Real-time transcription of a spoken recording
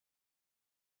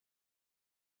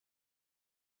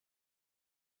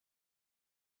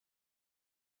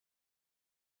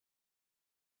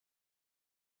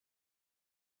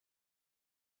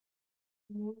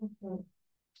Hello,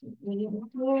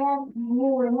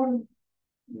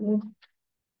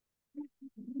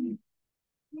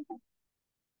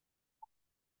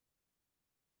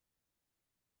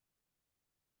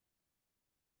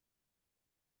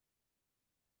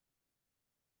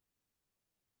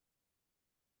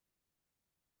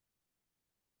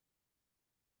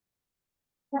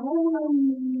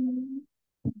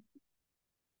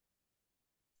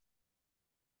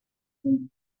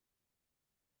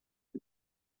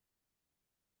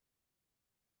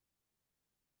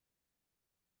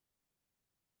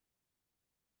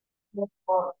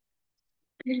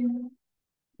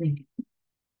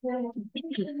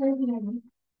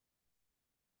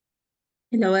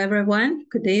 everyone.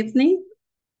 Good evening.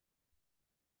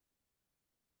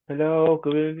 Hello,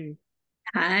 good evening.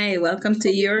 Hi, welcome to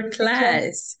your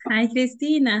class. Hi,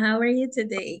 Christina. How are you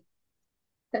today?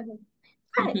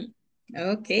 Hi.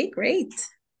 Okay, great.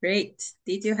 Great.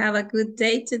 Did you have a good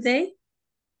day today?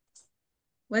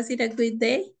 Was it a good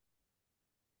day?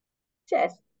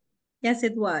 Yes. Yes,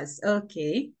 it was.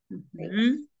 Okay.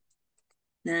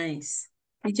 Nice.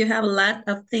 Did you have a lot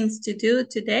of things to do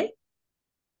today?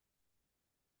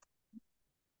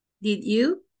 Did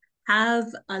you have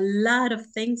a lot of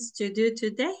things to do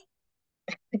today?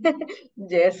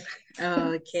 Yes.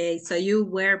 Okay, so you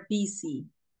were busy.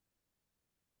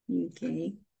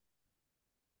 Okay.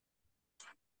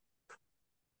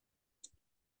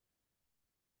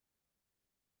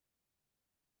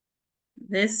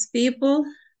 These people,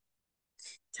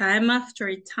 time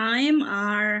after time,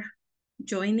 are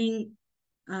joining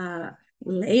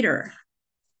later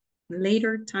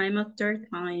time after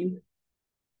time.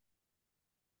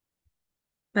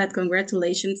 But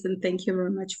congratulations and thank you very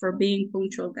much for being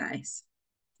punctual, guys.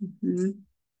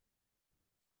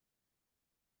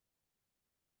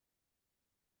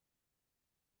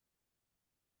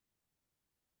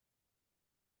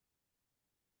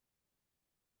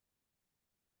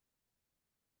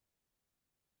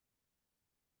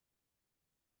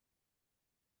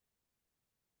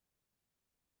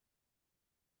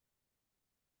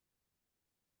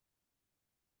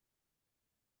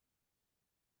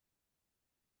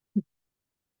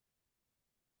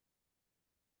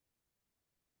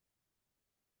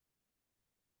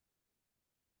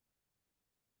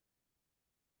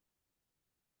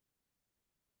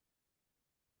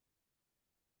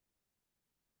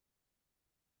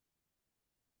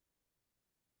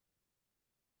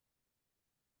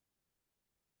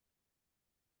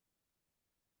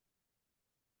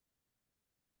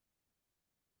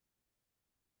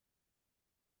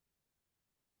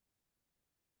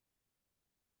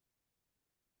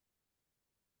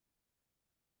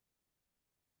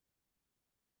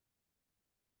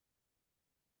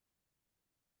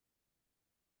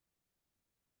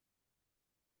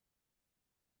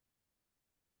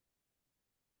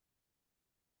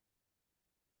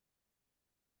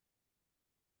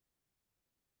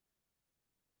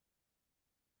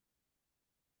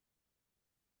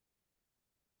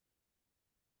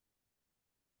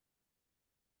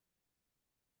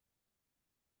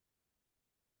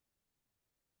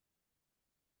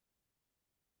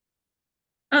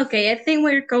 Okay, I think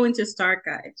we're going to start,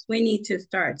 guys. We need to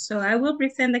start. So I will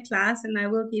present the class and I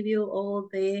will give you all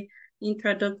the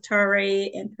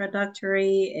introductory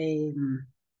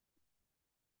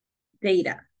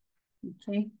data.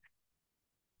 Okay.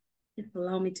 Just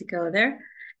allow me to go there.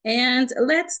 And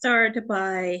let's start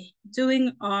by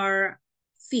doing our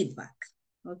feedback.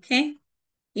 Okay.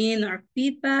 In our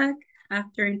feedback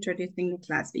after introducing the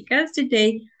class, because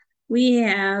today we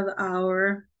have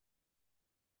our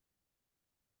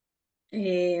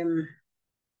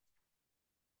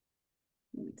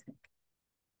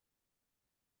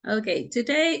okay,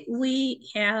 today we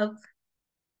have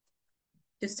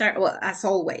to start, well, as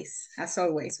always,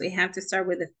 we have to start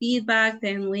with the feedback,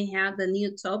 then we have the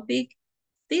new topic.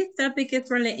 This topic is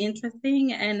really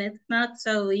interesting and it's not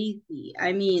so easy.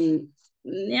 I mean,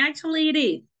 actually it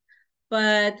is,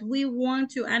 but we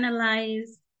want to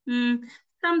analyze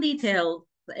some details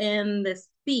in the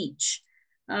speech.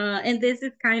 And this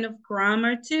is kind of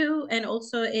grammar too, and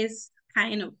also is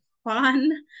kind of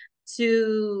fun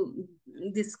to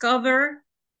discover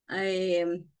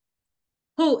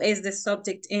who is the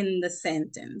subject in the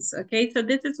sentence. Okay, so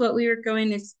this is what we are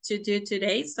going to do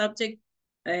today, subject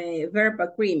verb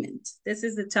agreement. This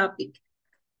is the topic.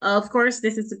 Of course,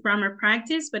 this is a grammar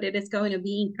practice, but it is going to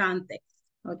be in context.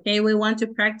 Okay, we want to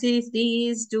practice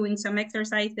these, doing some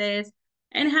exercises,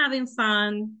 and having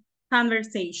fun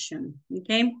conversation,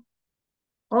 okay?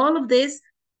 All of this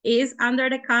is under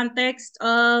the context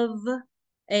of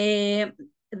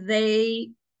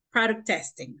the product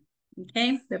testing,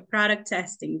 Okay, the product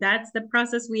testing. That's the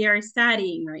process we are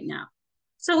studying right now.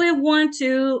 So we want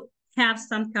to have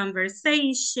some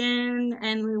conversation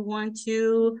and we want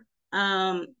to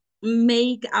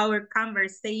make our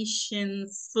conversation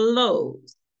flow,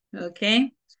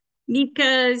 okay?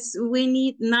 Because we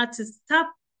need not to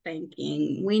stop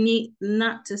thinking. We need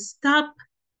not to stop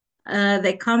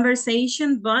the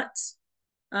conversation, but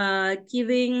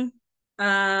giving,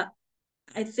 I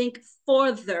think,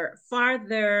 further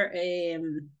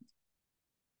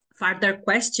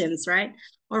questions, right?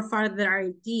 Or further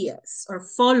ideas, or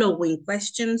following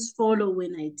questions,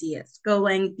 following ideas,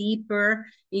 going deeper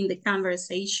in the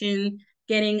conversation,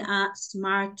 getting a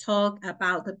smart talk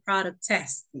about the product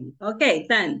testing. Okay,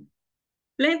 then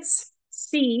let's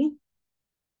see.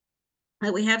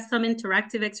 We have some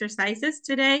interactive exercises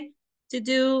today to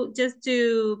do, just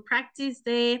to practice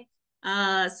the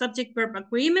subject-verb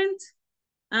agreement.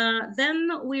 Then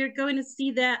we're going to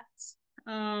see that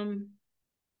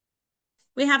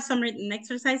we have some written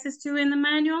exercises too in the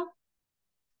manual.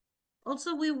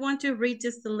 Also, we want to read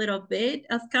just a little bit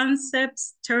of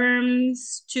concepts,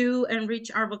 terms to enrich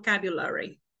our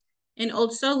vocabulary. And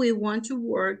also we want to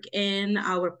work in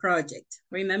our project.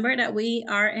 Remember that we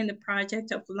are in the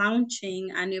project of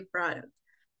launching a new product.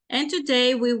 And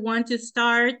today we want to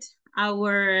start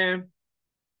our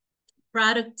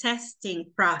product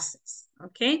testing process,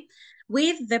 okay?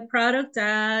 With the product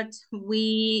that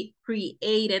we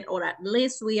created, or at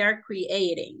least we are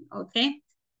creating, okay?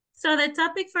 So the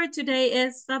topic for today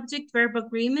is subject-verb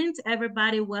agreement.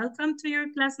 Everybody, welcome to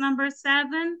your class number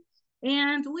 7.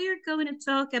 And we're going to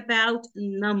talk about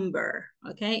number,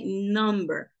 okay?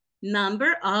 Number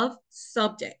of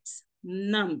subjects,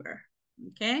 number,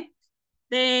 okay?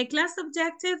 The class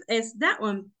objective is that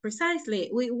one, precisely.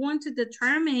 We want to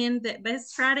determine the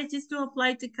best strategies to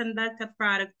apply to conduct a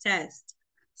product test.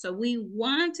 So we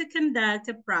want to conduct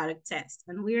a product test,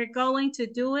 and we are going to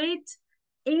do it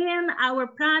in our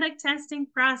product testing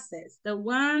process, the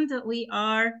one that we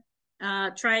are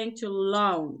trying to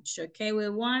launch, okay? We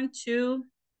want to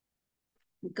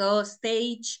go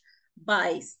stage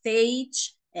by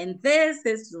stage, and this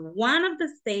is one of the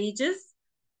stages,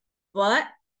 but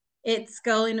it's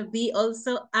going to be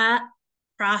also a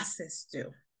process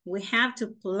too. We have to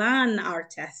plan our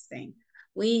testing.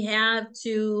 We have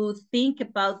to think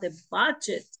about the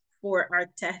budget for our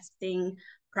testing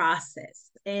process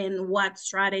and what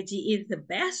strategy is the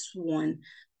best one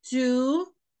to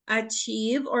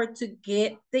achieve or to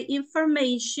get the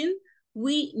information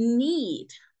we need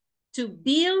to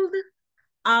build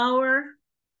our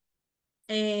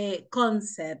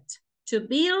concept, to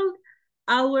build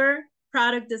our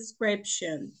product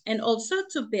description, and also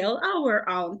to build our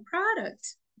own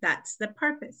product. That's the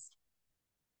purpose.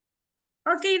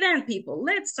 Okay then, people,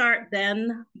 let's start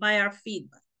then by our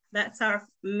feedback. That's our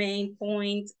main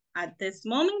point at this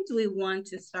moment. We want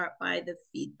to start by the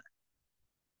feedback.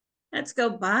 Let's go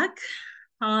back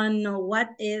on what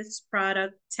is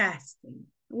product testing.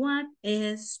 What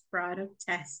is product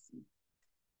testing?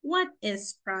 What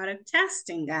is product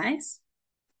testing, guys?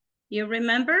 You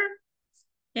remember?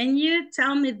 Can you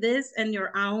tell me this in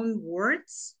your own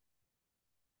words?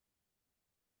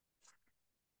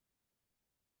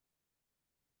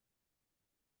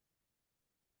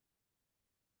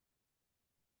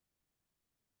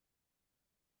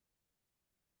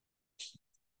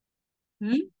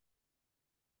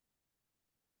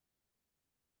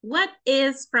 What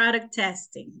is product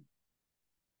testing?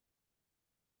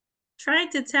 Try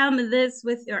to tell me this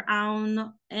with your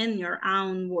own, in your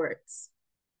own words.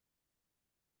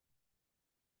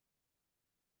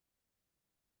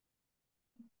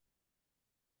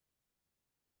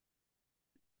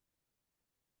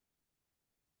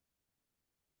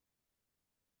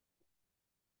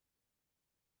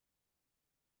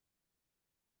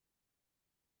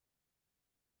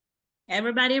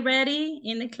 Everybody ready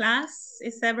in the class?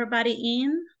 Is everybody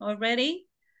in already?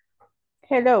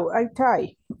 Hello, I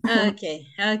try. Okay,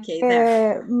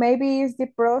 there. Maybe it's the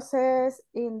process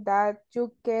in that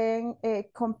you can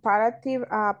comparative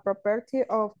property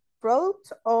of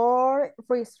product or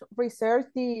research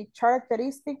the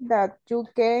characteristic that you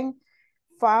can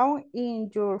found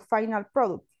in your final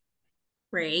product.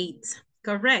 Great,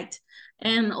 correct.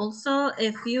 And also,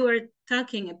 if you are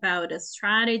talking about a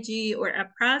strategy or a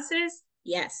process,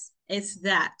 yes, it's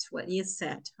that, what you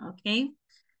said, okay?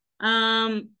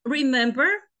 Remember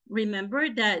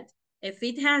that if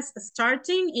it has a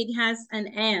starting, it has an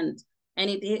end. And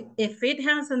if it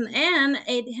has an end,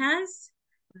 it has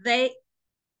their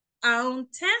own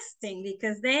testing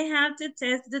because they have to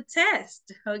test the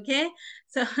test, okay?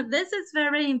 So this is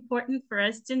very important for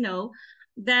us to know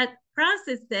that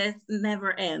processes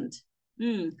never end.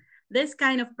 This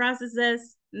kind of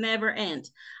processes never end.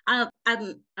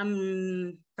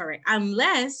 Sorry,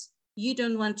 unless you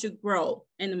don't want to grow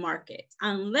in the market,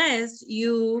 unless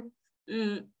you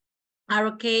are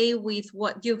okay with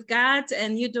what you've got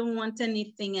and you don't want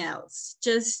anything else,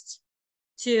 just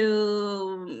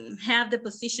to have the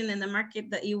position in the market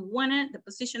that you wanted, the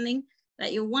positioning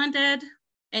that you wanted,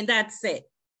 and that's it.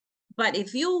 But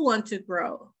if you want to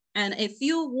grow and if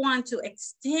you want to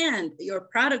extend your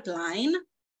product line,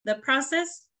 the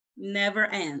process never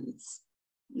ends,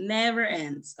 never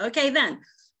ends. Okay, then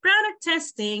product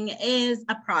testing is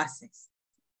a process.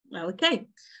 Okay,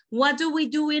 what do we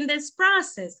do in this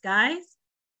process, guys?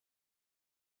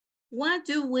 What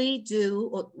do we do?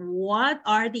 Or what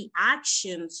are the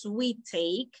actions we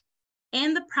take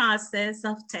in the process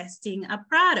of testing a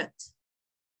product?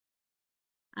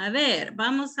 A ver,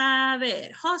 vamos a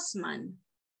ver, Hosman.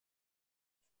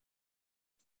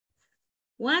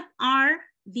 What are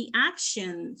the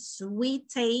actions we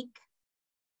take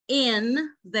in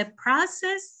the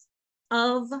process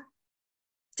of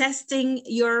testing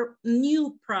your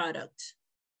new product?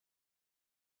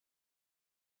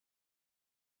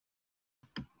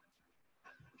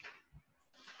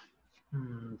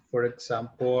 For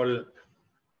example,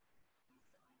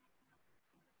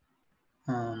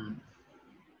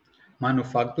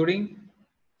 manufacturing.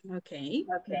 Okay.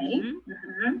 Okay.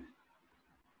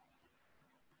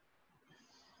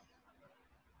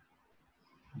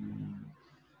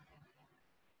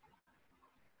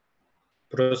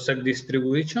 Product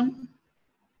distribution.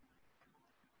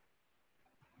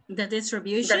 The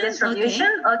distribution. The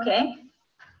distribution, okay.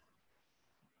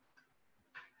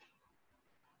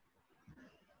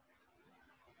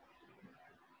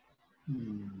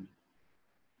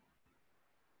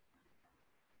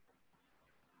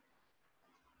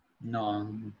 No,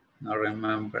 I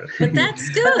remember. But that's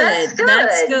good. That's good.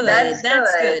 That's good. That's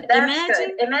That's good. good. That's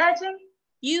Imagine good. Imagine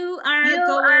you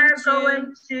are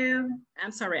going to.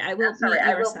 I'm sorry. I will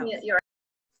mute yourself.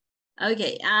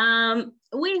 Okay.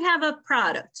 We have a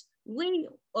product. We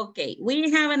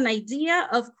have an idea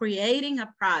of creating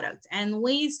a product, and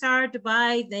we start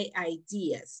by the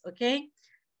ideas. Okay.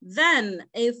 Then,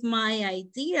 if my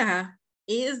idea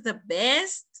is the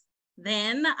best,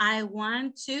 then I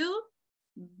want to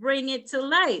bring it to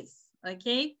life.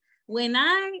 Okay. When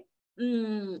I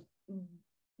when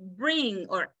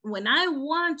I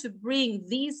want to bring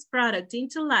this product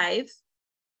into life,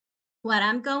 what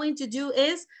I'm going to do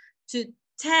is to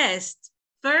test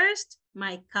first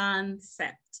my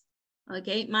concept.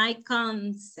 Okay, my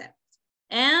concept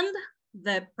and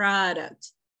the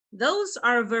product. Those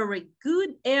are very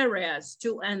good areas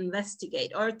to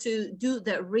investigate or to do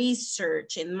the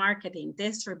research in marketing.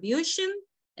 Distribution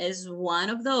is one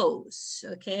of those,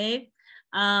 okay?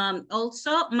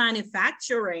 Also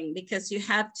manufacturing, because you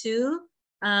have to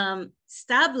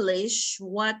establish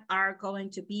what are going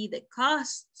to be the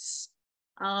costs,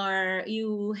 or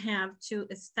you have to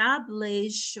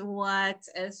establish what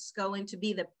is going to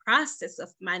be the process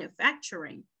of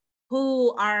manufacturing,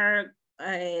 who are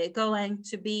going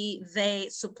to be the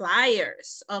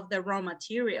suppliers of the raw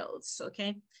materials,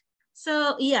 okay?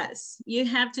 So yes, you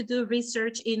have to do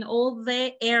research in all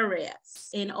the areas,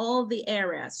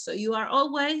 So you are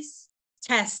always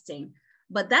testing,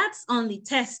 but that's only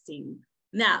testing.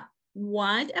 Now,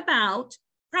 what about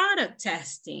product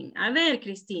testing? A ver,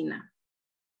 Cristina.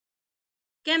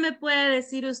 ¿Qué me puede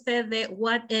decir usted de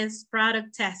what is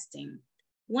product testing?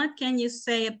 What can you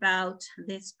say about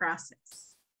this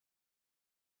process?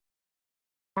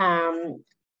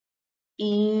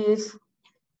 Is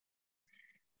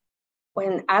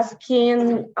when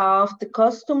asking of the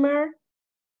customer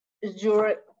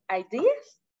your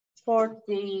ideas for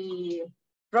the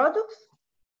products.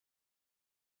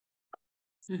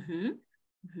 Okay.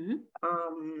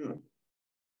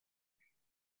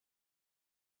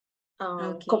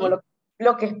 Como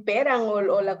lo que esperan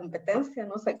o la competencia,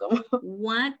 no sé cómo.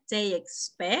 What they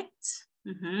expect,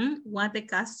 what the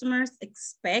customers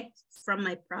expect from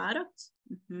my product.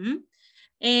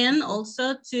 And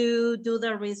also to do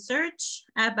the research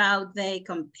about the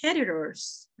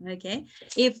competitors, okay?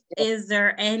 Is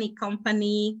there any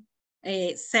company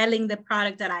selling the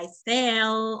product that I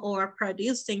sell or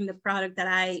producing the product that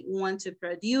I want to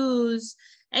produce?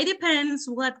 It depends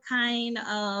what kind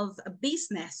of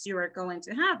business you are going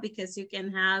to have, because you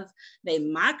can have the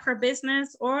macro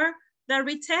business or the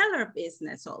retailer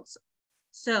business also.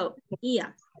 So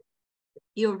yeah,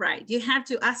 you're right. You have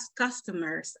to ask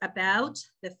customers about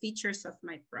the features of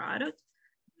my product,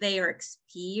 their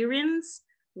experience,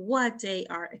 what they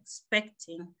are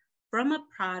expecting from a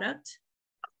product,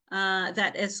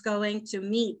 that is going to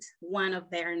meet one of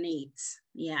their needs.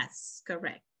 Yes,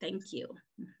 correct. Thank you.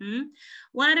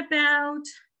 What about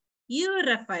you,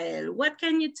 Rafael? What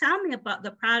can you tell me about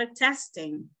the product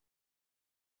testing?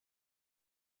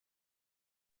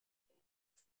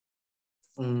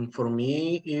 For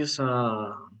me, is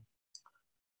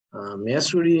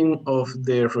measuring of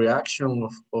the reaction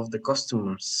of the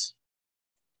customers.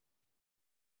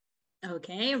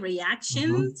 Okay,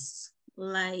 reactions,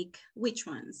 like which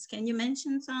ones? Can you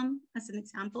mention some as an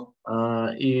example?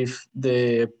 If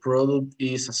the product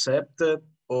is accepted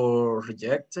or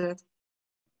rejected,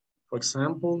 for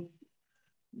example,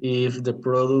 if the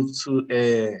product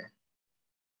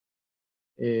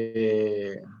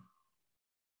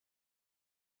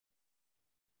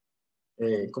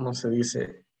 ¿cómo se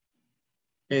dice?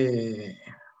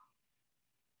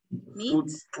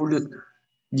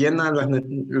 Llena las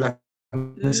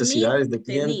necesidades de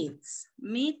cliente.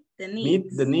 Meet the needs.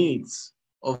 Meet the needs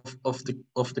of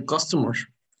the customer.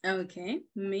 Okay,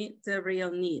 meet the real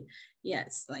need.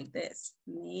 Yes, like this.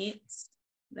 Meet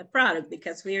the product,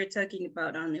 because we are talking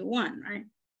about only one, right?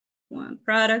 One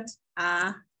product.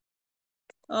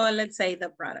 Let's say the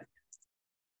product.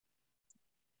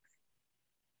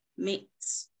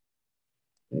 Meets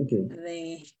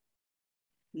the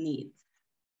need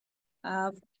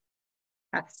of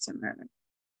customers.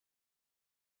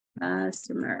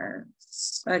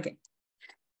 Okay.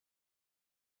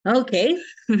 Okay.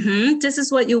 This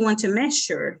is what you want to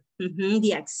measure.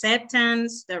 The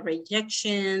acceptance, the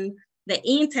rejection, the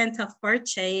intent of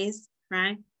purchase,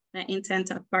 right? The intent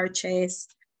of purchase.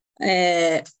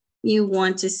 You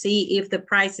want to see if the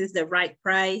price is the right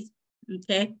price.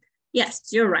 Okay.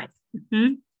 Yes, you're right.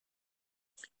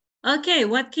 Okay,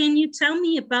 what can you tell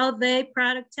me about the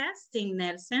product testing,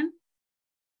 Nelson?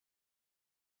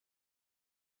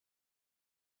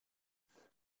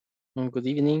 Good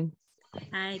evening.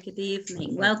 Hi, good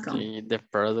evening. Welcome. Okay, the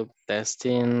product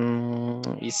testing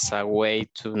is a way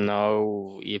to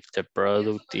know if the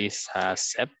product is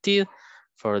accepted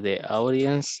for the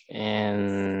audience,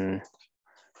 and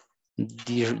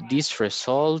these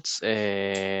results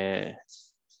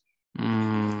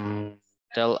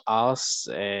tell us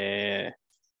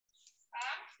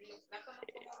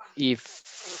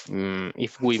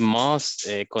if we must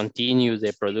continue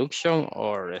the production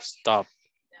or stop.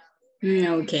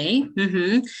 Okay.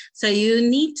 So you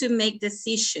need to make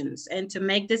decisions, and to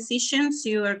make decisions,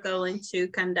 you are going to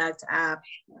conduct a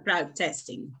product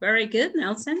testing. Very good,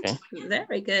 Nelson. Okay.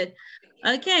 Very good.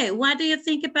 Okay, what do you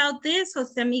think about this,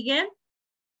 Jose Miguel?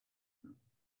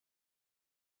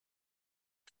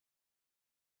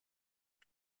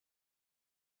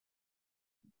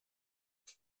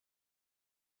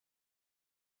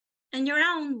 In your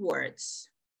own words.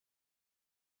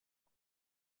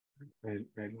 I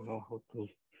don't know how to.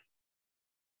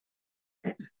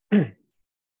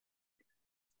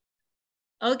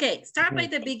 Okay, start by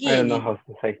the beginning. I don't know how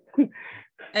to say.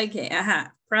 Okay,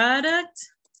 product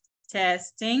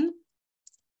testing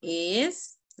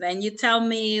is, then you tell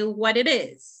me what it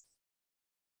is.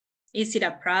 Is it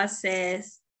a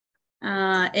process?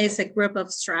 Is a group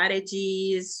of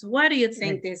strategies? What do you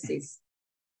think this is?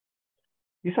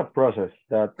 It's a process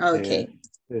that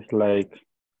is like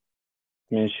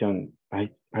mentioned. I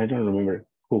don't remember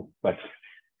who, but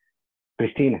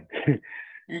Christina.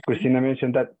 Christina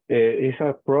mentioned that it's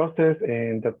a process,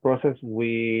 and the process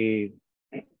we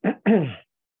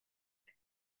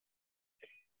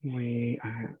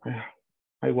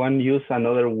I want to use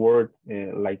another word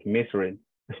like measuring.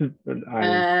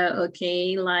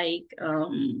 Okay, like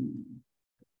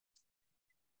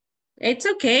it's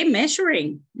okay,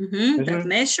 measuring. The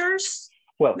measures.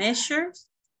 Well, measures.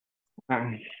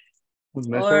 Measure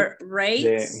or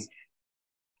rates.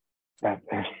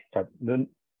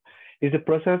 It's a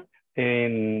process,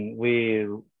 and we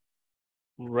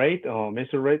rate or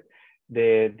measure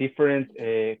the different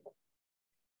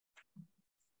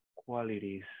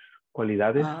qualities.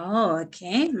 Oh,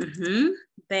 okay.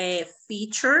 The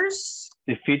features.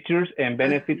 The features and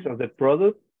benefits of the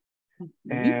product,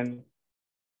 and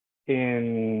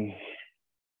in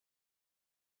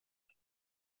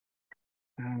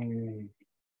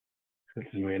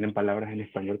se me vienen palabras en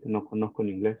español que no conozco en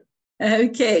inglés.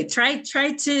 Okay, try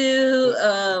to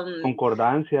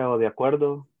concordancia o de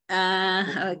acuerdo.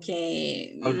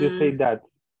 Okay. How do you say that?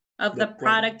 Of the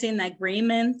product in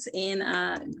agreement, in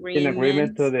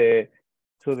agreement to the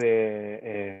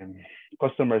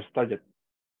customer's target.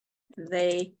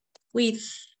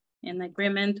 In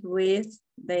agreement with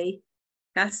the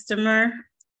customer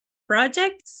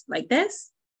projects, like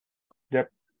this?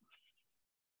 Yep.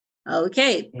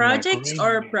 Okay, projects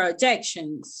or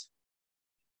projections?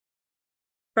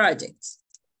 projects.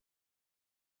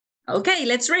 Okay,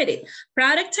 let's read it.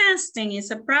 Product testing is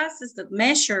a process that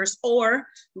measures or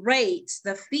rates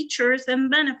the features and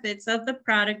benefits of the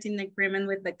product in agreement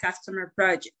with the customer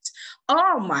project.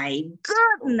 Oh my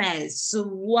goodness,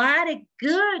 what a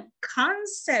good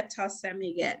concept, Jose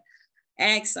Miguel.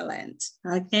 Excellent,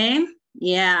 okay,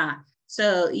 yeah.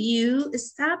 So you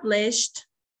established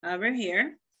over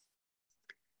here,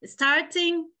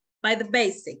 starting by the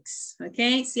basics,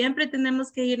 okay? Siempre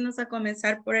tenemos que irnos a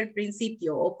comenzar por el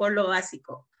principio o por lo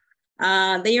básico.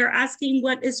 They are asking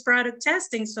what is product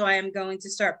testing, so I am going to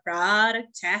start.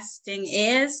 Product testing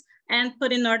is, and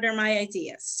put in order my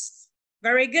ideas.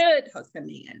 Very good, Jose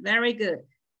Miguel, very good.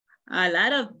 A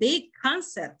lot of big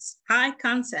concepts, high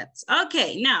concepts.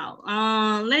 Okay, now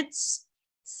let's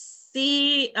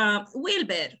see,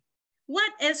 Wilbur,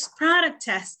 what is product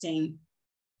testing?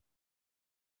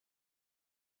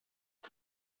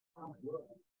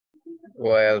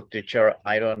 Well, teacher,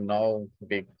 I don't know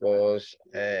because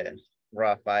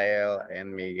Rafael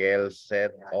and Miguel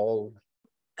said all.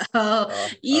 Oh,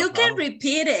 you can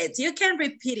repeat it. You can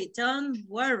repeat it. Don't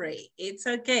worry. It's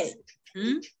okay.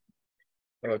 Hmm?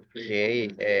 Okay.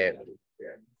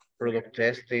 Product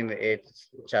testing, it's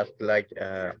just like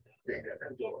a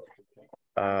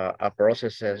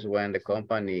process when the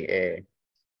company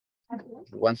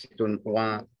wants to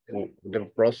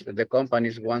the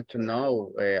companies want to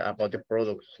know about the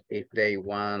products if they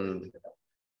want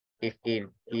if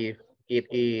it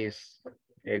is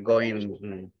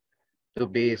going to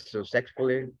be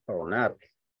successfully or not.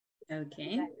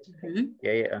 Okay. Mm-hmm.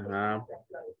 Okay.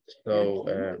 So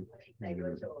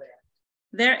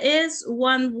there is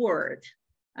one word.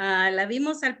 La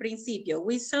vimos al principio.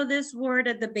 We saw this word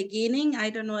at the beginning. I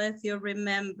don't know if you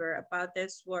remember about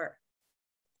this word.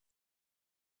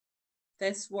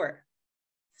 This word,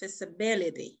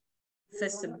 feasibility,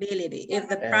 feasibility. If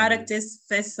the product is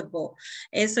feasible,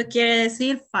 eso quiere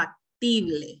decir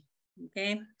factible,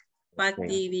 okay?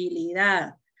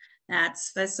 Factibilidad, that's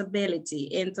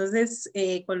feasibility. Entonces,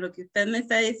 con lo que usted me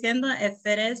está diciendo, if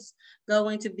it is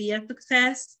going to be a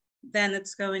success, then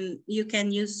it's going, you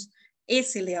can use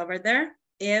easily over there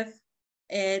if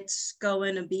it's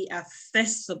going to be a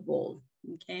feasible,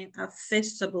 okay? A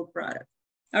feasible product.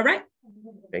 All right.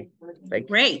 Okay.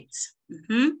 Great.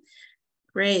 Mm-hmm.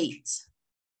 Great.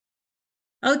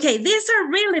 Okay, these are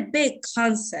really big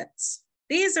concepts.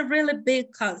 These are really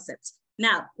big concepts.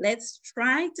 Now, let's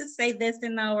try to say this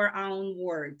in our own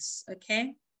words,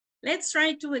 okay? Let's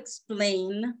try to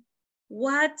explain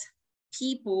what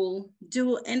people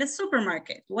do in the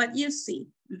supermarket, what you see.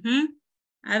 Mm-hmm.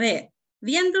 A ver,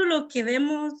 viendo lo que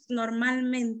vemos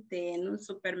normalmente en un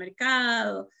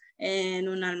supermercado, en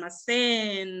un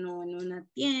almacén o en una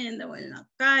tienda o en la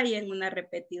calle, en una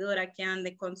repetidora que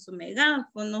ande con su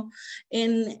megáfono.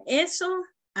 En eso,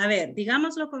 a ver,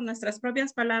 digámoslo con nuestras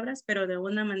propias palabras, pero de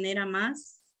una manera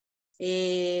más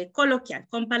coloquial,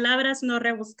 con palabras no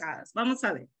rebuscadas. Vamos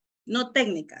a ver, no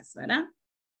técnicas, ¿verdad?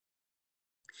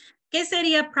 ¿Qué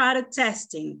sería product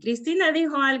testing? Cristina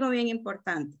dijo algo bien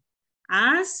importante.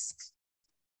 Ask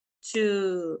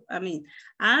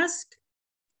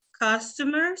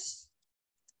customers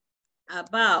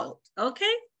about,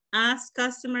 okay? Ask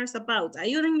customers about.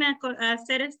 Ayúdenme a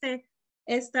hacer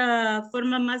esta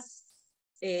forma más,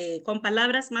 con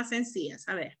palabras más sencillas.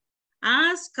 A ver.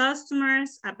 Ask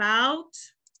customers about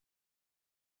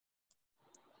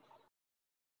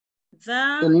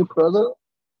the new product.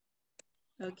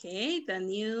 Okay, the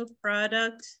new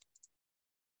product.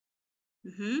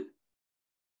 Mm-hmm.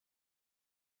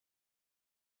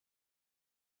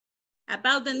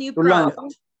 About the new product.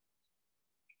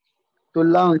 To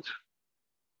launch.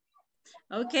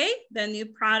 Okay, the new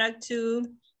product to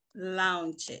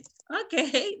launch it.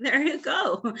 Okay, there you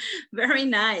go. Very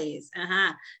nice.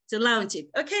 To launch it.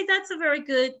 Okay, that's a very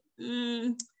good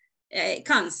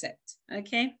concept.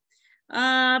 Okay,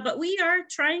 but we are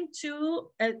trying to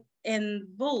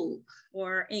involve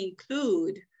or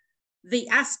include the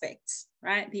aspects,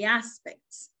 right? The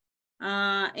aspects.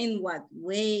 In what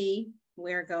way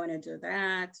we're going to do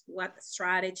that, what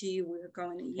strategy we're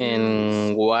going to use.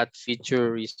 And what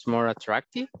feature is more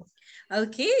attractive?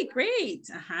 Okay, great.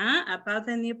 About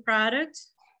the new product.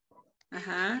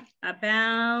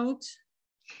 About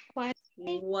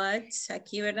what,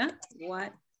 aquí, ¿verdad?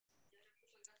 What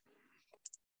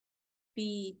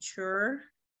feature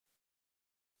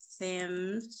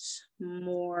seems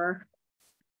more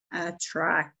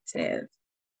attractive?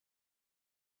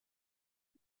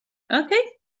 Okay.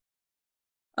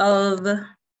 Of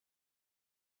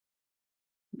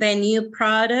the new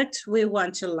product we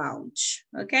want to launch,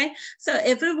 okay? So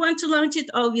if we want to launch it,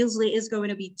 obviously it's going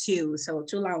to be to, so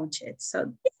to launch it.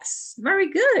 So yes,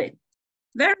 very good.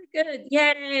 Very good.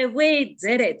 Yay, we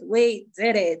did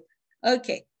it.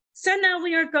 Okay, so now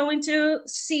we are going to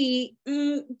see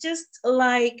just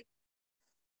like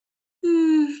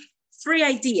 3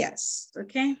 ideas,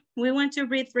 okay? We want to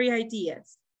read 3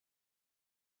 ideas.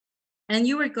 And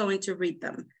you are going to read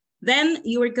them. Then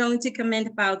you are going to comment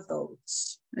about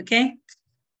those, okay?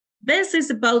 This is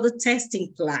about the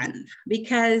testing plan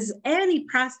because any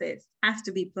process has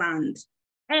to be planned.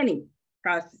 Any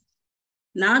process,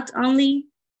 not only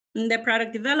in the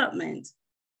product development.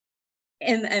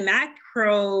 In a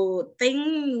macro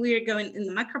thing, in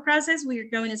the macro process, we are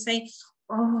going to say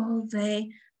all the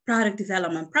product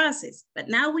development process. But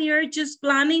now we are just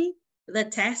planning the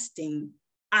testing.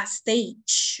 A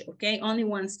stage, okay? Only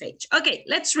one stage. Okay,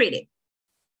 let's read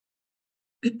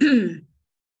it.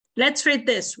 Let's read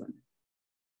this one.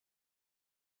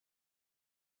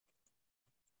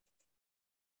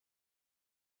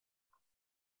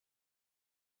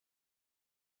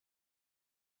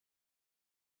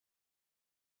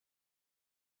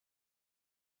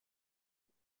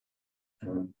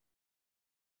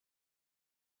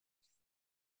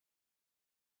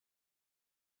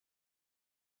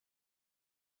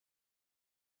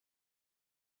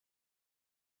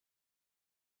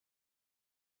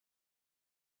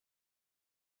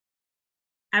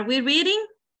 Are we reading?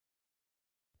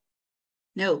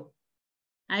 No,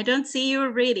 I don't see you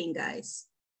reading, guys.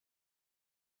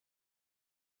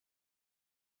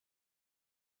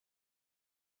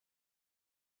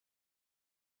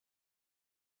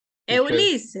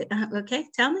 Eulise, okay,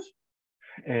 tell me.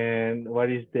 And what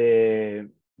is the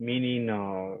meaning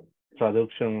of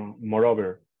traduction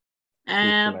moreover?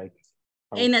 Like,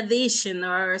 in addition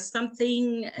or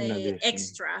something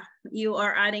extra. You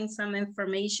are adding some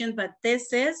information, but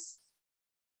this is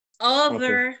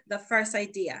over the first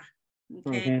idea.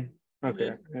 Okay.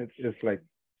 Okay, it's like.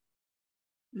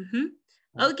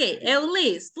 Okay,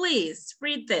 Eulise, please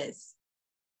read this.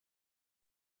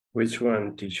 Which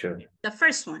one, teacher? The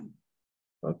first one.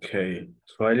 Okay,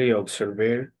 truly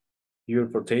observe your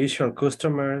potential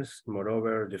customers,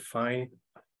 moreover define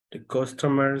the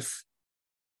customer's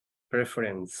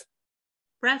preferences,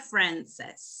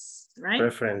 right?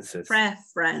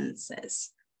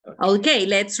 Preferences. Okay,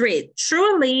 let's read.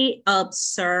 Truly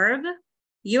observe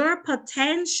your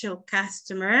potential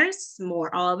customers,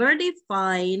 moreover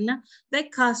define the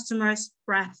customer's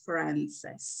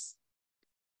preferences.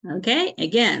 Okay,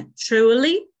 again,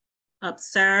 truly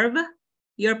observe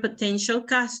your potential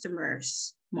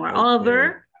customers,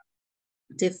 moreover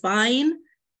define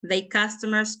the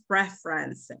customer's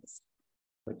preferences.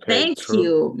 Thank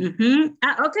you.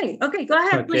 Okay, go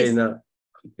ahead, please.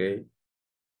 Okay.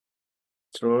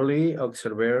 Truly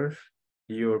observe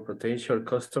your potential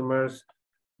customers,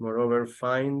 moreover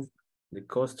find the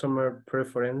customer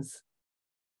preference.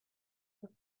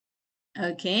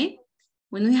 Okay,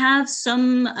 when we have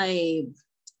some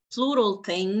plural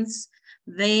things,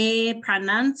 the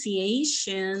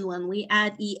pronunciation, when we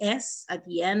add es at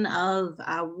the end of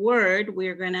a word,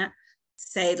 we're gonna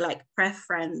say like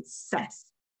preferences.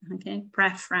 Okay,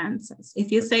 preferences.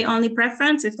 If you say only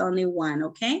preference, it's only one,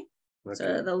 okay?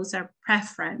 So those are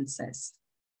preferences.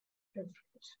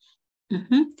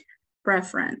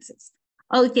 Preferences.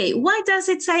 Okay, why does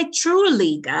it say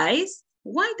truly, guys?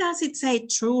 Why does it say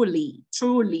truly?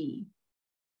 Truly.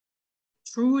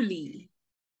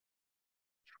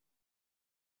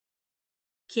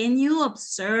 Can you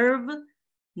observe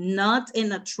not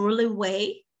in a truly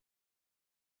way?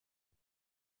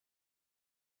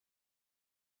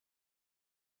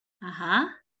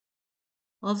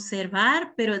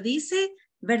 Observar, pero dice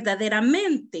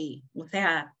verdaderamente, o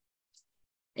sea,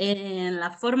 en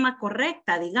la forma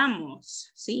correcta,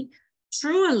 digamos, ¿sí?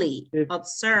 Truly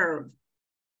observe.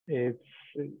 I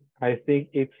think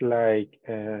it's like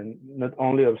not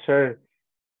only observe,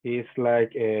 it's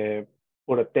like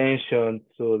put attention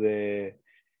to the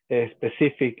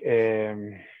specific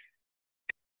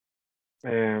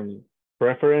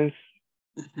preference,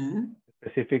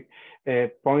 specific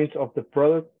points of the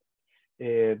product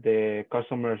the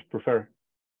customers prefer.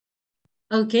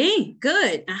 Okay,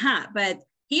 good. But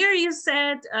here you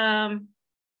said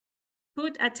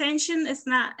put attention is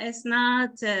not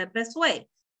best way.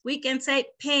 We can say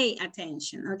pay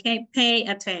attention. Okay, pay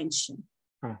attention.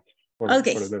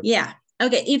 Okay, yeah.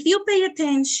 Okay, if you pay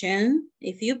attention,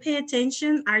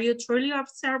 are you truly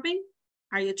observing?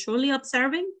 Are you truly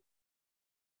observing?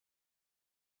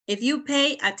 If you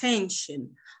pay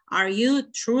attention, are you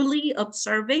truly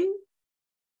observing?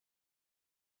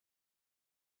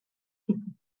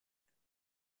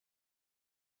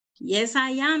 Yes,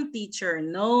 I am teacher.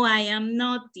 No, I am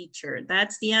not teacher.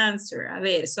 That's the answer. A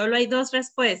ver, solo hay dos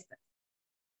respuestas.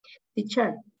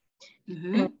 Teacher,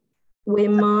 we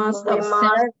must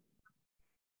observe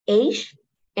age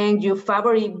and your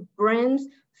favorite brands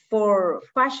for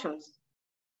fashions.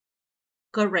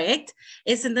 Correct.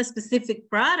 Isn't a specific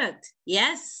product?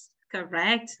 Yes,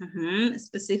 correct.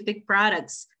 Specific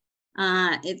products.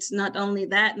 It's not only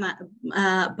that,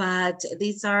 but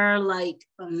these are like,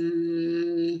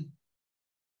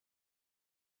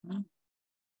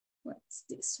 what's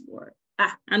this word?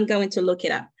 I'm going to look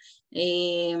it up.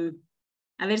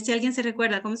 A ver si alguien se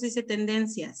recuerda, ¿cómo se dice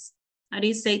tendencias? How do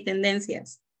you say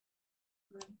tendencias?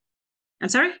 I'm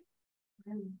sorry?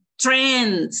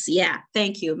 Trends. Yeah,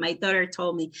 thank you. My daughter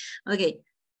told me. Okay,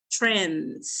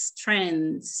 trends.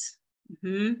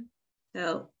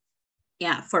 So,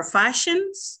 yeah, for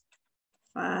fashions,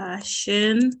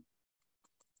 fashion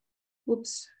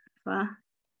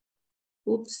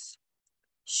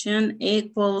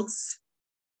equals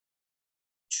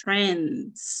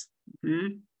trends.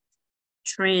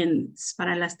 Trends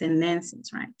para las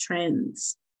tendencias, right?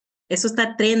 Trends. Eso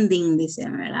está trending,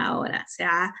 dicen, ¿verdad? Ahora se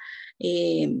ha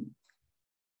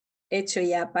hecho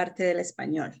ya parte del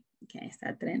español. Okay,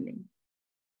 está trending.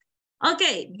 Ok,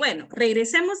 bueno,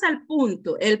 regresemos al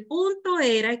punto. El punto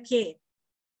era que,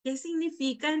 ¿qué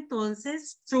significa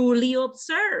entonces truly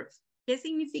observe? ¿Qué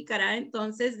significará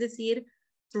entonces decir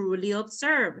truly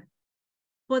observe?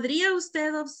 ¿Podría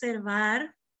usted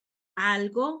observar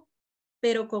algo,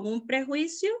 pero con un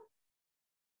prejuicio?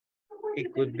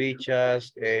 It could be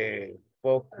just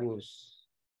focus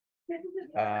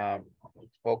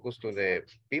to the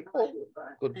people.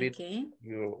 Could be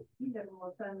your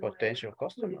potential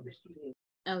customers.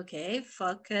 Okay,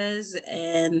 focus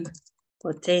and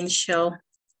potential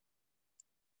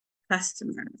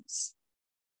customers.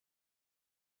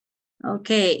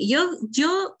 Okay,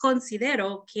 yo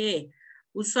considero que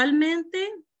usualmente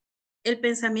el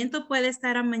pensamiento puede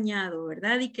estar amañado,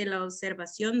 ¿verdad? Y que la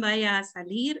observación vaya a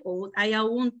salir o haya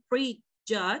un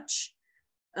prejudgment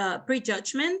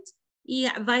y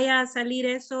vaya a salir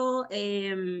eso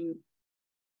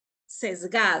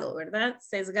sesgado, ¿verdad?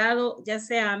 Sesgado ya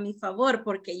sea a mi favor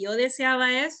porque yo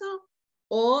deseaba eso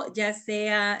o ya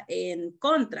sea en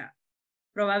contra.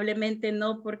 Probablemente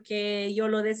no porque yo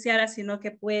lo deseara, sino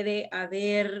que puede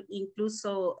haber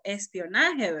incluso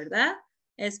espionaje, ¿verdad?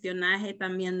 Espionaje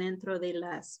también dentro de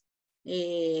las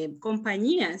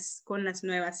compañías con las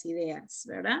nuevas ideas,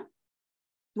 ¿verdad?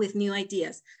 With new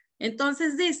ideas.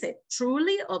 Entonces dice,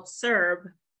 truly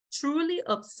observe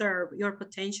your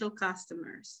potential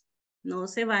customers. No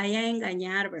se vaya a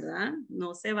engañar, ¿verdad?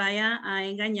 No se vaya a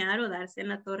engañar o darse en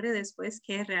la torre después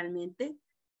que realmente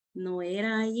no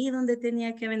era allí donde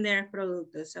tenía que vender el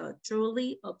producto. So,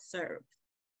 truly observe.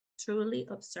 Truly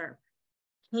observe.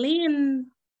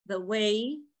 Clean the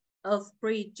way of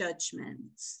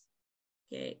prejudgments.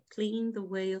 Okay, clean the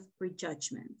way of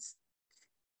prejudgments.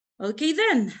 Okay,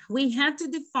 then we have to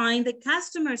define the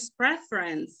customer's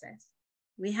preferences.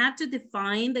 We have to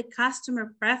define the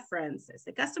customer preferences.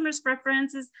 The customer's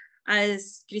preferences,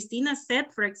 as Christina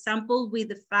said, for example, with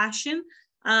the fashion,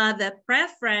 the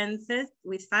preferences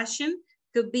with fashion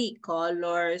could be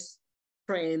colors,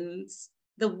 trends,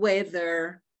 the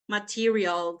weather,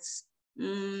 materials,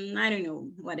 I don't know,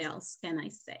 what else can I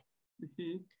say?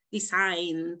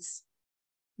 Designs,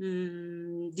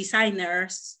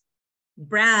 designers,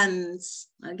 brands,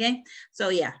 okay? So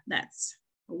yeah, that's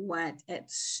what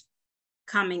it's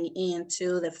coming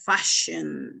into the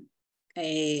fashion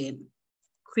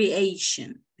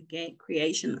creation, okay?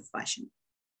 Creation of fashion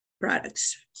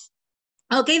products.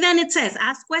 Okay, then it says,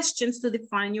 ask questions to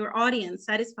define your audience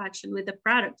satisfaction with the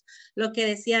product. Lo que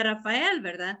decía Rafael,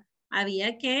 ¿verdad?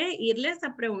 Había que irles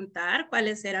a preguntar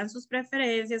cuáles eran sus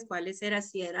preferencias, cuáles era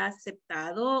si era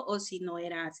aceptado o si no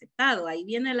era aceptado. Ahí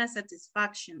viene la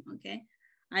satisfaction, ¿ok?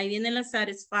 Ahí viene la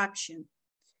satisfaction.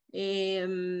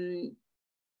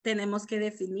 Tenemos que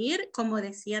definir, como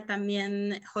decía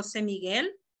también José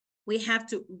Miguel, we have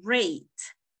to rate.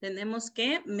 Tenemos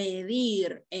que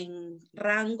medir en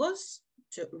rangos,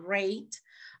 to rate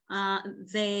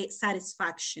the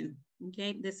satisfaction,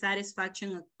 okay? The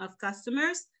satisfaction of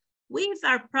customers with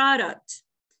our product.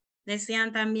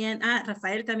 Decían también,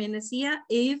 Rafael también decía,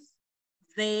 if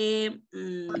the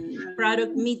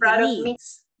product meets the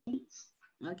needs.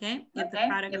 Okay, if the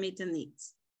product meets the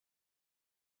needs.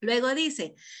 Luego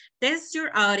dice, test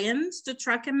your audience to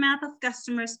track a map of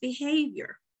customers'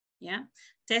 behavior. Yeah,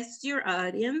 test your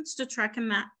audience to track a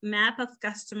map of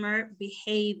customer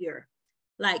behavior,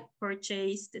 like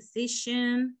purchase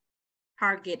decision,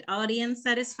 target audience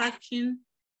satisfaction,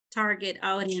 target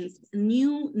audience,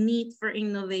 new need for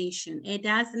innovation. It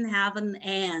doesn't have an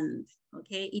end,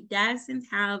 okay? It doesn't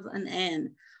have an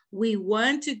end. We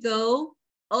want to go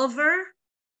over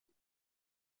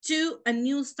to a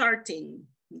new starting,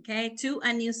 okay? To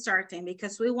a new starting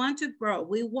because we want to grow.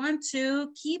 We want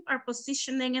to keep our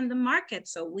positioning in the market,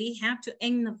 so we have to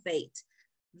innovate.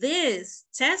 This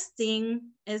testing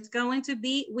is going to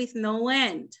be with no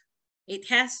end. It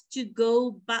has to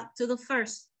go back to the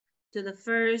first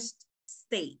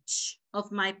stage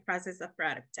of my process of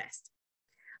product test.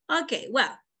 Okay,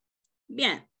 well,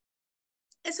 bien.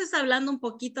 Eso es hablando un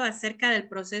poquito acerca del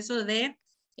proceso de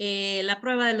la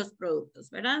prueba de los productos,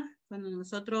 ¿verdad? Cuando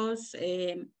nosotros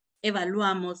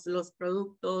evaluamos los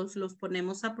productos, los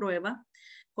ponemos a prueba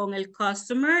con el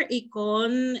customer y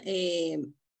con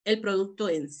el producto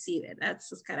en sí, ¿verdad?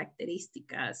 Sus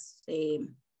características,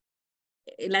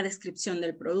 la descripción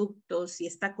del producto, si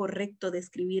está correcto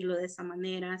describirlo de esa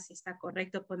manera, si está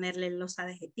correcto ponerle los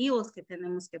adjetivos que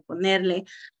tenemos que ponerle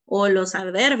o los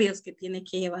adverbios que tiene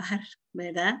que llevar,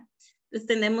 ¿verdad? Entonces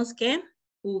tenemos que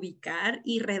ubicar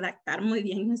y redactar muy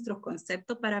bien nuestro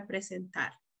concepto para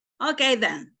presentar. Okay,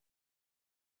 then.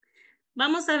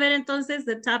 Vamos a ver entonces,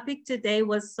 the topic today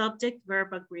was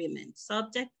subject-verb agreement.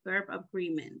 Subject-verb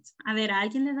agreement. A ver, ¿a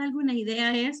alguien le da alguna idea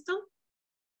a esto?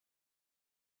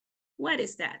 What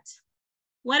is that?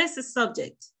 What is a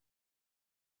subject?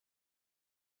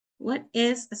 What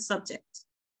is a subject?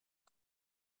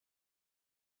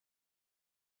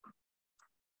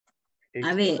 It's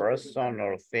the person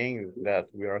or thing that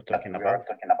we are talking about.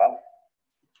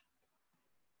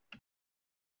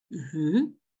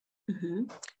 Mm-hmm. Mm-hmm.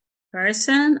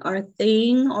 Person or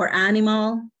thing or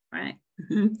animal, right?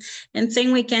 Mm-hmm. And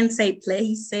thing we can say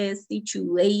places,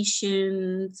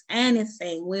 situations,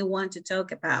 anything we want to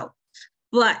talk about.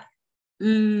 But,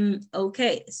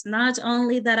 okay, it's not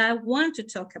only that I want to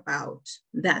talk about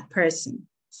that person.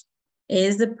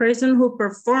 It's the person who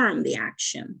performed the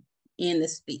action in the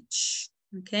speech,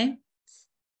 okay?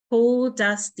 Who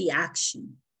does the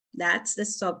action? That's the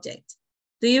subject.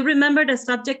 Do you remember the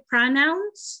subject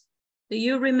pronouns? Do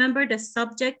you remember the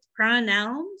subject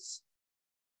pronouns?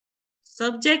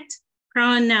 Subject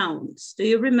pronouns. Do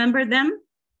you remember them?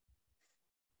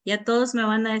 Ya todos me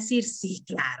van a decir, sí,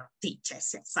 claro, teacher,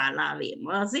 esa la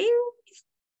vimos, ¿sí?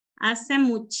 Hace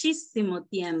muchísimo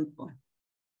tiempo.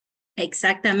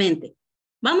 Exactamente.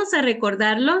 Vamos a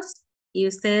recordarlos y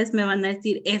ustedes me van a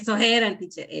decir, esos eran,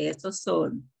 teacher, esos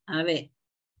son. A ver,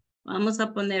 vamos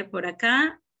a poner por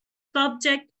acá,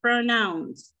 subject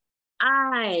pronouns.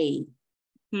 I,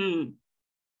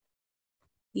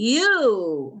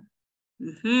 you,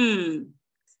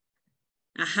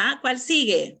 ajá, ¿cuál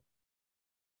sigue?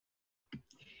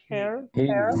 Her, He.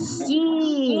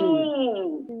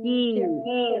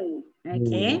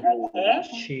 Okay.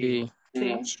 She.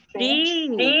 Correct. It.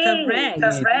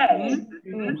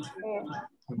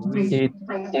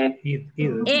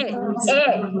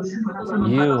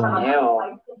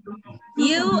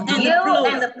 You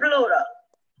and the plural.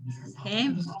 Okay,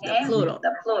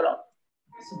 the plural.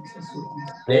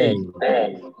 They.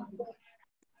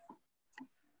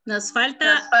 Nos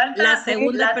falta la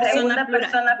segunda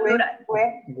persona plural.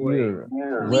 We.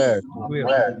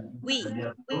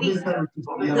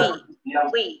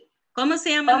 ¿Cómo se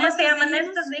llaman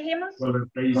estos, dijimos?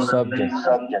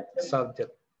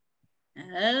 Subject.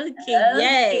 Okay,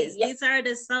 yes. These are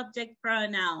the subject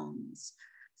pronouns.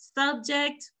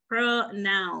 Subject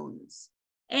pronouns.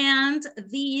 And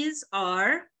these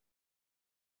are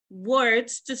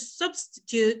words to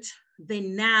substitute the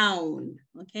noun,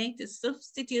 okay? To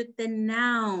substitute the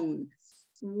noun.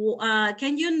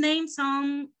 Can you name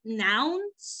some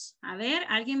nouns? A ver,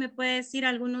 ¿alguien me puede decir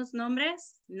algunos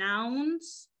nombres?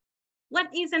 Nouns.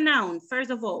 What is a noun, first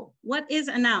of all? What is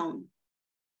a noun?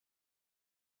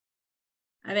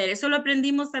 A ver, eso lo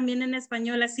aprendimos también en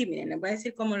español así, miren, les voy a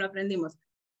decir cómo lo aprendimos.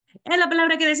 Es la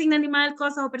palabra que designa animal,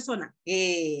 cosa o persona.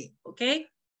 ¿Ok?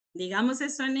 Digamos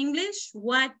eso en English.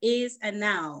 What is a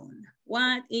noun?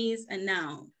 What is a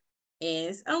noun?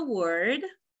 Is a word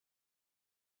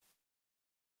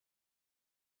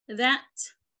that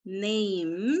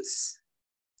names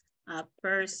a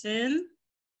person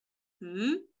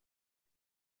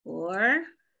or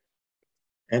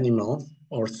animal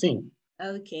or thing.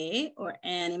 Okay, or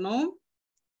animal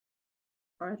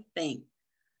or thing.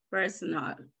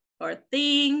 Personal or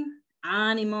thing,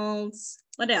 animals,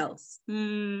 what else?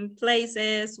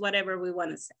 Places, whatever we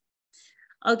want to say.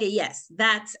 Okay, yes,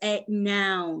 that's a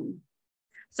noun.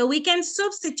 So we can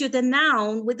substitute the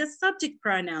noun with the subject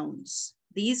pronouns.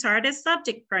 These are the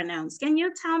subject pronouns. Can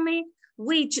you tell me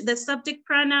which the subject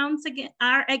pronouns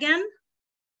are again?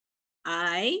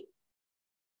 I.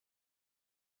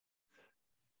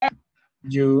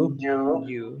 You.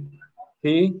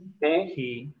 He.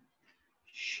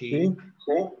 She.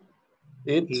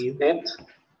 It.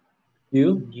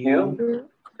 You.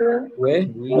 We.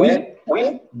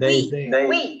 They.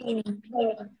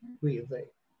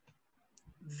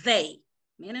 They.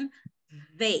 Miren,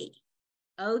 they.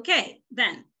 Okay,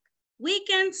 then we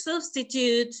can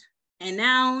substitute a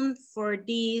noun for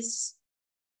these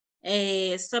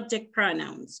subject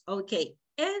pronouns. Okay,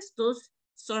 estos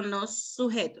son los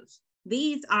sujetos.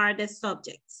 These are the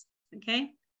subjects.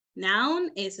 Okay, noun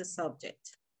is a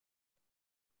subject.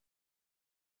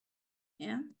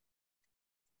 Yeah,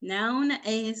 noun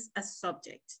is a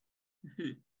subject.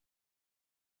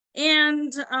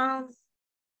 And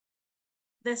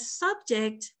the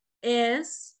subject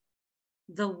is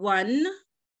the one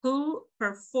who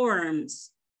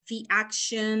performs the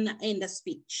action in the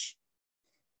speech.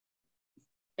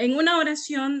 En una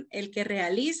oración, el que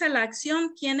realiza la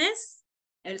acción, ¿quién es?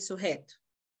 El sujeto.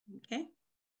 ¿Ok?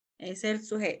 Es el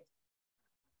sujeto.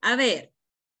 A ver,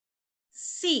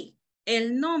 si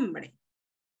el nombre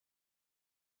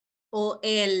o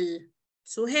el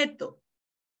sujeto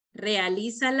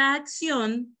realiza la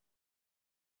acción,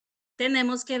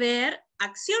 tenemos que ver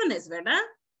acciones, ¿verdad?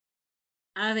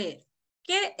 A ver,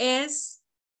 ¿qué es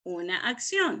una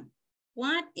acción?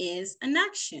 What is an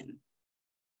action?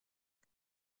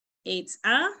 It's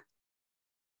a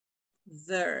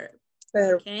verb.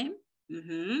 Okay.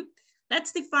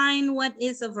 Let's define what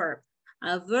is a verb.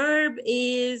 A verb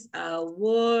is a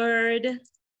word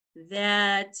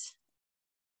that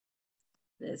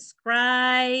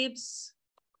describes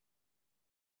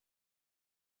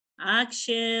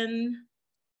action,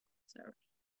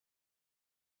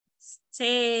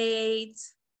 state,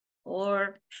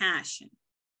 or passion.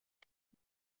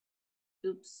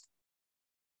 Oops.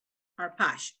 Or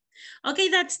passion. Okay,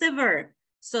 that's the verb.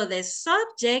 So the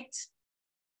subject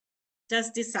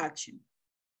does this action.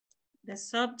 The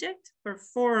subject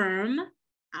perform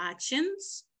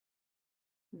actions.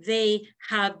 They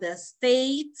have the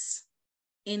states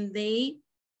and they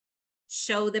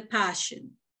show the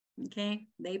passion. Okay,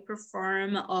 they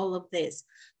perform all of this.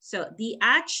 So the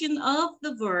action of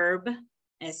the verb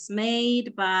is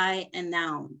made by a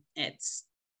noun. It's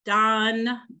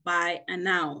done by a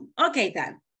noun. Okay,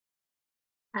 then.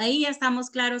 Ahí ya estamos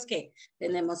claros que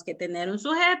tenemos que tener un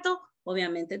sujeto,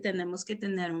 obviamente tenemos que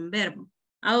tener un verbo.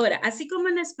 Ahora, así como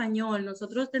en español,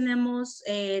 nosotros tenemos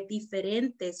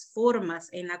diferentes formas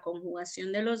en la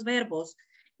conjugación de los verbos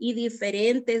y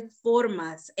diferentes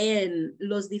formas en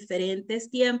los diferentes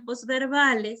tiempos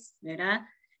verbales, ¿verdad?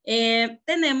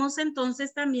 Tenemos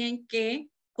entonces también que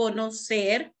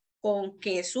conocer con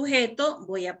qué sujeto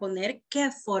voy a poner qué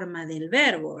forma del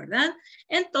verbo, ¿verdad?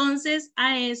 Entonces,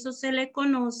 a eso se le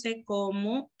conoce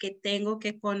como que tengo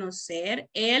que conocer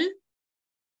el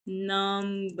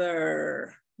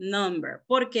number,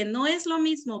 porque no es lo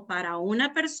mismo para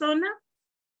una persona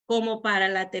como para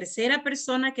la tercera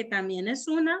persona que también es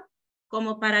una,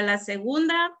 como para la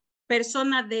segunda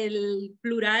persona del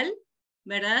plural,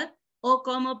 ¿verdad? O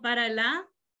como para la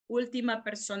última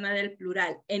persona del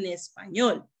plural en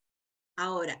español.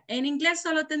 Ahora, en inglés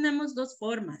solo tenemos dos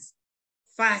formas.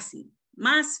 Fácil,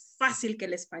 más fácil que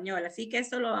el español. Así que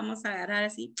esto lo vamos a agarrar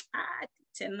así.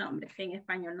 Nombre, que en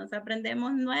español nos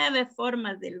aprendemos 9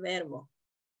 formas del verbo.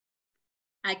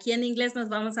 Aquí en inglés nos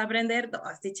vamos a aprender 2.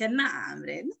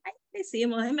 Nombre,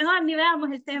 decimos, mejor ni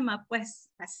veamos el tema,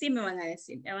 pues así me van a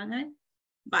decir. ¿Ya van a ver?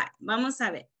 Vale, vamos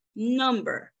a ver.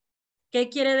 Number. ¿Qué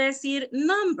quiere decir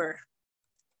number?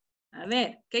 A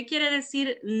ver, ¿qué quiere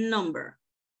decir number?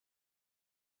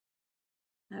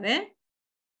 A ver.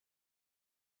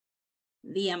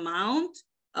 The amount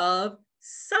of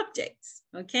subjects,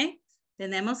 ¿ok?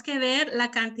 Tenemos que ver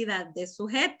la cantidad de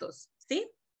sujetos, ¿sí?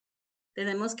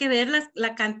 Tenemos que ver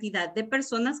la cantidad de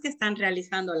personas que están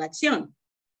realizando la acción.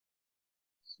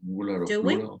 Singular or Do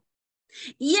we? plural?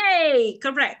 Yay,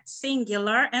 correct.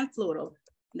 Singular and plural.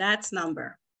 That's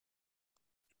number.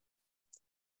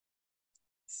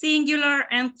 Singular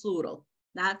and plural.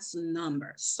 That's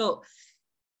number. So,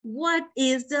 what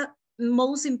is the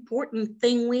most important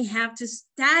thing we have to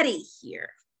study here?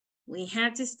 We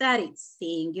have to study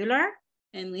singular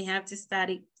and we have to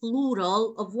study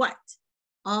plural of what?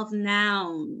 Of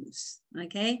nouns,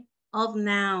 okay? Of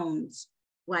nouns.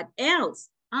 What else?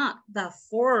 The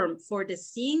form for the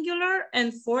singular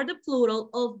and for the plural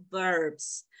of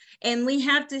verbs. And we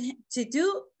have to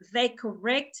do the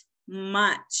correct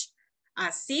match.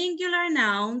 A singular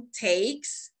noun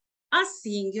takes a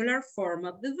singular form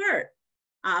of the verb.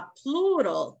 A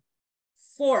plural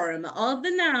form of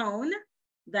the noun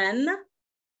then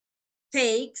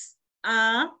takes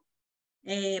a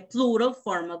plural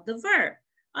form of the verb.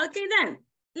 Okay, then,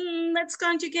 let's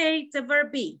conjugate the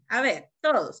verb be. A ver,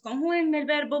 todos, conjuguen el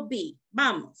verbo be.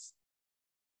 Vamos.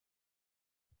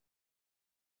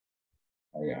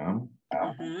 I am.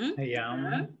 I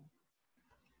am.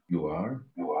 You are.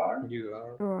 You are. Is. You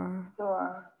are.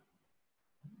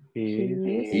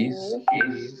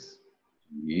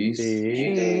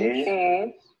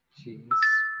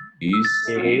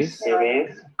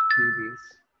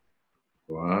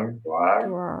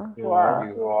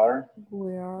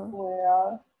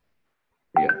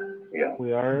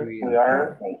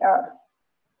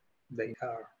 They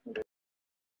are.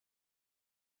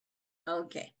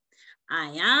 Okay.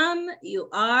 I am, you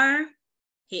are,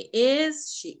 he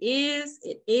is, she is,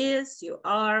 it is, you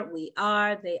are, we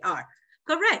are, they are.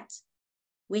 Correct.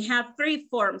 We have three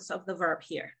forms of the verb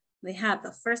here. We have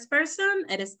the first person,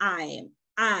 it is I am,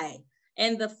 I.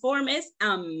 And the form is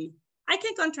I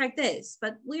can contract this,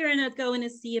 but we are not going to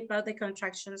see about the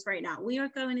contractions right now. We are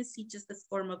going to see just the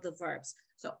form of the verbs.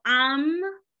 So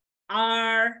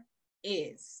are,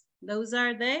 is. Those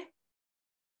are the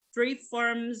three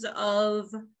forms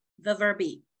of the verb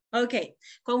be. Okay,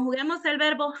 conjuguemos el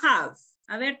verbo have.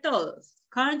 A ver todos.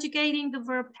 Conjugating the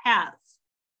verb have.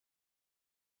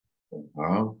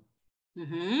 Have.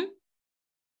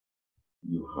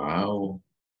 You have.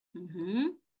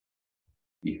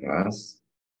 He has.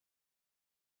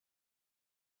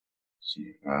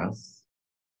 She has.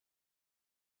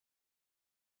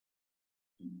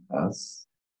 He has.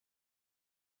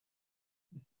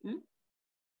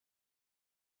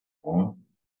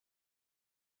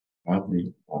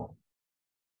 Happy.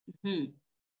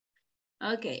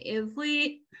 Okay, if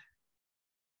we...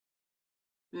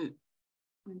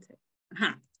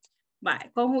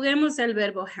 Vale, conjuguemos el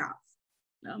verbo have.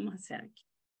 Lo vamos a hacer aquí.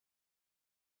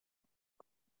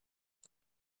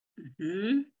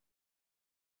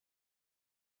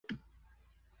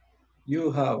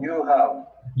 You have.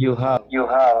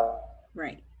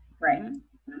 Right.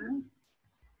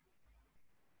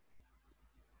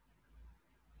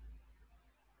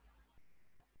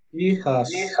 He has.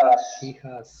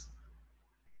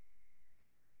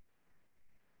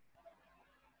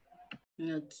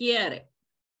 No quiere.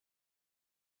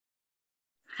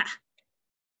 Ja.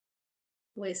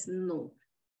 Pues no.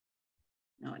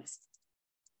 Ahora sí.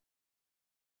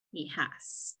 He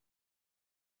has.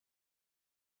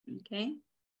 Okay.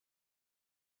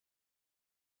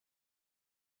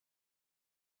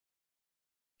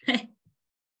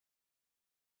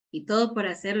 Y todo por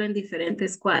hacerlo en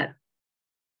diferentes cuadros.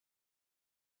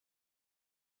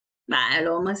 Vale,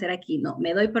 lo vamos a hacer aquí. No,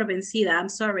 me doy por vencida. I'm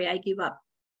sorry, I give up.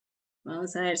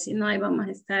 Vamos a ver si no, ahí vamos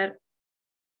a estar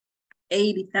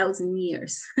 80,000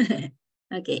 years.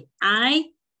 Okay,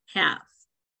 I have.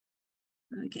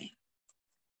 Okay.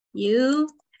 You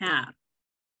have.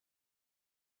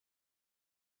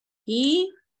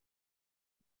 He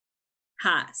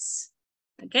has.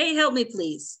 Okay, help me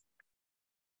please.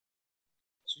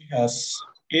 She has.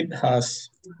 It has.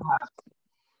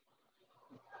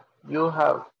 You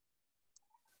have.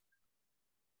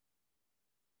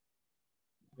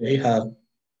 They have.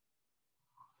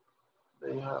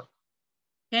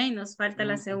 Okay, nos falta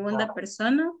la segunda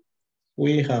persona.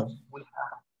 We have.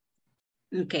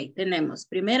 Ok, tenemos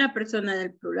primera persona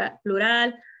del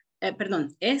plural,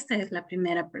 perdón, esta es la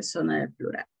primera persona del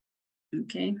plural.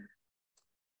 Ok.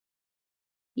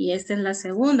 Y esta es la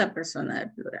segunda persona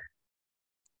del plural.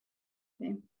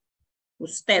 Okay.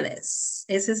 Ustedes,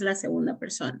 esa es la segunda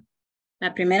persona.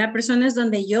 La primera persona es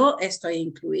donde yo estoy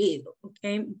incluido. Ok,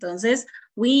 entonces,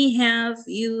 we have,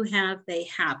 you have, they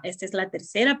have. Esta es la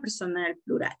tercera persona del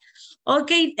plural.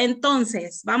 Ok,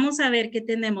 entonces, vamos a ver que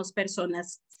tenemos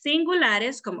personas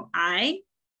singulares como I,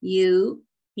 you,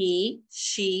 he,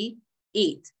 she,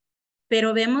 it.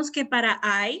 Pero vemos que para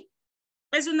I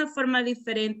es una forma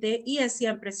diferente y es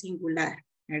siempre singular,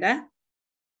 ¿verdad?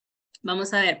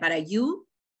 Vamos a ver, para you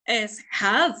es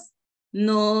have.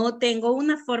 No tengo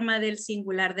una forma del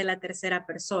singular de la tercera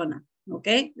persona, ¿ok?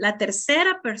 La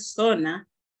tercera persona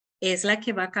es la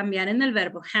que va a cambiar en el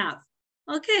verbo have.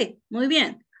 Ok, muy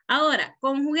bien. Ahora,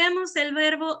 conjuguemos el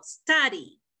verbo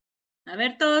study. A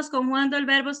ver, todos conjugando el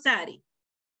verbo study.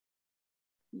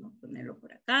 Vamos a ponerlo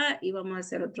por acá y vamos a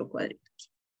hacer otro cuadrito aquí.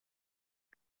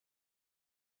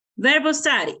 Verbo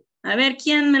study. A ver,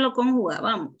 ¿quién me lo conjuga?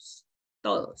 Vamos.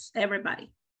 Todos,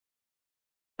 everybody.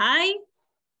 I.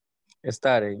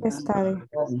 Study.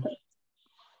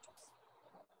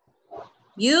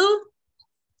 You.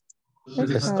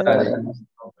 Study.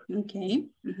 Okay.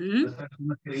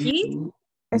 He.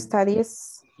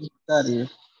 Studies.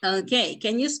 Okay.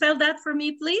 Can you spell that for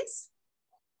me, please?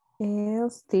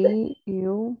 S, T,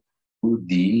 U,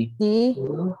 D, D,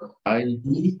 I,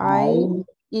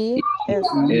 E, S.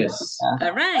 S.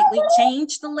 All right, we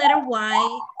change the letter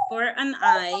Y for an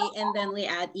I and then we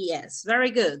add ES. Very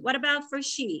good. What about for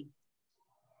she?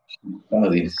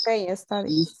 Studies. Okay,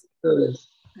 studies.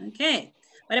 Okay.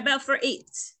 What about for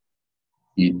it?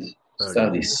 It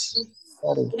studies.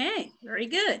 Okay, very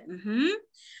good.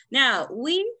 Now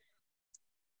we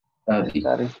Study.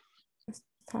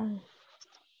 Study.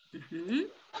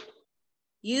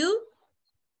 You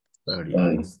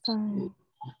Study.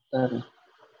 Study.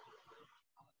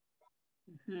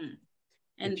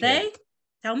 and they,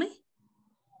 tell me.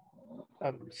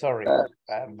 Sorry,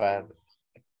 but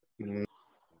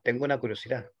tengo una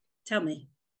curiosidad. Tell me.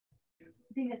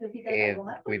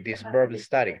 With this verb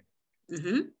study.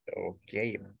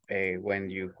 Okay, when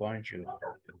you conjugate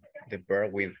the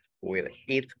verb with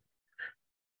it,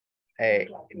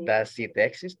 does it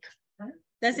exist?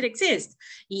 Does it exist?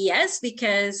 Yes,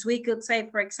 because we could say,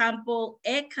 for example,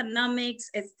 economics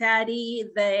study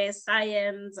the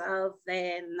science of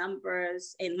the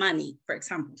numbers in money, for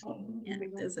example. Yeah,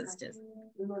 this is just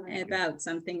about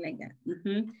something like that.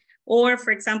 Or, for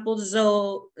example,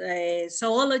 zoology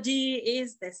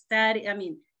is the study,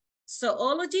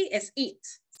 zoology is it.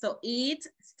 So it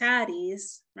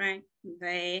studies, right?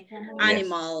 The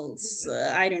animals,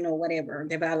 I don't know, whatever,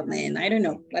 development, I don't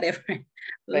know, whatever.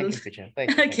 Thank you, teacher.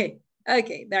 Thank you. Okay,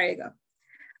 okay, there you go.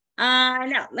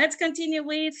 Now, let's continue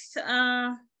with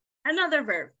another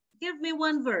verb. Give me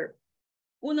one verb.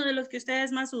 Uno de los que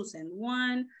ustedes más usen.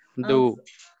 One. Do.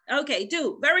 Okay,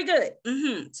 do. Very good.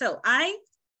 So, I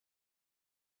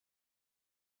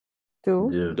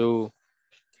Do. Do.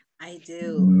 I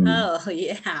do. Oh,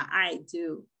 yeah, I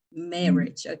do.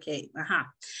 Marriage. Okay.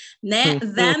 Then,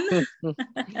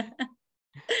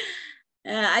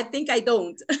 I think I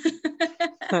don't.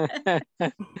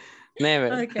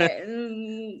 Never. Okay.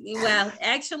 Well,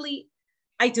 actually,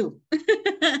 I do.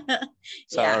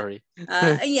 Sorry.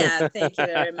 Yeah, thank you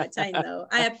very much. I know.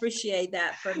 I appreciate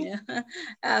that from you.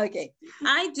 Okay.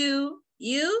 I do.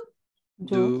 You?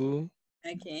 Do.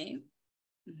 Okay.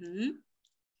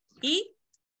 He?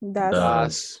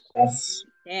 Does.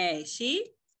 Okay. She?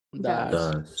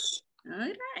 Does. All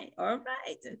right. All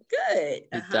right. Good.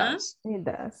 It does. It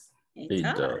does. It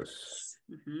does.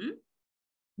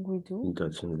 We do. It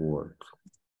doesn't work.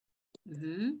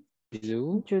 You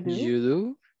do. You do. You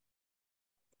do.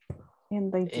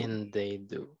 And they do. And they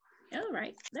do. All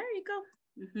right. There you go.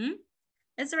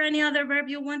 Is there any other verb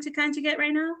you want to conjugate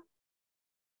right now?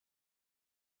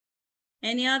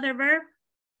 Any other verb?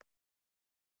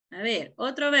 A ver,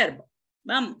 otro verbo.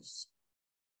 Vamos.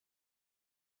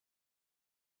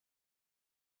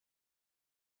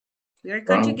 We are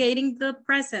conjugating the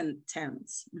present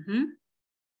tense.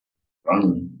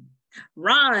 Run.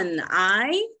 Run.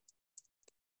 I.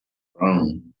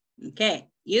 Run. Okay.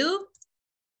 You.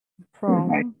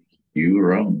 From. You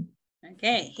run.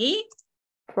 Okay. He.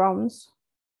 Froms.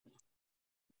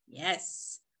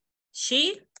 Yes.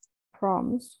 She.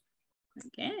 Froms.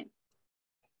 Okay.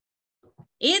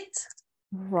 It.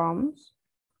 Froms.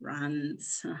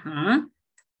 Runs.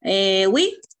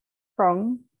 We.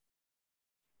 From.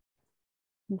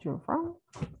 You're from.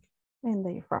 And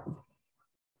they from.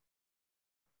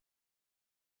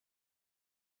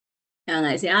 Van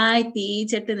a decir, ay,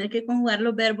 teacher, tener que conjugar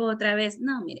los verbos otra vez.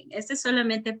 No, miren, esto es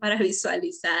solamente para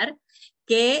visualizar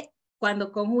que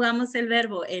cuando conjugamos el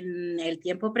verbo en el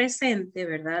tiempo presente,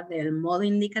 ¿verdad? Del modo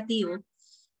indicativo,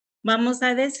 vamos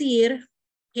a decir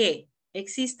que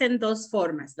existen dos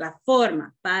formas. La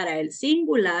forma para el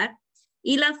singular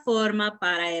y la forma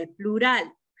para el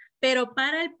plural. Pero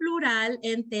para el plural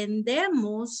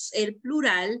entendemos el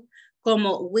plural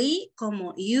como we,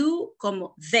 como you,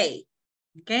 como they.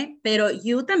 ¿Okay? Pero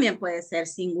you también puede ser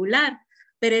singular.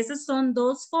 Pero esas son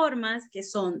dos formas que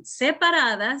son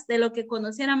separadas de lo que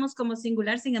conociéramos como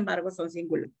singular, sin embargo son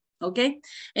singular. ¿Ok?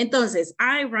 Entonces,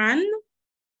 I run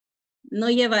no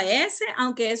lleva S,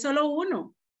 aunque es solo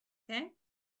uno. ¿Ok?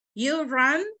 You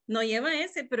run no lleva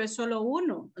S, pero es solo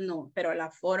uno. No, pero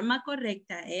la forma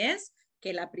correcta es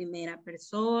que la primera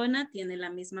persona tiene la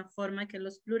misma forma que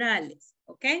los plurales.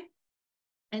 ¿Ok?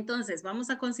 Entonces, vamos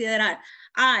a considerar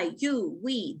I, you,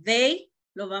 we, they.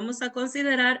 Lo vamos a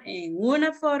considerar en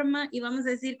una forma y vamos a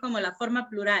decir como la forma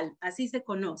plural. Así se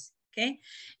conoce. ¿Ok?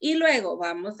 Y luego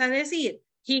vamos a decir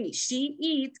he, she,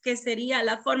 it, que sería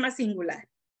la forma singular.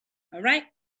 All right?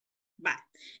 Bye.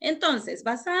 Entonces,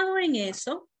 basado en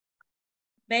eso,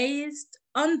 based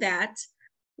on that,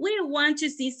 we want to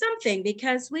see something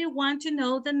because we want to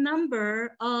know the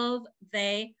number of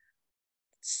the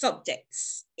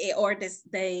subjects or the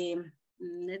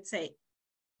let's say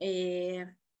the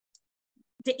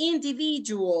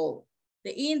individuals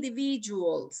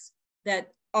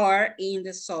that are in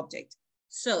the subject.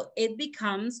 So it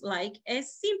becomes like a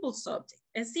simple subject.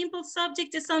 A simple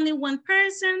subject is only one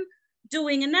person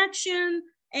doing an action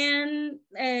and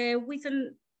with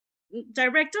a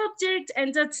direct object,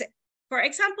 and that's it. For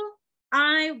example,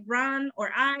 I run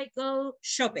or I go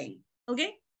shopping,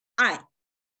 okay?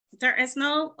 There is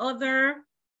no other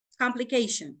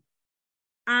complication.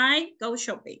 I go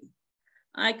shopping.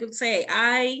 I could say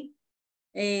I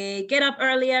get up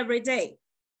early every day.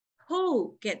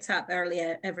 Who gets up early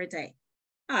every day?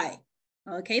 I.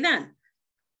 Okay, then.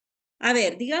 A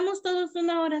ver, digamos todos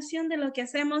una oración de lo que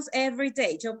hacemos every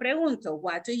day. Yo pregunto,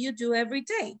 what do you do every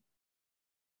day?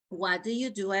 What do you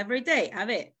do every day? A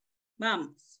ver,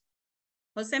 vamos.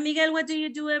 José Miguel, what do you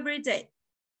do every day?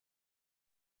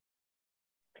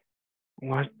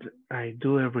 What I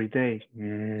do every day?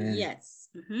 Yes.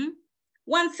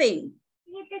 One thing.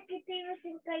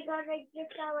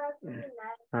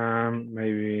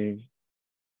 Maybe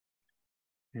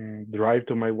drive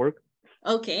to my work.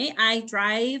 Okay, I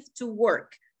drive to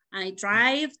work. I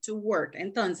drive to work.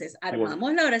 Entonces,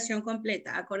 armamos la oración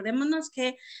completa. Acordémonos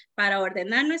que para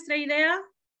ordenar nuestra idea,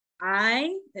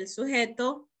 I, el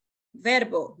sujeto,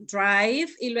 verbo,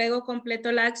 drive, y luego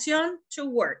completo la acción, to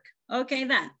work. Okay,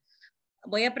 then.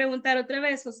 Voy a preguntar otra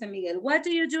vez, José Miguel. What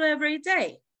do you do every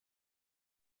day?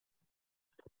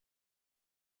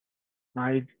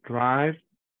 I drive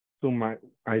to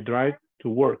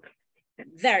work.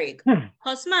 Very good.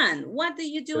 Josman, what do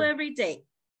you do every day?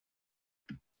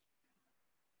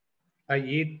 I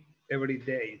eat every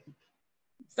day.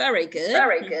 Very good.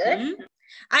 Very good.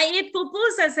 I eat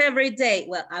pupusas every day.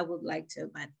 Well, I would like to,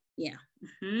 but yeah.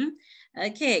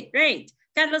 Okay, great.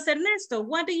 Carlos Ernesto,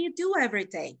 what do you do every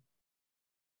day?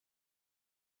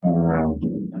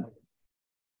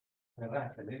 I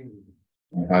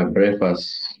have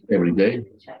breakfast every day.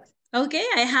 Okay,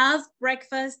 I have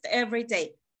breakfast every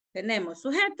day. Tenemos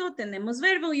sujeto, tenemos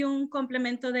verbo y un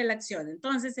complemento de la acción.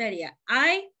 Entonces sería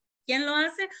I, ¿quién lo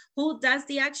hace? Who does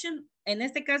the action? En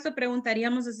este caso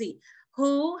preguntaríamos así.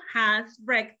 Who has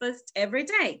breakfast every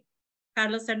day?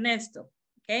 Carlos Ernesto.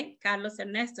 Okay, Carlos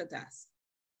Ernesto does.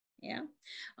 Yeah.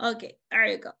 Okay, there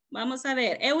you go. Vamos a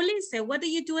ver. Eulise, what do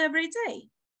you do every day?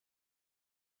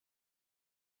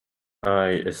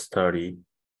 I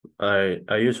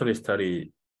usually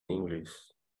study English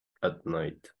at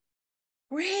night.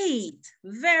 Great,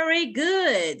 very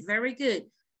good, very good.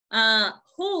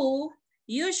 Who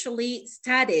usually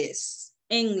studies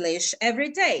English every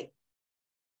day?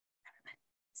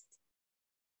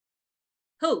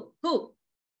 Who?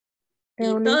 Y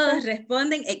todos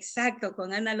responden exacto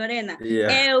con Ana Lorena.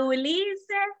 Yeah.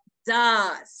 Eulise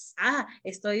does.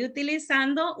 Estoy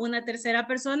utilizando una tercera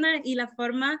persona y la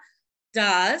forma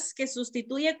does, que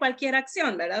sustituye cualquier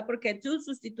acción, ¿verdad? Porque do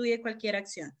sustituye cualquier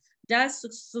acción. Does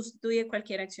sustituye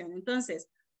cualquier acción. Entonces,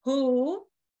 who,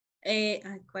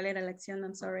 ¿cuál era la acción?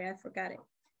 I'm sorry, I forgot it.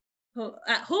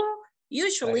 Who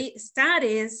usually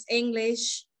studies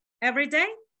English every day?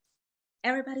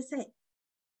 Everybody say.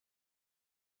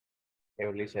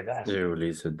 Eulise does.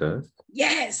 Eulise does.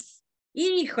 Yes.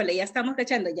 Híjole, ya estamos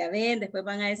cachando. Ya ven, después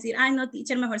van a decir, ay, no,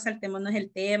 teacher, mejor saltémonos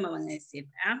el tema, van a decir,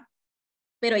 ¿verdad?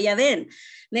 Pero ya ven,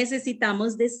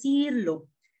 necesitamos decirlo.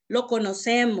 Lo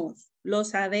conocemos, lo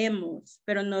sabemos,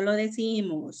 pero no lo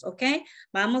decimos, ¿ok?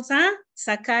 Vamos a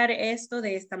sacar esto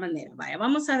de esta manera. Vaya,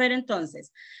 vamos a ver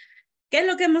entonces. ¿Qué es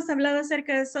lo que hemos hablado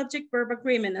acerca de subject verb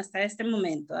agreement hasta este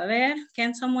momento? A ver,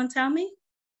 can someone tell me?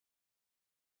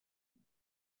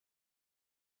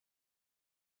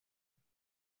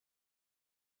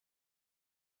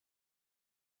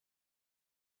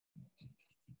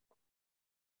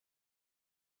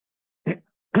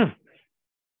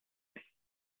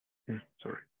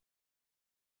 Sorry.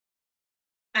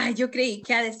 Yo creí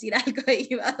que a decir algo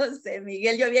iba José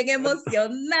Miguel. Yo bien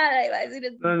emocionada iba a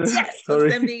decir, yes,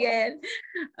 José Miguel.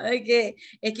 Ok,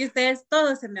 es que ustedes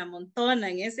todos se me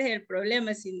amontonan. Ese es el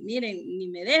problema. Si miren, ni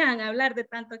me dejan hablar de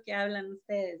tanto que hablan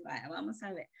ustedes. Vaya, vamos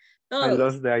a ver. Todos. I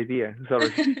lost the idea.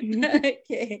 Sorry.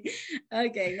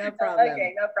 Okay, no problem.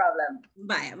 Okay, no problem.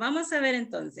 Vaya, vamos a ver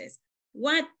entonces.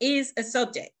 What is a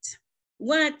subject?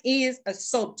 What is a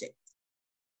subject?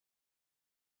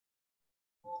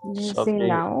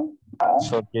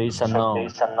 Subject is a noun.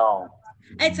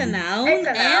 It's a noun.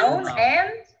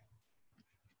 And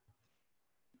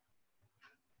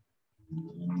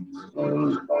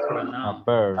Pronoun. A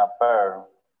verb.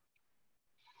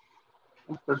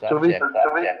 Subject.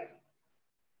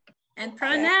 and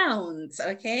pronouns,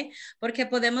 ¿ok? Porque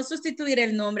podemos sustituir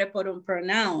el nombre por un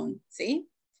pronoun, ¿sí?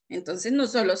 Entonces no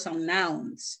solo son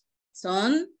nouns.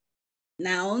 Son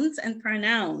nouns and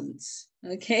pronouns,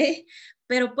 ¿ok?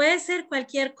 Pero puede ser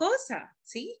cualquier cosa,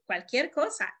 ¿sí? Cualquier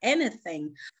cosa,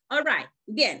 anything. All right,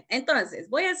 bien, entonces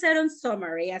voy a hacer un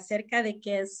summary acerca de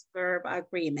qué es verb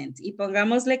agreement y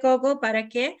pongámosle coco para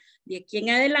que de aquí en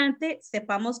adelante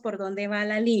sepamos por dónde va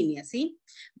la línea, ¿sí?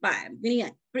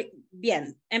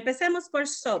 Bien, empecemos por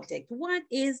subject. What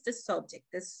is the subject?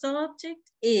 The subject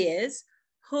is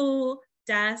who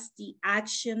does the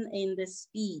action in the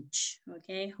speech,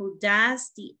 okay? Who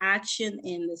does the action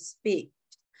in the speech.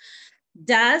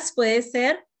 Does puede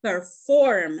ser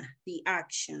perform the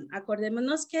action.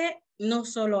 Acordémonos que no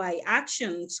solo hay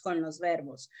actions con los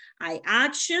verbos. Hay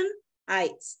action, hay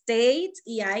state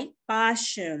y hay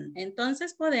passion.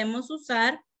 Entonces podemos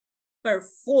usar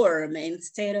perform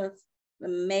instead of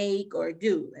make or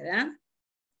do, ¿verdad?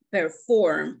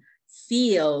 Perform,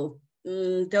 feel,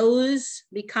 those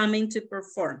becoming to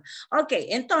perform. Ok,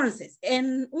 entonces,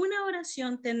 en una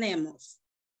oración tenemos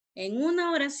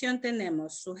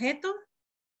sujeto,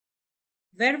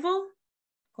 verbo,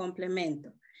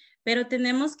 complemento. Pero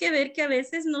tenemos que ver que a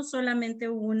veces no solamente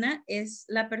una es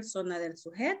la persona del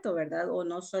sujeto, ¿verdad? O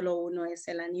no solo uno es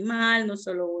el animal, no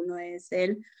solo uno es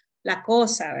la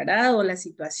cosa, ¿verdad? O la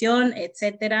situación,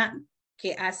 etcétera,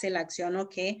 que hace la acción o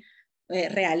que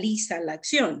realiza la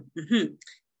acción.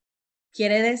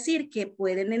 Quiere decir que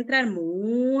pueden entrar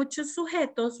muchos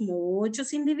sujetos,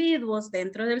 muchos individuos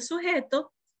dentro del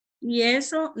sujeto y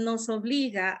eso nos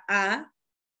obliga a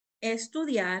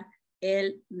estudiar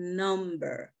el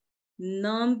number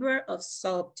of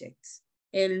subjects.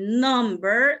 El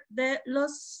number de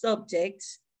los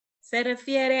subjects se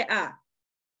refiere a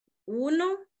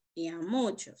uno y a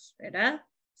muchos, ¿verdad?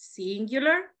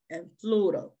 Singular and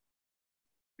plural.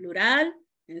 Plural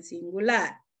en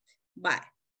singular. Vale.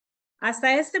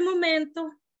 Hasta este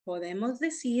momento podemos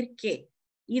decir que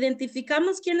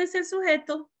identificamos quién es el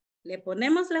sujeto, le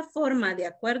ponemos la forma de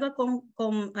acuerdo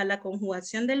a la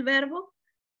conjugación del verbo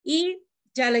y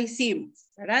ya la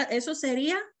hicimos, ¿verdad? Eso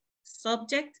sería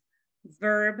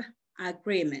subject-verb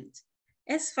agreement.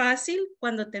 Es fácil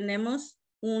cuando tenemos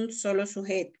un solo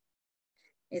sujeto.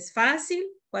 Es fácil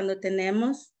cuando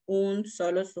tenemos un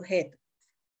solo sujeto.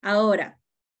 Ahora,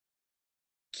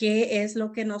 ¿qué es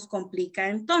lo que nos complica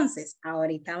entonces?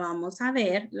 Ahorita vamos a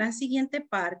ver la siguiente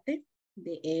parte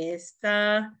de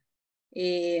esta.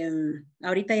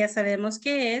 Ahorita ya sabemos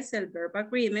qué es el verb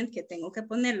agreement, que tengo que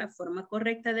poner la forma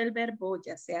correcta del verbo,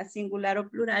 ya sea singular o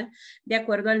plural, de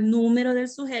acuerdo al número del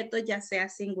sujeto, ya sea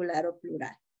singular o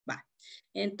plural. Va.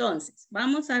 Entonces,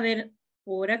 vamos a ver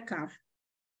por acá.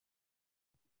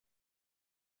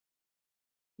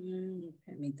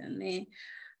 Permítanme.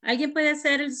 ¿Alguien puede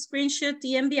hacer el screenshot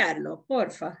y enviarlo,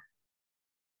 porfa?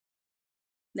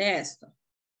 De esto.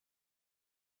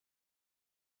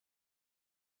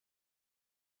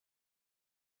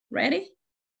 Ready?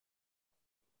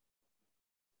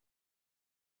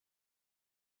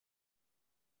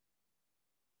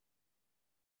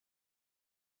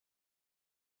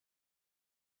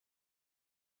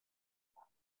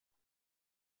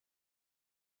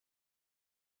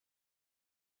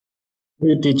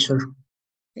 Oui, teacher.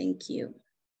 Thank you.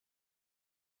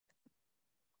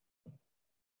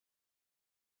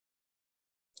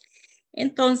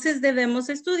 Entonces debemos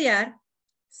estudiar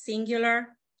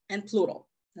singular and plural,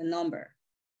 the number.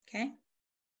 Okay.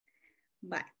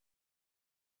 Bye.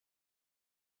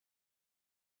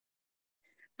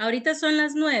 Ahorita son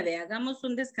las 9. Hagamos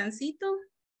un descansito.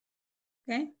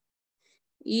 Okay.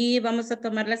 Y vamos a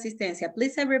tomar la asistencia.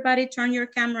 Please everybody turn your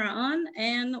camera on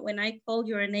and when I call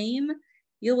your name,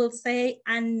 you will say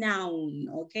a noun,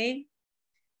 okay?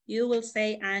 You will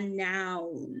say a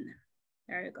noun.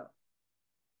 There you go.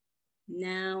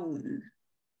 Noun.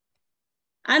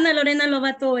 Ana Lorena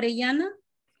Lobato Orellana.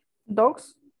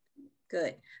 Dogs.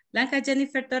 Good. Blanca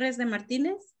Jennifer Torres de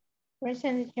Martínez.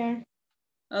 Present, teacher.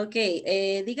 Ok,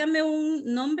 dígame un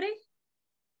nombre.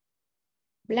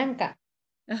 Blanca.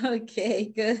 Ok,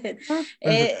 good.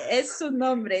 Es su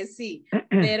nombre, sí,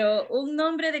 pero un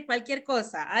nombre de cualquier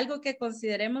cosa, algo que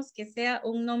consideremos que sea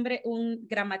un nombre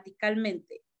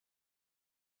gramaticalmente.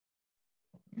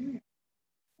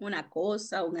 Una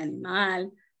cosa, un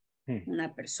animal,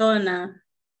 una persona.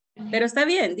 Pero está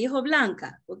bien, dijo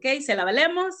Blanca, ok, ¿se la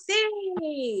valemos?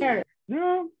 Sí.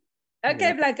 No.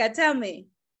 Ok, Blanca, tell me.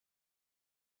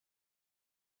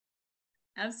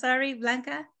 I'm sorry,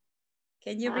 Blanca.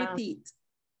 Can you repeat?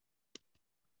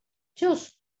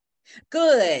 Choose.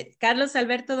 Good. Carlos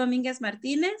Alberto Domínguez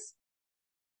Martínez.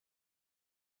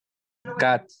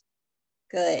 Cat.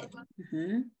 Good.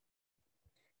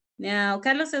 Now,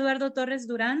 Carlos Eduardo Torres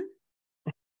Durán.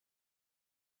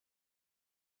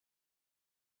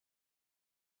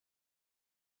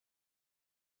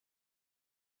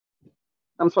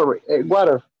 I'm sorry,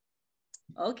 water.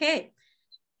 Okay.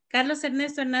 Carlos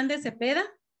Ernesto Hernández Cepeda.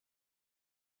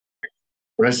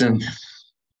 Present.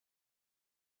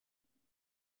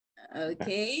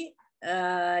 Okay.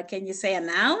 Can you say a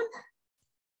noun?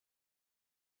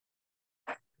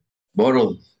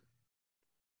 Bottle.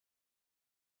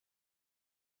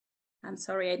 I'm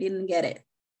sorry, I didn't get it.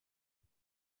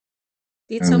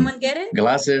 Did someone get it?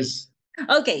 Glasses.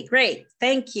 Okay, great.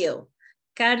 Thank you.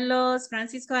 Carlos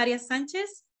Francisco Arias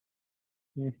Sánchez.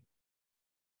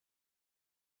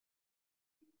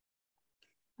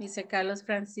 Mr. Carlos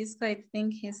Francisco, I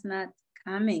think he's not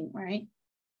coming, right?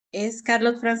 Is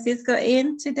Carlos Francisco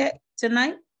in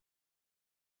tonight?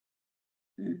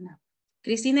 No.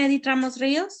 Cristina Edith Ramos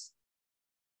Ríos.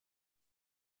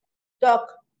 Doc.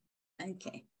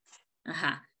 Okay.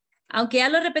 Ajá. Aunque ya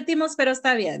lo repetimos, pero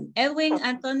está bien. Edwin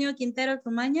Antonio Quintero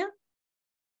Tumaña.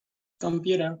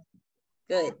 Computer.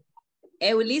 Good.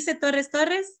 Eulice Torres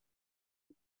Torres.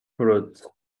 Fruit.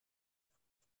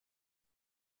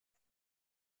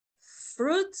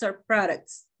 Fruits or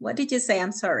products? What did you say?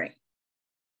 I'm sorry.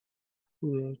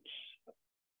 Fruits.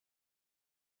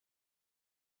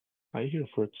 I hear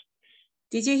fruits.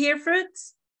 Did you hear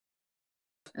fruits?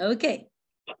 Okay.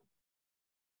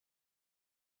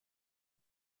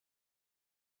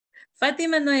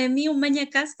 Fátima Noemí Umaña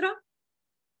Castro.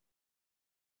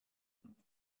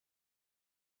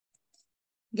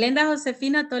 Glenda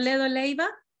Josefina Toledo Leiva.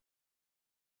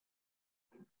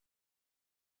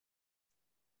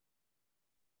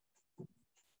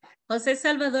 José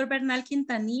Salvador Bernal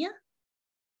Quintanilla.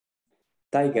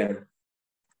 Tiger.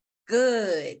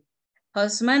 Good.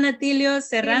 Josman Atilio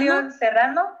Serrano.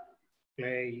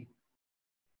 Play.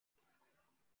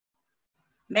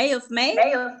 May of May.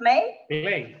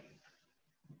 Play.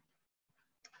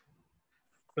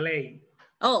 Play.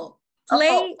 Oh,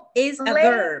 play is a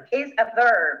verb.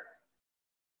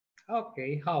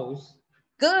 Okay, house.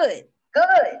 Good.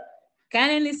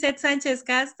 Karen Lisette Sánchez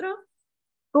Castro.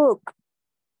 Book.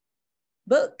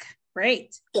 Book.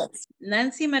 Great. Yes.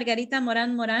 Nancy Margarita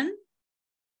Morán Morán.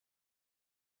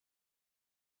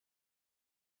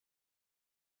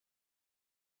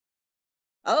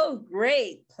 Oh,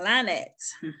 great. Planet.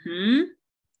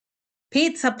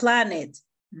 Pizza Planet.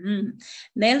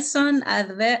 Nelson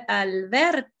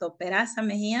Alberto Peraza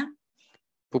Mejía.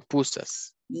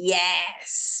 Pupusas.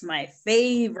 Yes, my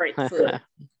favorite food.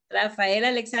 Rafael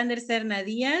Alexander Serna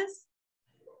Díaz.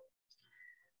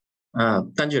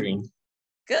 Tangerine.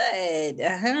 Good.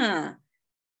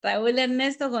 Raúl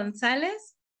Ernesto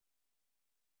González.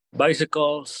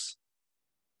 Bicycles.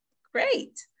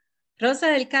 Great. Rosa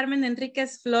del Carmen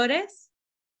Enríquez Flores.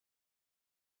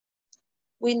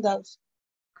 Windows.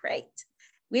 Great.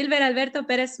 Wilber Alberto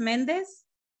Pérez Méndez.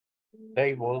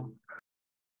 Table.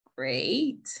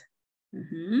 Great.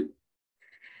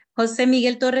 José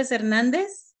Miguel Torres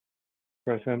Hernández.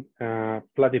 Present.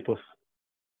 Platypus.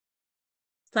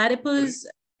 Platypus.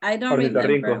 I don't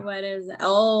remember what is.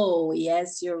 Oh,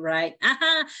 yes, you're right.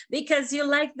 Because you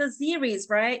like the series,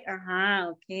 right?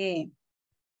 Okay.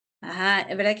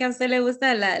 ¿Verdad que a usted le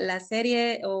gusta la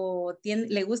serie o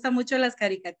le gusta mucho las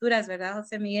caricaturas, verdad,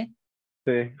 José Miguel?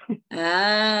 Sí.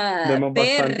 Vemos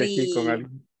bastante aquí con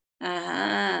alguien.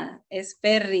 Es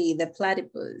Perry, the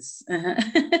platypus.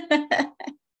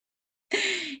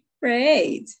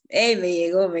 Great. Hey, me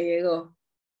llegó.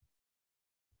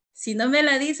 Si no me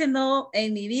la dice, no,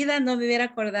 en mi vida no me hubiera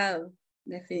acordado,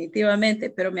 definitivamente,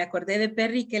 pero me acordé de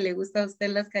Perry que le gusta a usted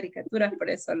las caricaturas,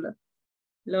 por eso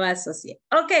lo asocié.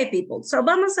 Ok, people. So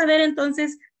vamos a ver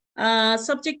entonces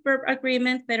subject verb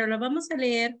agreement, pero lo vamos a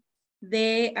leer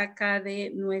de acá de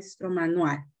nuestro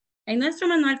manual. En nuestro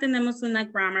manual tenemos una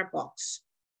grammar box.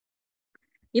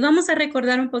 Y vamos a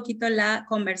recordar un poquito la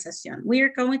conversación. We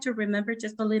are going to remember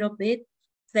just a little bit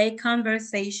the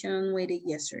conversation we did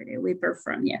yesterday. We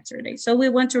performed yesterday. So we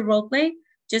want to role play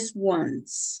just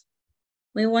once.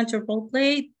 We want to role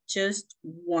play just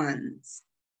once.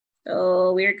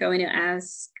 So we're going to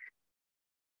ask,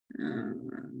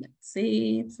 let's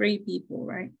see, 3 people,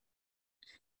 right?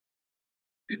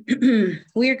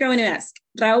 We're going to ask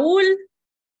Raúl,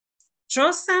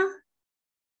 Rosa,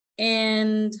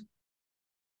 and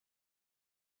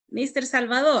Mr.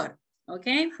 Salvador,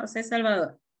 okay? José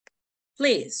Salvador.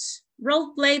 Please,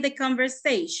 role play the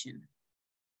conversation.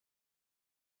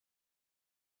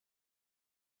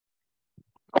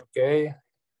 Okay,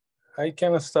 I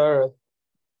can start.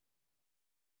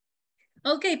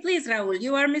 Okay, please, Raúl.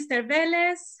 You are Mr.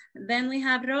 Vélez. Then we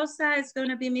have Rosa. It's going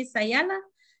to be Miss Ayala.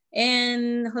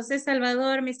 And José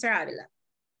Salvador, Mr. Avila.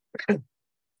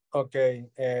 Okay,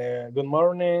 good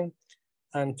morning.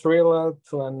 I'm thrilled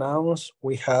to announce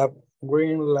we have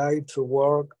green light to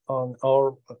work on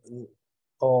our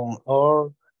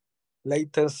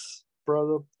latest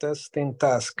product testing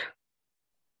task.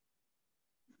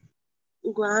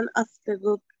 One of the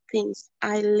good things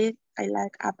I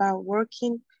like about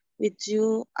working with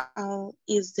you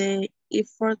is the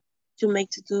effort you make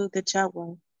to do the job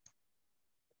well.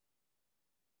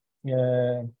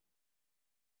 Yeah,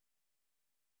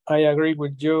 I agree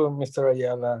with you, Mr.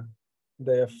 Ayala.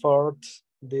 The efforts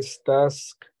this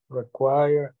task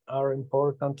require are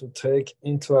important to take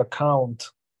into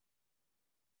account.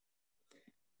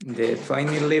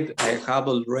 Finally, I have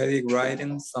already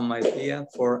written some ideas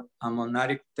for a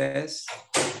monadic test,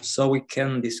 so we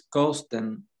can discuss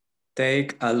them.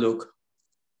 Take a look.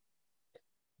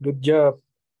 Good job,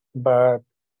 but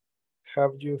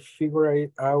have you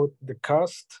figured out the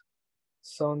cost?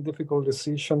 Some difficult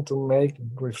decision to make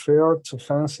refer to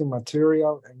fancy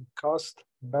material and cost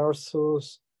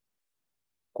versus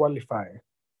quality.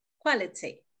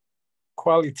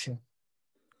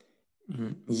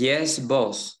 Yes,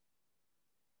 boss.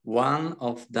 One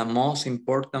of the most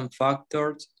important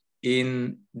factors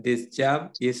in this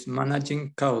job is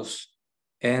managing costs,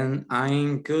 and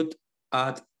I'm good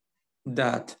at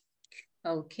that.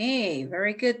 Okay,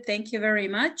 very good. Thank you very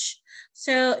much.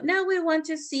 So now we want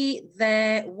to see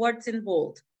the words in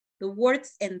bold, the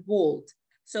words in bold.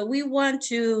 So we want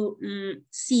to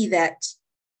see that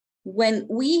when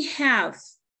we have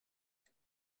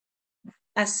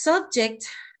a subject,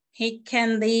 it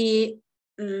can be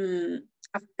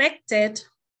affected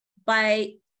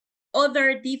by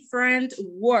other different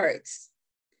words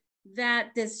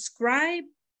that describe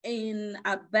in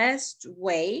a best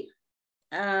way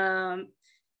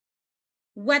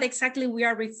what exactly we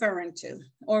are referring to,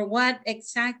 or what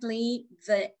exactly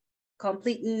the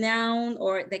complete noun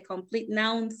or the complete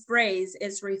noun phrase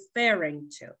is referring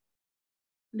to,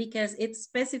 because it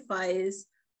specifies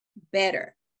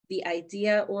better the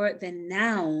idea or the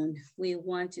noun we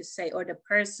want to say, or the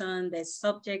person, the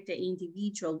subject, the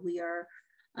individual we are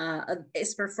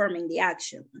is performing the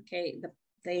action. Okay,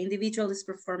 the individual is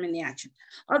performing the action.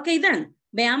 Okay, then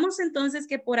veamos entonces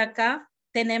que por acá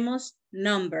tenemos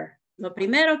number. Lo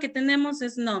primero que tenemos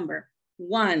es number.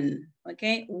 One,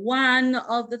 okay, one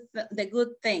of the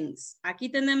good things. Aquí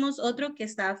tenemos otro que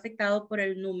está afectado por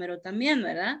el número también,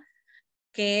 ¿verdad?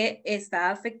 Que está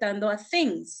afectando a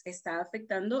things, está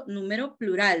afectando número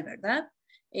plural, ¿verdad?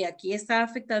 Y aquí está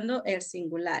afectando el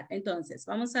singular. Entonces,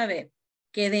 vamos a ver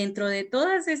que dentro de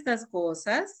todas estas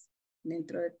cosas,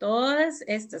 dentro de todas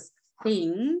estas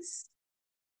things,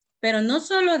 pero no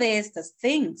solo de estas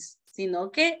things,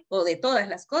 sino que, o de todas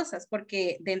las cosas,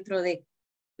 porque dentro de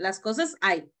las cosas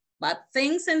hay bad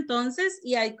things entonces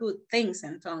y hay good things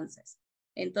entonces.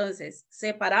 Entonces,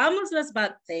 separamos las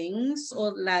bad things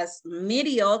o las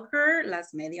mediocre,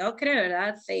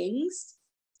 ¿verdad? Things,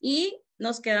 y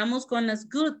nos quedamos con las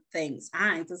good things.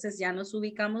 Entonces ya nos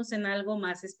ubicamos en algo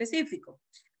más específico.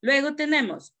 Luego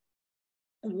tenemos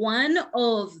one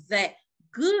of the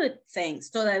good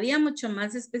things, todavía mucho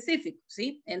más específico,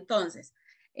 ¿sí? Entonces,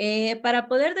 para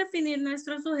poder definir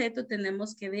nuestro sujeto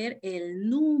tenemos que ver el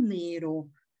número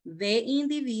de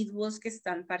individuos que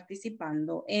están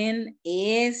participando en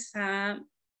esa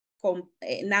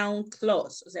noun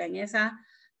clause, o sea, en esa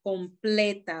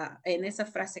completa, en esa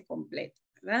frase completa,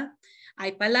 ¿verdad?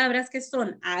 Hay palabras que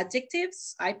son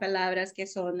adjectives, hay palabras que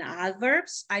son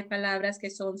adverbs, hay palabras que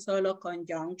son solo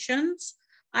conjunctions,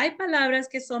 hay palabras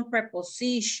que son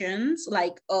prepositions,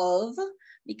 like of,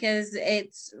 because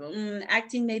it's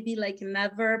acting maybe like an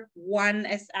adverb, one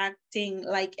is acting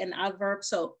like an adverb,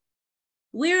 so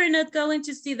we're not going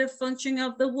to see the function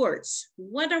of the words.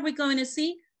 What are we going to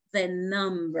see? The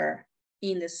number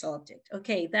in the subject.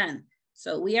 Okay, then.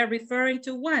 So we are referring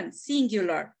to one,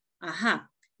 singular.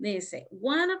 Dice,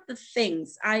 one of the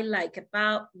things I like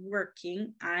about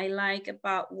working,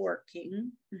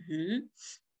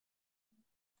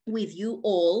 with you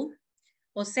all.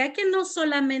 O sea que no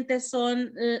solamente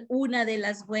son una de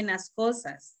las buenas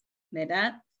cosas,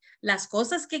 ¿verdad? Las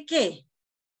cosas que, ¿qué?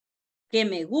 Que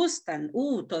me gustan.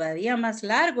 Todavía más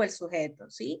largo el sujeto,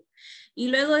 ¿sí? Y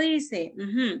luego dice,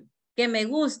 que me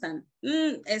gustan.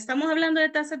 ¿Estamos hablando de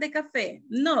tazas de café?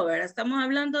 No, ¿verdad? ¿Estamos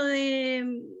hablando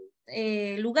de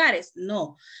lugares?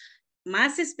 No.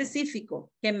 Más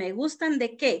específico, que me gustan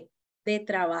 ¿de qué? De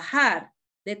trabajar.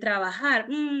 De trabajar,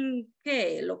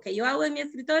 ¿qué? ¿Lo que yo hago en mi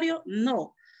escritorio?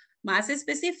 No. Más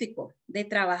específico, de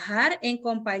trabajar en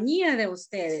compañía de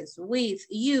ustedes, with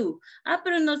you.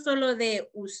 Pero no solo de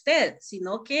usted,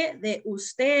 sino que de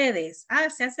ustedes.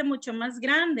 Se hace mucho más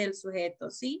grande el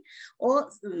sujeto, ¿sí? O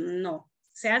no,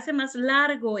 se hace más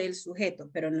largo el sujeto,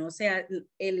 pero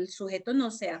el sujeto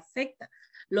no se afecta.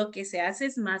 Lo que se hace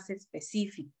es más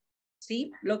específico,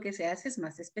 ¿sí? Lo que se hace es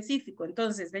más específico.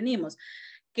 Entonces, vemos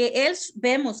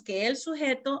que el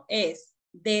sujeto es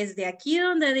desde aquí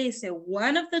donde dice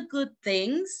one of the good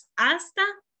things hasta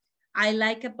I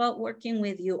like about working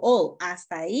with you all.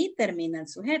 Hasta ahí termina el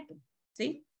sujeto,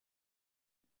 ¿sí?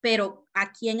 Pero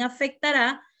 ¿a quién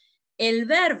afectará el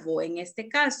verbo en este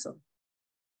caso?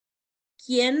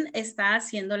 ¿Quién está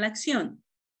haciendo la acción?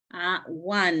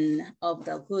 One of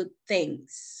the good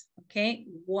things. ¿Ok?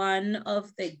 One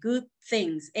of the good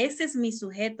things. Ese es mi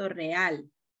sujeto real.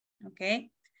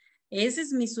 ¿Ok? Ese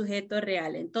es mi sujeto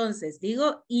real. Entonces,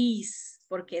 digo is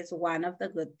porque es one of the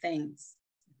good things.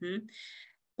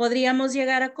 Podríamos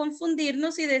llegar a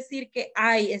confundirnos y decir que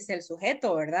I es el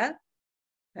sujeto, ¿verdad?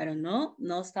 Pero no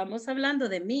estamos hablando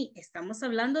de mí. Estamos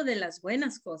hablando de las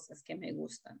buenas cosas que me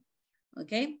gustan.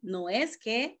 ¿Ok? No es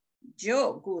que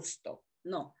yo gusto,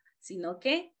 no, sino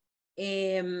que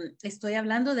estoy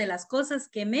hablando de las cosas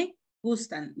que me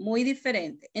gustan, muy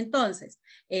diferente. Entonces,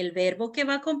 el verbo que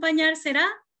va a acompañar será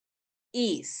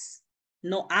is,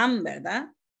 no am,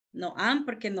 ¿verdad? No am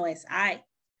porque no es I,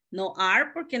 no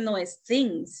are porque no es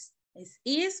things, es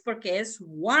is porque es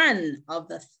one of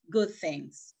the good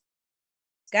things.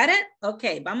 Got it?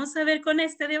 Okay, vamos a ver con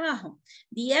este de abajo.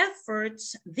 The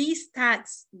efforts this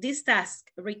task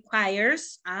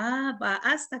requires. Va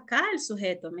hasta acá el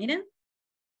sujeto, miren.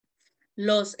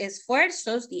 Los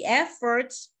esfuerzos, the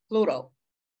efforts, plural.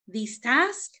 This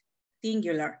task,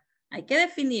 singular. Hay que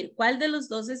definir cuál de los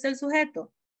dos es el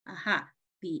sujeto. Ajá,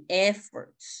 the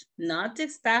efforts, not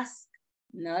this task,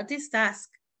 not this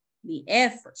task. The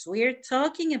efforts, we're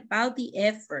talking about the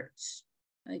efforts,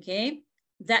 okay?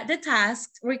 That the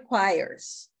task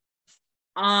requires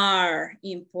are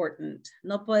important.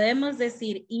 No podemos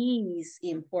decir is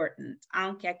important.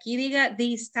 Aunque aquí diga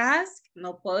this task,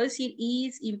 no puedo decir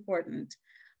is important.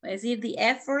 Voy a decir the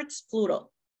efforts,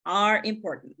 plural, are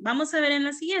important. Vamos a ver en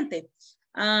la siguiente.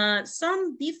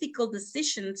 Some difficult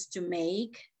decisions to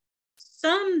make.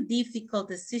 Some difficult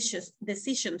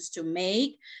decisions to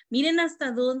make. Miren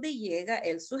hasta dónde llega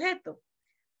el sujeto.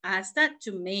 Hasta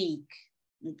to make.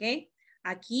 ¿Ok?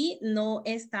 Aquí no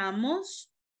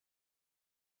estamos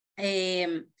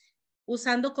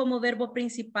usando como verbo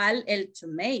principal el to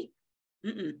make.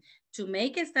 To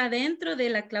make está dentro de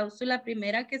la cláusula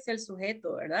primera que es el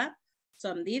sujeto, ¿verdad?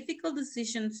 Some difficult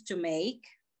decisions to make.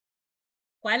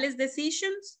 ¿Cuáles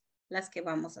decisions? Las que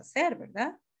vamos a hacer,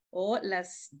 ¿verdad? O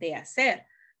las de hacer.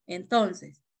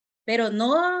 Entonces, pero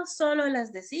no solo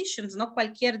las decisions, no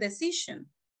cualquier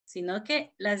decision, sino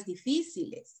que las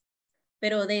difíciles.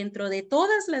 Pero dentro de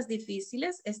todas las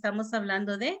difíciles estamos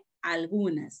hablando de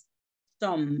algunas.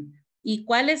 Some. ¿Y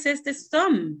cuál es este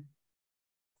some?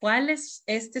 ¿Cuál es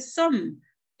este some?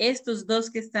 Estos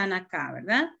dos que están acá,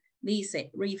 ¿verdad?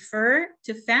 Dice, refer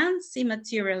to fancy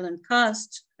material and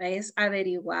cost. Es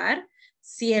averiguar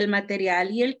si el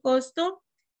material y el costo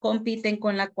compiten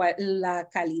con la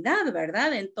calidad,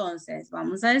 ¿verdad? Entonces,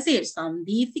 vamos a decir, some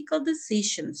difficult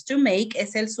decisions to make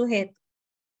es el sujeto.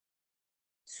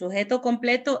 Sujeto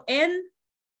completo en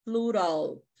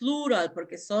plural. Plural,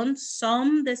 porque son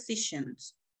some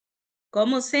decisions.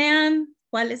 Como sean,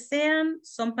 cuáles sean,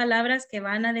 son palabras que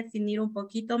van a definir un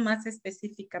poquito más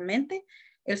específicamente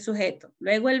el sujeto.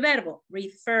 Luego el verbo,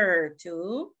 refer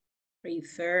to.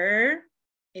 Refer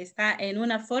está en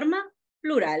una forma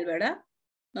plural, ¿verdad?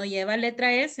 No lleva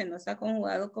letra S, no está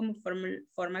conjugado como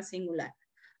forma singular.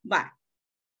 Va.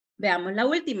 Veamos la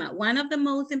última. One of the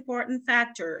most important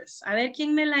factors. A ver,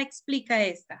 ¿quién me la explica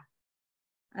esta?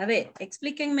 A ver,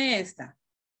 explíquenme esta.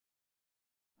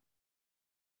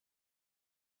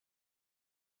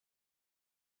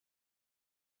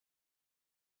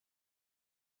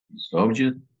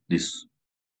 Subject, this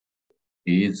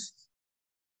is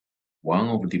one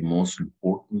of the most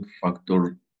important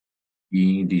factors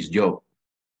in this job.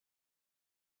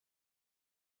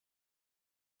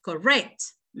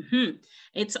 Correct.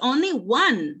 It's only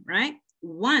one, right?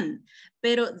 One.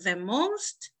 Pero the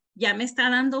most ya me está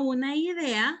dando una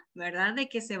idea, ¿verdad? De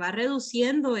que se va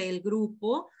reduciendo el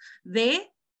grupo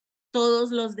de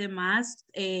todos los demás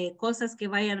cosas que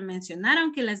vayan a mencionar,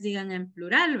 aunque las digan en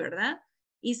plural, ¿verdad?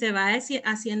 Y se va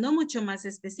haciendo mucho más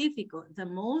específico. The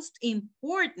most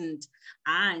important.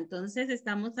 Entonces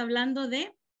estamos hablando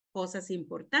de cosas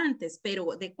importantes,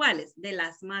 pero ¿de cuáles? De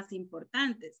las más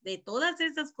importantes. De todas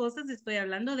esas cosas estoy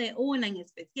hablando de una en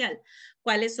especial.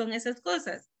 ¿Cuáles son esas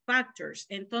cosas? Factors.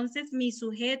 Entonces mi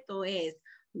sujeto es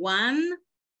one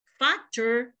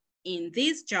factor in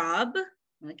this job,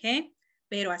 ¿ok?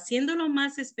 pero haciéndolo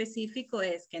más específico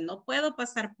es que no puedo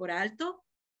pasar por alto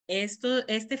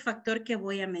este factor que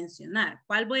voy a mencionar.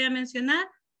 ¿Cuál voy a mencionar?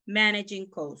 Managing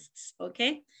costs, ¿ok?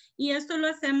 Y esto lo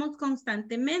hacemos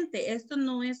constantemente. Esto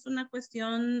no es una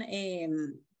cuestión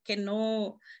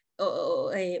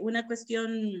una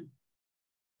cuestión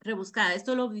rebuscada.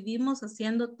 Esto lo vivimos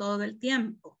haciendo todo el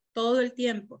tiempo, todo el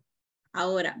tiempo.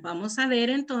 Ahora, vamos a ver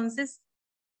entonces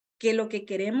que lo que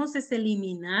queremos es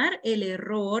eliminar el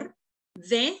error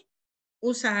de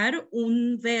usar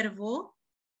un verbo,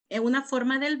 una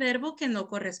forma del verbo que no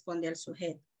corresponde al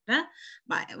sujeto, ¿verdad?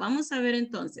 Vale, vamos a ver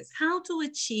entonces, how to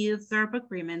achieve verb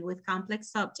agreement with complex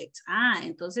subjects.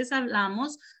 Entonces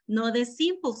hablamos no de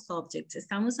simple subjects,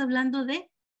 estamos hablando de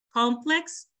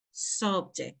complex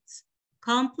subjects.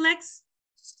 Complex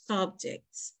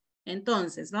subjects.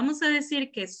 Entonces, vamos a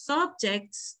decir que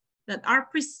subjects that are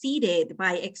preceded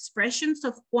by expressions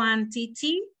of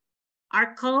quantity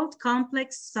are called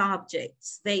complex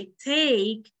subjects. They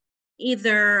take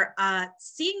either a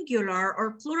singular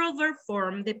or plural verb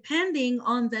form depending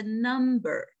on the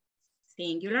number,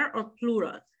 singular or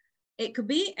plural. It could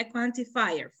be a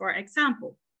quantifier. For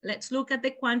example, let's look at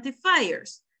the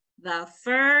quantifiers. The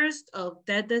first of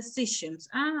the decisions.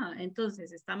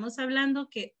 Entonces estamos hablando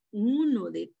que uno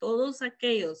de todos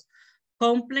aquellos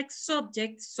complex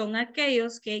subjects son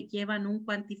aquellos que llevan un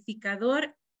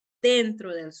cuantificador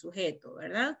dentro del sujeto,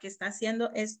 ¿verdad? Que está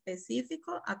siendo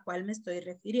específico a cuál me estoy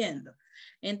refiriendo.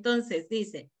 Entonces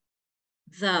dice,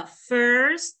 the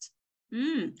first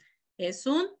es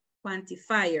un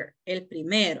quantifier, el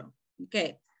primero. Ok,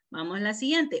 vamos a la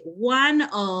siguiente. One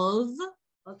of,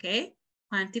 ok,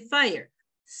 quantifier.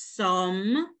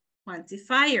 Some,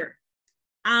 quantifier.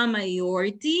 A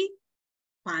majority,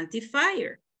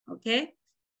 quantifier. Ok.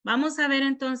 Vamos a ver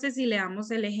entonces y leamos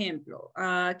el ejemplo.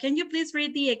 Can you please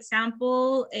read the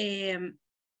example,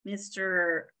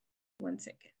 Mr. One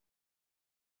second.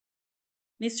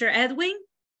 Mr. Edwin,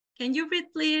 can you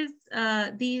read please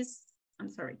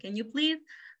can you please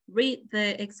read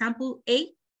the example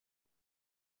A?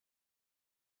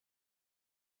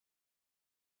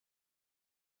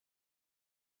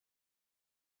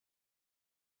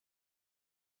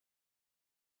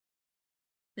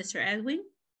 Mr. Edwin?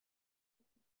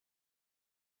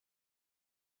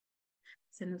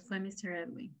 Se nos fue Mr.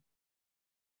 Edwin.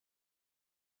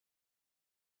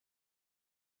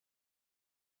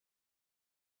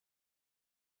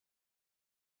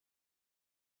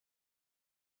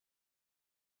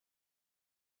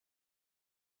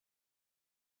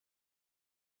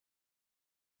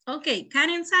 Okay,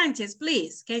 Karen Sanchez,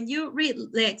 please, can you read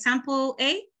the example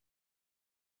A?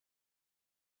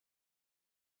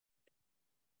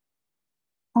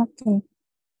 Okay.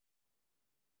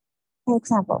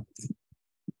 Example.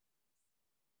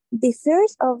 The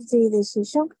first of the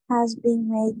decision has been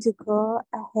made to go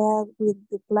ahead with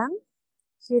the plan.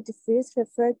 Here the first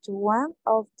refers to one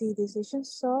of the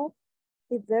decisions, so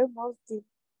the verb must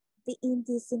be in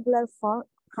the singular form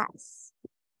has.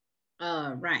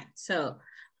 All right, so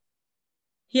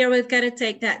here we've got to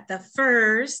take that the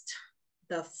first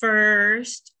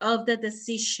of the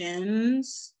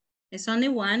decisions is only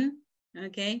one,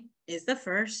 okay, is the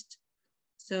first.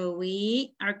 So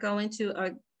we are going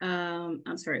to,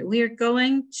 we are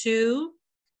going to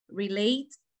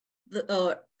relate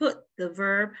or put the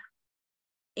verb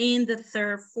in the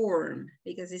third form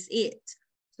because it's it.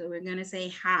 So we're going to say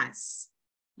has,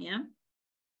 yeah.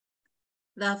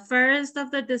 The first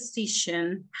of the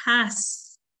decision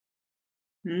has,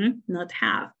 not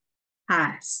have,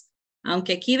 has.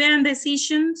 Aunque aquí vean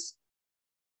decisions,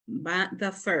 but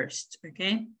the first,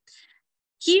 okay?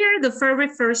 Here, the verb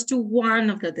refers to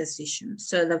one of the decisions.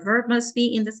 So the verb must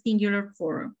be in the singular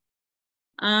form.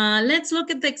 Let's look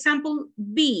at the example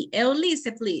B. Elise,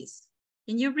 please.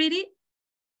 Can you read it?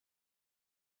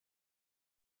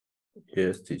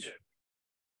 Yes, teacher.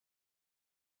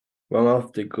 One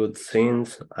of the good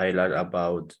things I like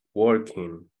about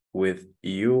working with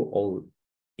you all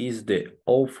is the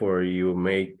offer you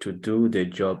make to do the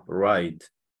job right.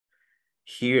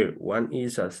 Here, one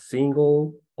is a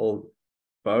single of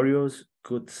various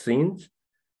good things,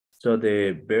 so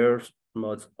the verb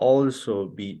must also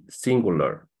be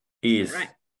singular. Is. Right.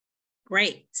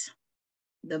 Great.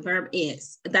 The verb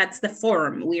is. That's the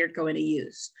form we are going to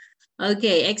use.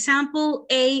 Okay, example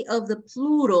A of the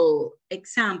plural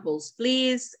examples,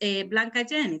 please, Blanca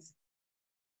Jennifer.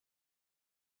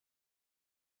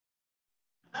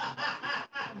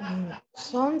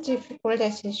 Some difficult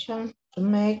decisions to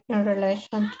make in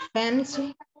relation to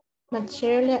fancy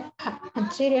material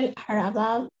are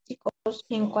about the cost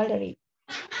in quality.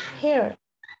 Here,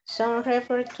 Some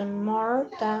refer to more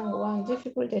than one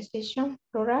difficult decision,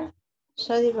 plural.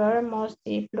 So the verb must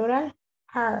be plural,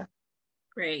 are.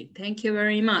 Great, thank you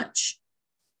very much.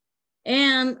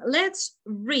 And let's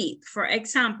read. For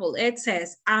example, it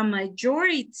says a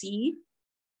majority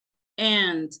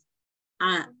and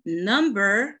a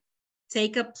number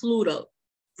take a plural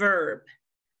verb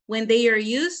when they are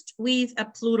used with a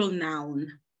plural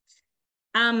noun.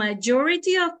 A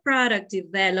majority of product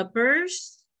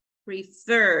developers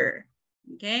prefer,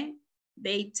 okay?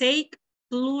 They take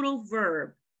plural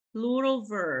verb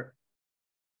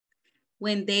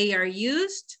when they are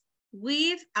used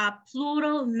with a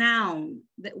plural noun.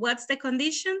 What's the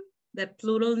condition? The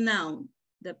plural noun,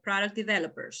 the product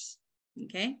developers,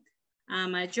 okay? A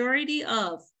majority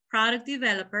of product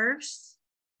developers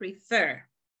prefer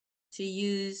to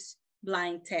use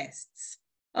blind tests.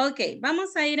 Ok,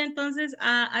 vamos a ir entonces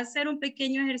a hacer un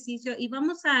pequeño ejercicio y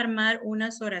vamos a armar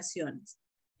unas oraciones.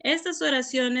 Estas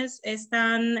oraciones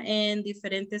están en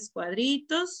diferentes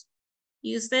cuadritos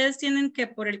y ustedes tienen que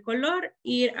por el color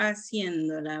ir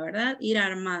haciéndola, ¿verdad? Ir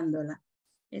armándola.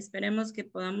 Esperemos que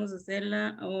podamos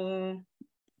hacerla. Ok,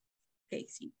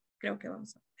 sí, creo que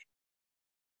vamos a ver.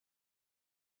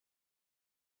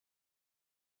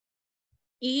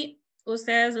 Y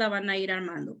ustedes la van a ir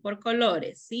armando por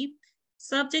colores, ¿sí?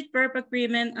 Subject, verb,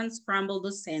 agreement, and scramble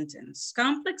the sentence.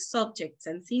 Complex subjects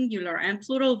and singular and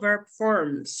plural verb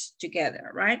forms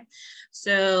together, right?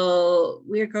 So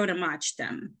we're going to match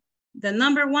them. The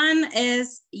number one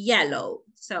is yellow.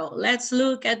 So let's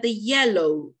look at the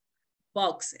yellow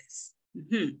boxes.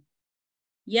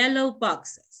 Yellow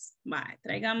boxes. Vale,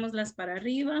 traigámoslas para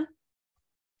arriba.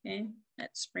 Okay,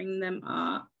 let's bring them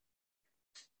up.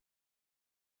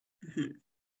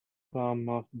 Some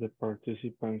of the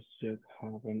participants yet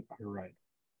haven't arrived.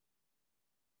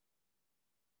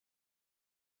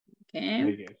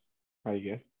 Okay. I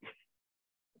guess.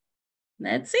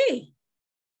 Let's see.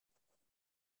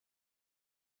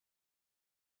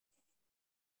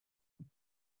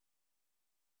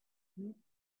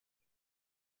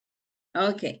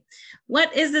 Okay.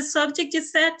 What is the subject you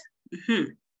said?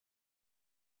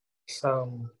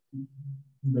 Some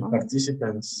the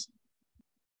participants.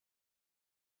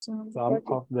 Some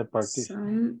of the participants.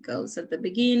 Some goes at the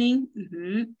beginning.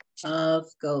 Of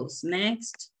goes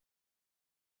next.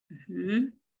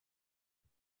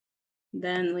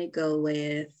 Then we go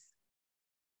with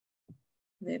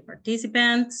the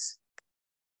participants.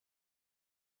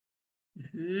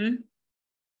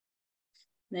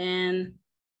 Then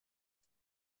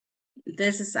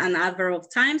this is an adverb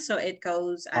of time, so it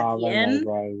goes at the end.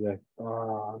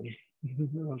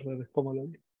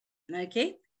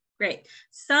 Okay, great.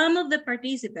 Some of the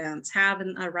participants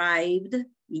haven't arrived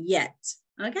yet.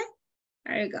 Okay,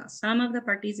 there you go. Some of the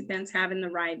participants haven't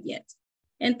arrived yet.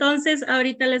 Entonces,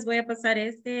 ahorita les voy a pasar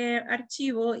este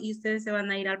archivo y ustedes se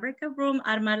van a ir al breakout room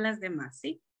a armar las demás,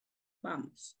 ¿sí?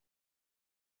 Vamos.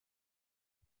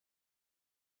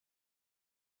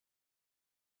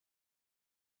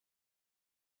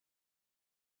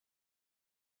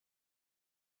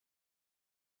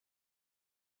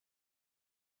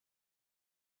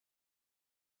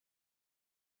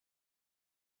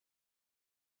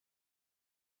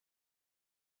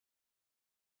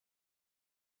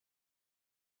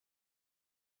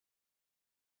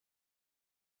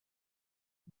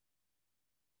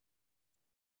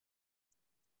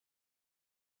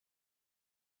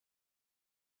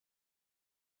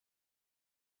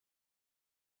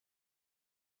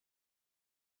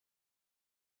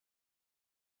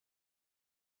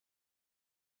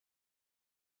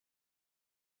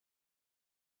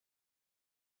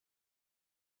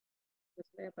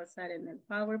 Les voy a pasar en el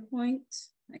PowerPoint,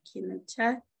 aquí en el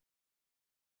chat.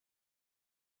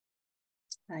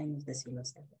 Ay, no sé si lo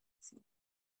sé. Sí.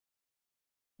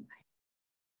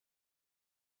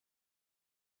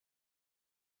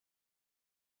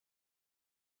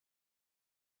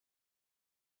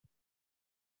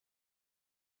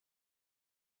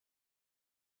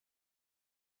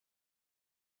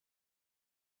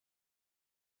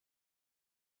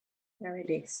 There it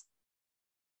is.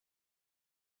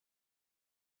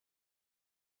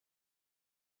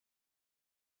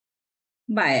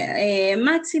 Vaya,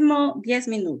 máximo 10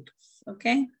 minutos, ¿ok?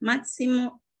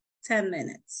 Máximo 10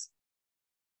 minutes.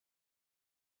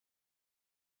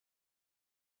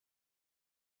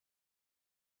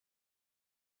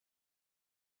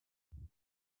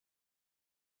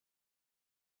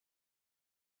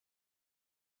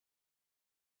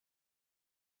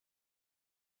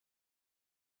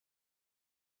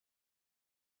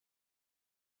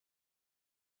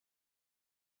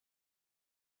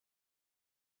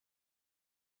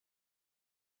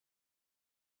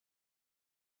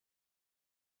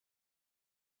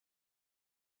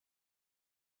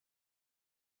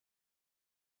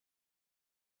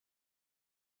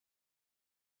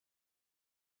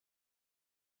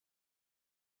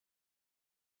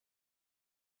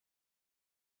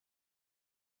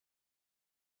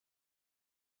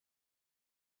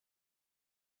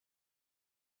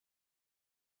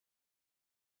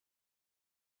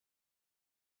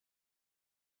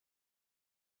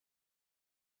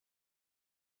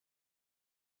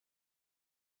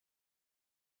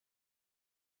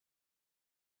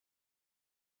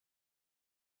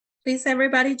 Please,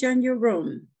 everybody join your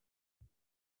room.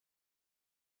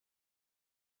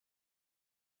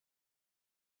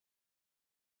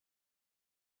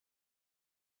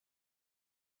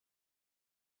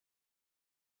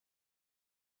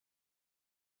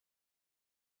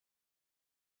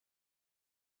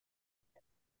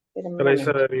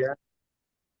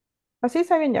 ¿Así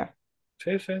está bien ya?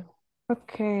 Sí, sí.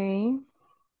 Ok.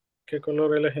 ¿Qué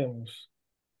color elegimos?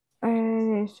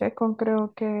 Second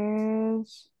creo que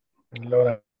es El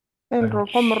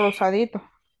como rosadito.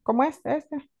 ¿Cómo es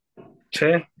este? Sí.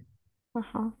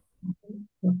 Ajá.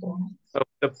 Of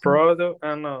the product,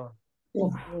 no.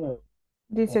 No.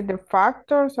 Dice the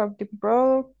factors of the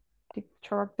product, the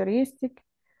characteristic,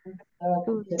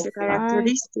 to The decide.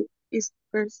 characteristic is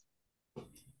first.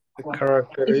 The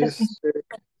characteristic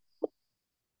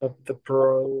of the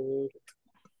product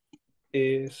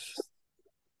is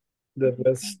the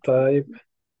best type.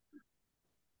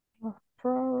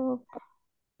 Product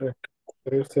The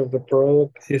characteristic of the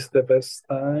product is the best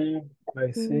time,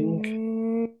 I think.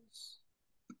 is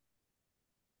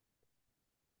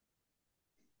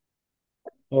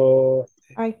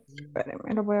Ay,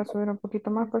 espérenme, lo voy a subir un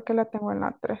poquito más porque la tengo en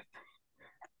la 3.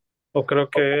 O creo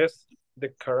que es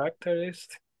the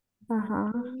characteristic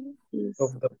Ajá.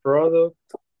 of the product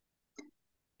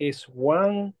is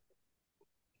one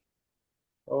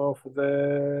of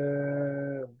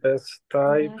the best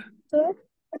type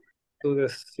to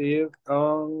decide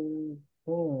on.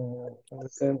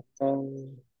 Depend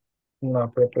on.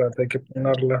 No, pero espérate, hay que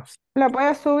ponerla. La voy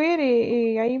a subir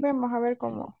y ahí vemos a ver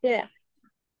cómo.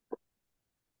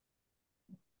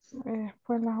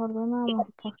 Después las ordenamos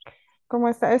porque como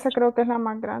esa creo que es la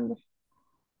más grande.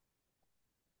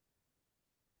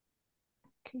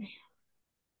 Ok.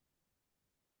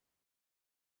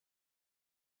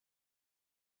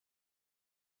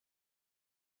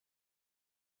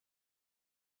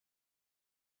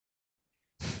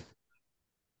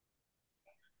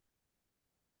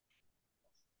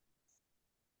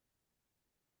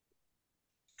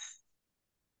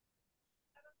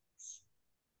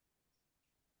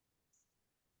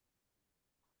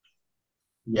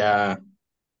 Yeah,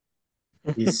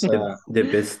 it's the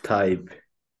best type.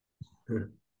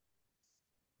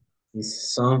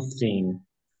 it's something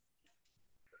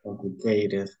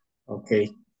complicated. Okay.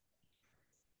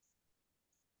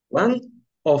 One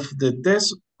of the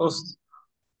tests of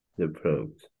the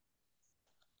product.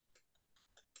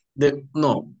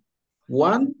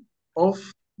 One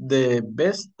of the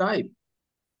best type.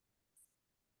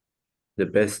 The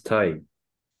best type.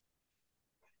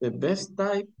 The best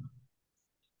type.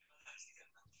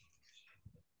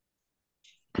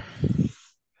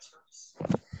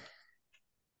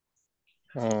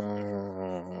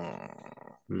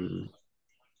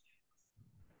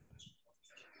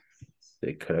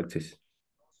 The characters.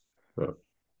 Oh.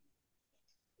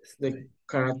 The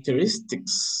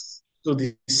characteristics to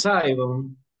decide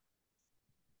on.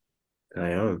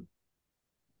 I am.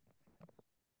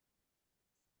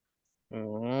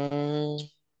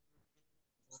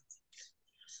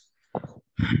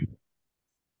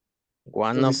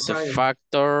 One of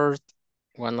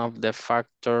the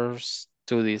factors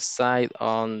to decide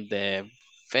on the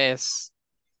best.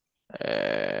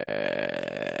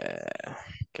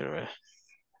 Quiero ver.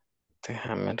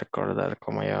 Déjame recordar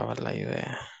cómo llevaba la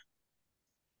idea.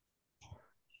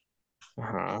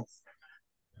 Ajá.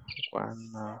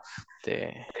 One of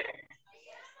the.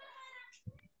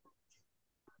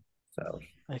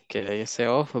 Es que ese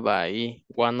off va ahí.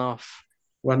 One of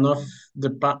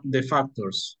the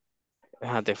factors.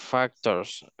 The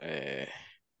factors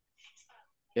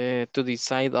to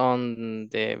decide on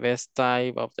the best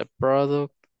type of the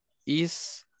product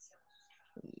is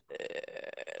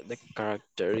the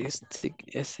characteristic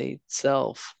essay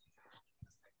itself.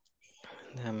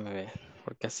 Déjame ver,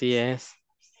 porque así es.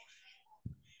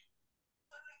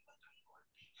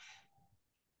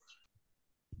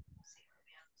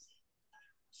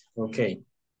 Okay.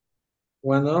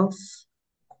 One of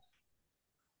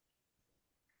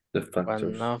the factors.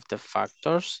 One of the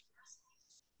factors.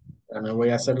 Me voy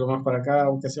a hacerlo más para acá,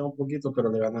 aunque sea un poquito, pero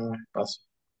le ganan más espacio.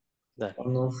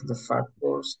 One of the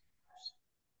factors.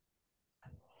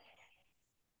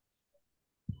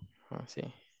 Así.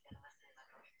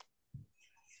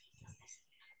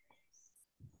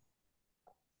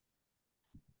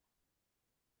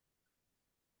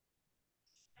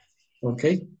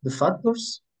 Okay, the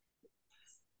factors.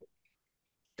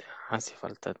 Hace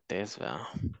falta test, ¿verdad?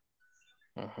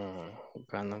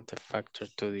 One of the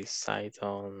factors to decide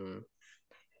on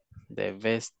the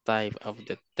best type of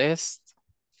the test.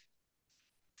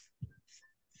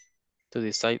 To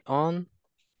decide on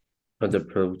the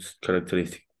product's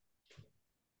characteristic.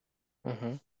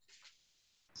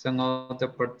 Some of the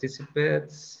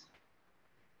participants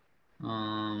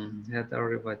had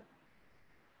already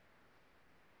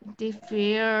the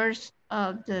fears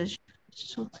of the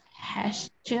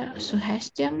suggestions.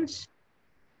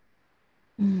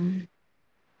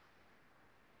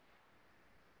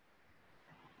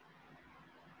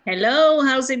 Hello,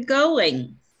 how's it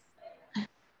going?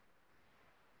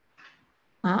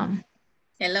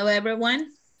 Hello,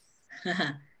 everyone.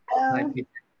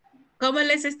 ¿Cómo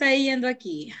les está yendo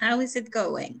aquí? How is it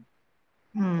going?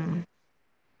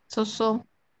 So.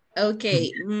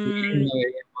 Okay.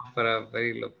 Para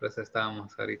pedirlo, pues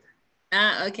estábamos ahorita.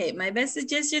 Okay. My best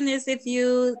suggestion is if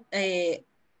you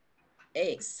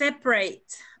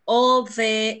separate all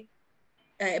the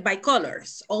by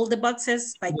colors, all the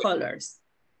boxes by colors.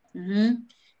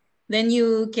 Then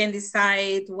you can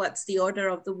decide what's the order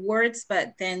of the words,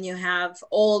 but then you have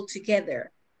all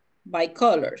together by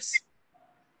colors.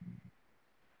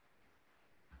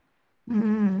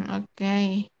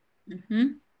 Okay.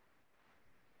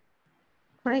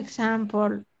 For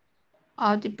example,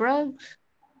 of the products,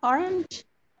 orange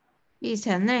is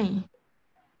a name.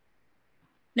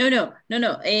 No.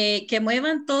 Que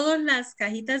muevan todas las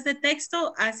cajitas de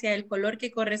texto hacia el color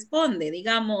que corresponde.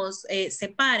 Digamos,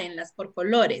 sepárenlas por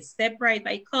colores. Separate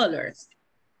by colors.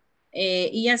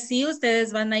 Y así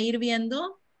ustedes van a ir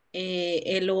viendo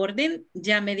el orden.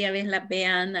 Ya media vez la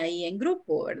vean ahí en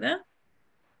grupo, ¿verdad?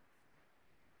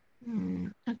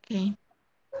 Ok.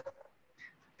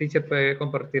 Teacher, ¿puede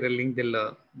compartir el link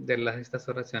de estas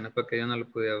oraciones? Porque yo no lo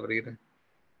pude abrir.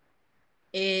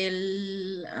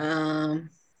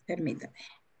 Permítame.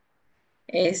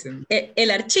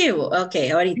 El archivo. Ok,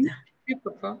 ahorita. Sí,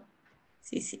 por favor.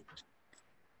 Sí.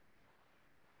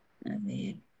 A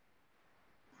ver.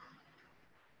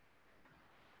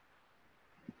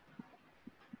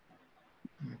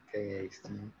 Ok, ahí está.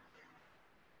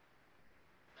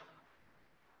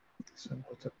 Some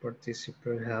of the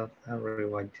participants have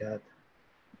everyone chat.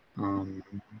 Some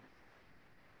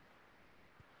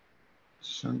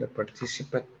of the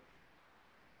participants.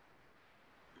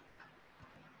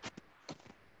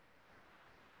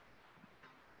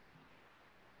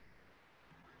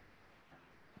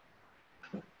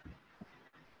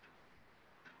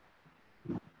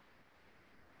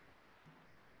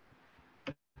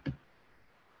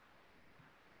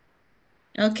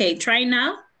 Okay, try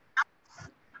now.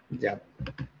 Yeah.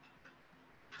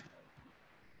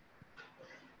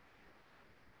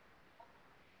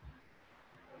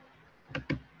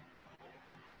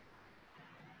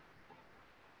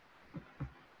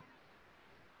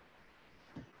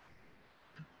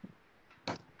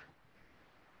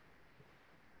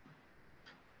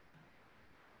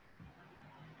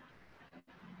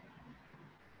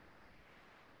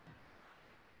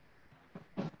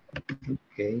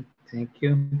 Okay, thank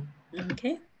you.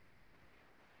 Okay.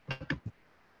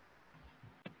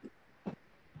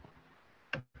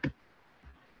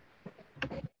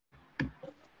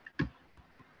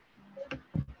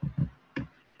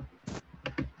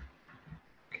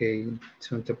 Okay,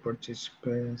 so the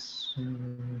participants.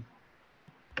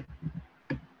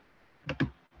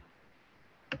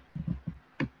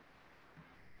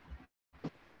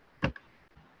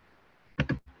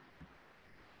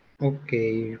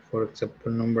 Okay, for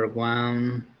example, number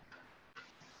 1.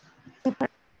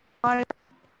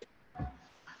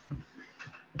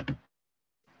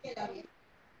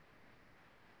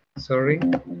 Sorry?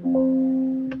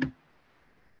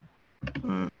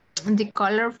 The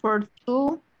color for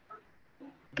 2,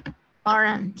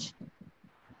 orange.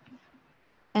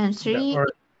 And 3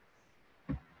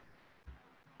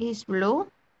 is blue.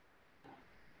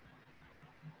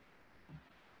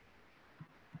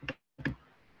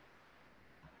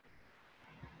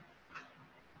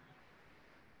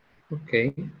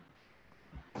 Okay.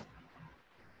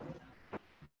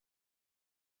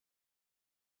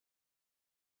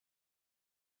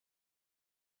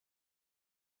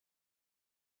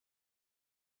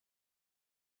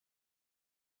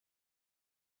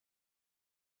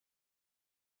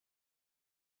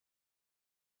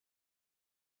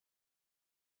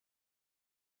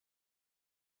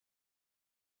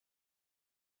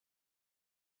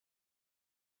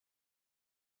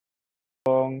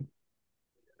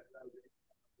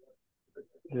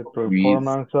 The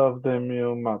performance of the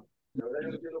new map.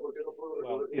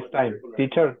 Well, it's time.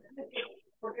 Teacher.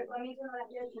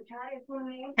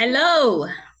 Hello.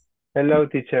 Hello,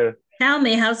 teacher. Tell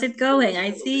me, how's it going?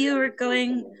 I see you're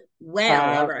going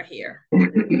well over here.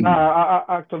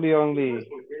 Actually, only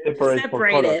separated. For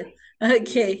color.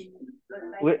 Okay.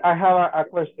 I have a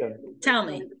question. Tell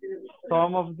me.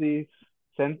 Some of these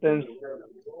sentences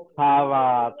have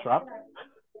a trap?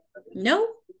 No,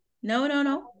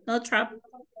 no trap.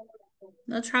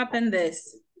 No trap in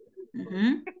this.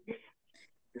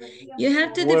 You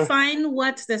have to define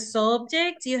what's the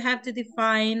subject, you have to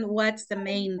define what's the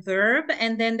main verb,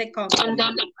 and then the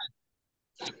complement.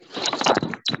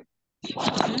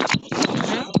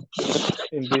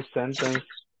 In this sentence,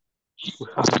 we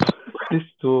have these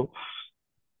two.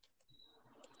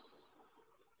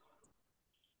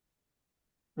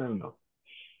 I don't know.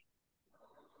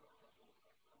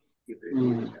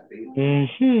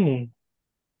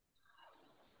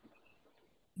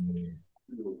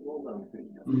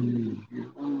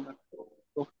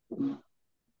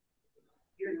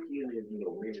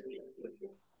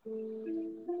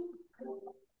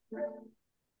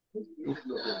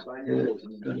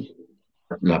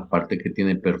 La parte que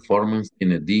tiene performance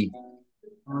tiene D.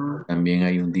 También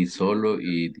hay un D solo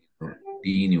y D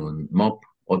ni un mop,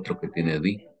 otro que tiene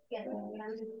D.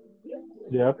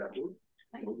 Yep.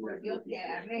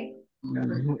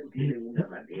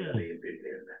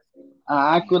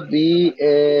 Could be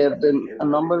a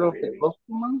number of the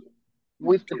customer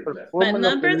with the performance. But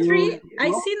number three,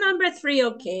 I see number three,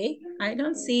 okay. I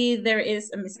don't see there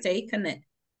is a mistake on it.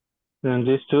 And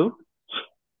these two?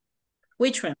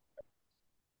 Which one?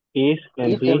 Is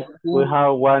and D. We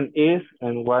have one is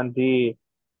and one D.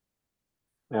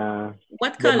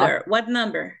 What color? What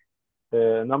number?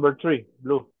 Number 3,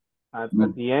 blue. At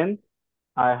the end,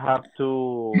 I have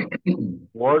two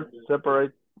words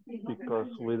separate because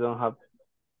we don't have.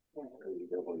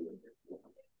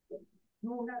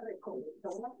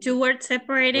 Two words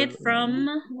separated from?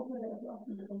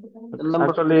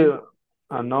 Actually,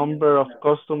 a number of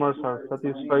customers are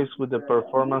satisfied with the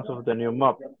performance of the new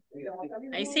mop.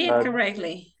 I see it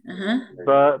correctly.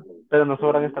 Pero nos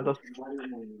sobran estas dos.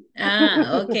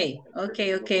 Okay.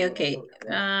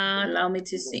 Allow me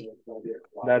to see.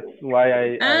 That's why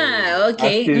I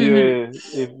okay. asked you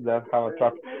if that have a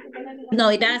trap. No,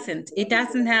 it doesn't. It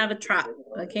doesn't have a trap.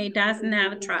 Okay, it doesn't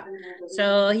have a trap.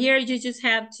 So here you just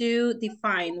have to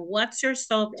define what's your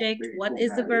subject, what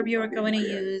is the verb you're going to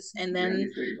use, and then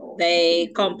they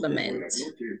complement.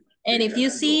 And if you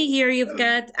see here, you've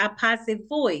got a passive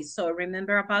voice. So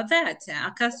remember about that.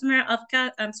 A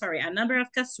number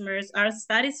of customers are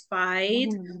satisfied.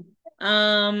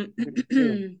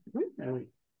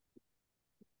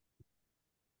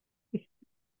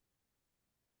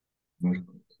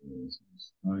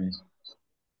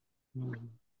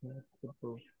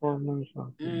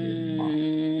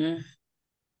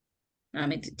 Let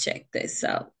me to check this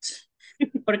out.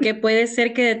 Porque puede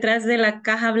ser que detrás de la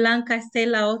caja blanca esté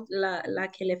la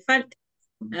que le falte.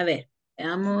 A ver,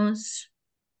 veamos.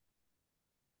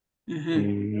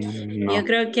 No. Yo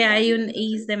creo que hay un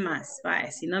is de más.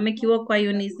 Vale, si no me equivoco, hay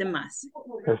un is de más.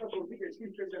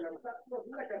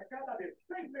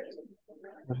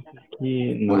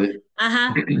 No.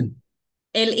 Ajá.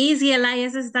 El is y el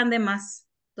ISS están de más.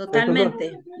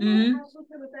 Totalmente.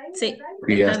 Sí,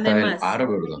 Y están de hasta el más. ar,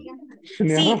 ¿verdad?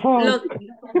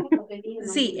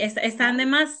 Sí, están de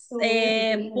más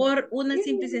por una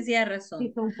simple y sencilla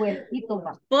razón.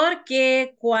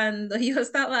 Porque cuando yo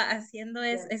estaba haciendo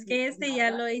es que este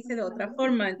ya lo hice de otra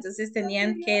forma, entonces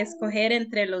tenían que escoger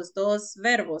entre los dos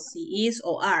verbos, si is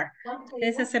o are.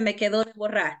 Ese se me quedó de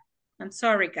borrar. I'm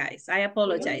sorry, guys. I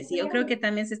apologize. Y yo creo que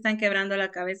también se están quebrando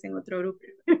la cabeza en otro grupo.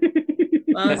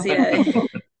 Vamos a ir a ver.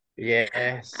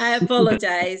 Yes. I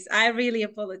apologize. I really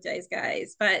apologize,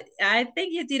 guys. But I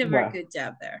think you did a very good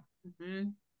job there.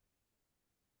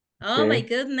 Oh, my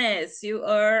goodness. You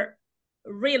are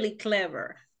really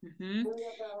clever.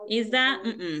 Is that?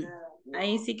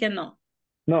 Ahí sí que no.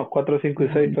 No, 4, 5 y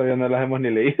 6 todavía no las hemos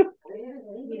ni leído.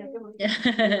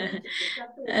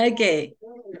 Okay.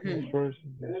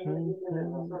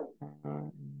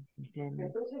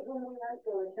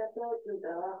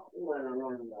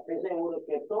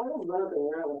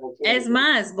 Es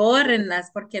más, bórrenlas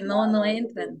porque no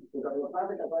entran.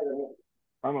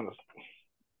 Vámonos.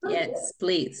 Yes,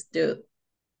 please do.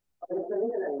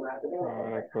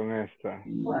 Ahora con esta.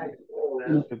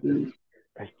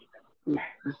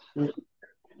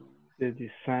 The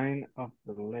design of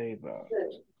the label.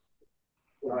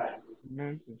 The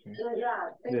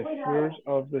first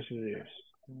of the series.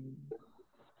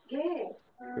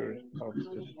 First of the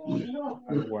series.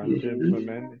 I want to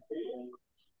implement it.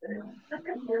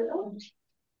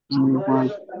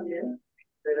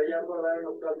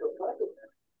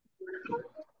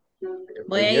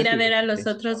 Voy a ir a ver a los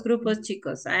otros grupos,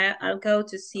 chicos. I'll go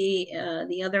to see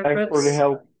the other Thanks groups. for the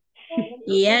help.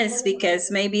 Yes, because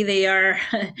maybe they are,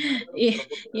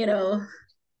 you know,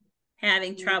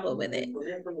 having trouble with it.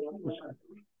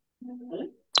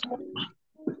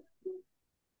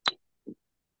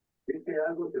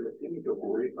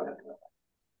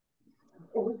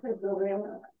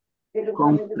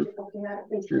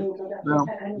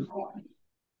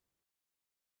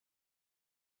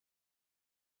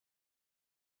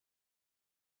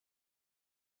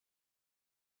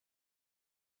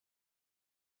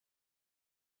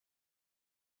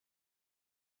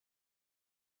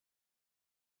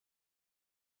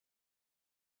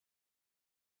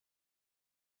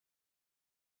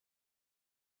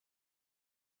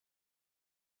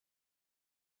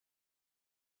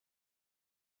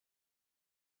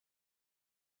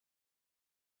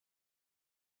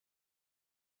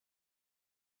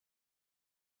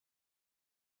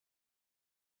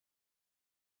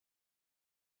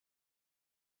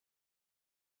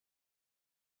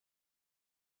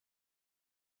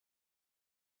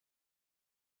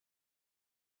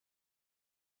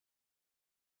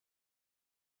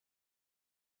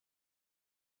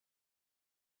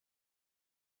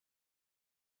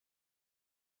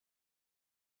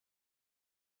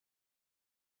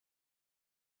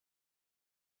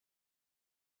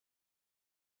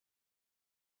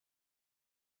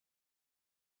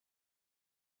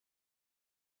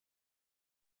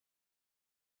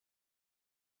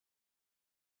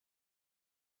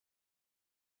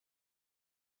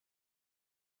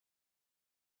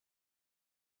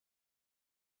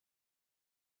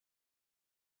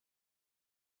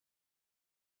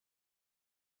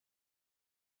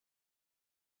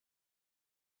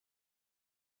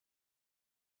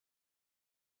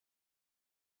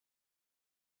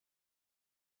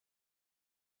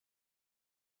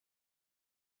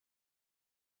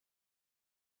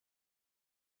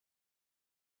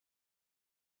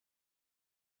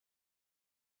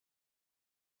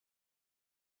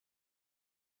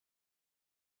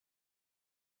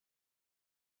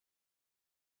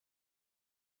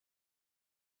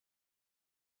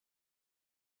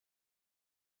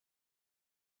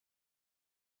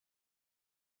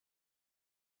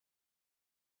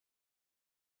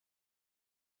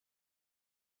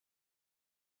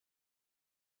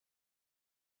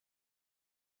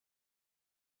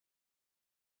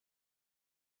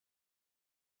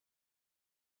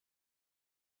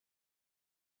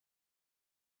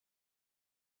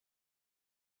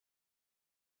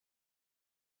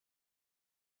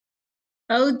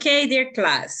 Okay, dear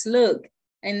class, look,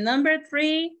 in number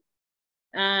 3,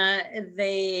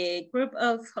 the group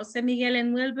of Jose Miguel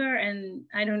and Wilber, and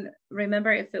I don't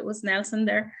remember if it was Nelson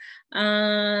there,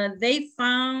 they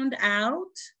found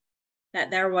out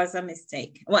that there was a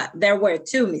mistake. Well, there were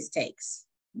 2 mistakes,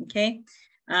 okay?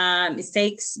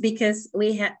 Mistakes because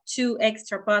we had 2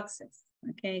 extra boxes,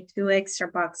 okay? 2 extra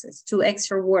boxes, 2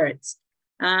 extra words.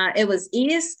 It was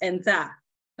is and the,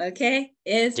 okay?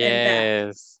 Is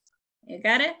and the. You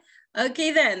got it?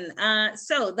 Okay, then.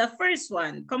 So the first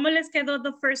one. ¿Cómo les quedó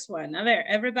the first one? A ver,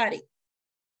 everybody.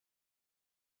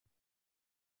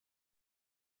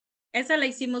 Esa la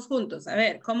hicimos juntos. A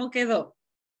ver, ¿cómo quedó?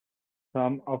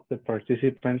 Some of the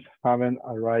participants haven't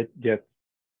arrived yet.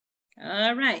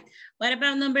 All right. What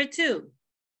about number 2?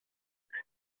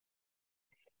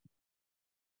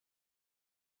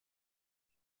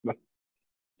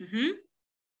 Mm-hmm.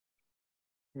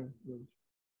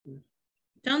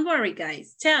 Don't worry,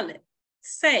 guys. Tell it.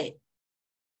 Say.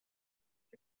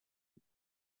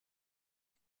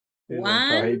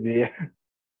 One.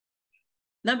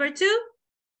 Number 2.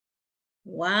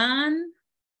 One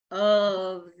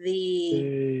of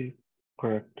the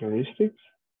characteristics.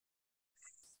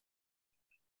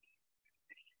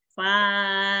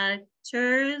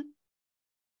 Factors.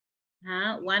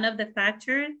 One of the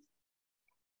factors.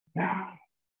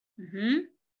 Mm-hmm.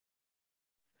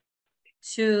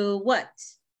 To what?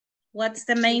 What's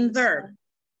the main verb?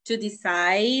 To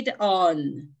decide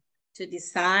on. To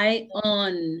decide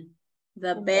on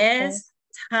the best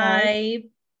type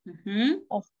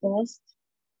of test.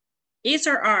 Is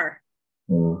or are?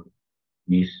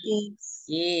 Is.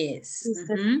 Yes.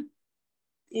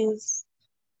 Is.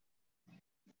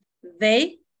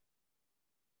 They?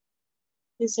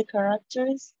 Is the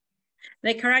characteristics.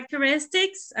 The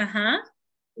characteristics,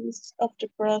 Is of the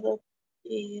product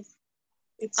is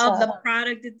itself. Of the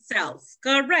product itself.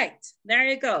 Correct. There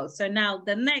you go. So now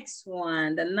the next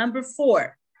one, the number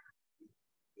 4.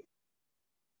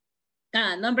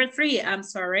 Number 3, I'm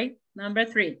sorry. Number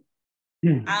 3.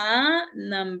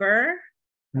 Number.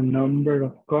 The number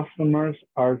of customers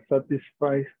are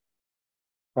satisfied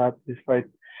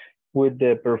with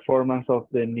the performance of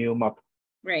the new map.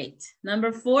 Great.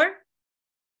 Number 4.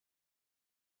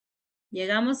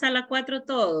 ¿Llegamos a la 4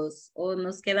 todos o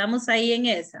nos quedamos ahí en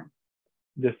esa?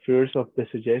 The first of the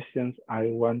suggestions I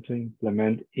want to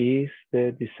implement is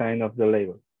the design of the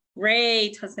label.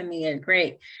 Great, Jose Miguel,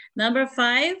 great. Number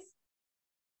 5.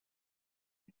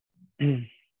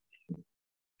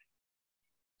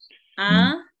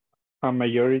 A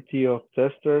majority of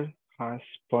testers has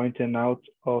pointed out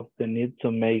of the need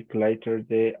to make lighter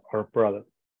our product.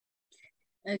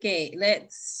 Okay,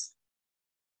 let's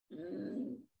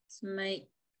make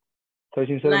Soy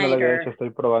sincero, no lo había hecho, estoy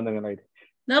probando en el aire.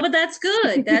 No, but that's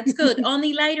good. That's good.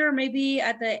 Only lighter maybe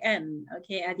at the end.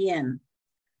 Okay, at the end.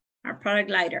 Our product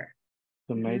lighter.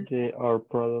 To make our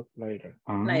product lighter.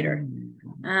 Lighter.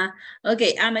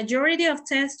 Okay, a majority of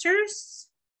testers,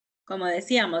 como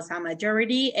decíamos, a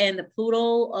majority and the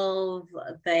plural of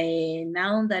the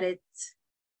noun that it's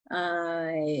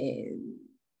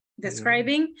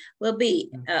describing will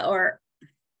be, or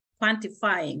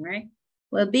quantifying, right?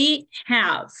 Will be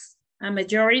have. A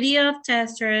majority of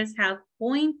testers have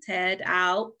pointed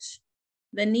out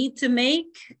the need to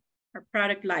make our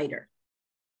product lighter.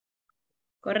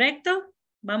 ¿Correcto?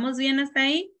 ¿Vamos bien hasta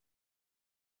ahí?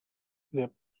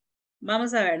 Yep.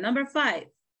 Vamos a ver, number 5.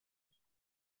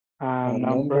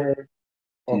 Number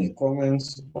of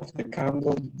comments of the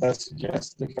candle that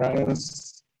suggests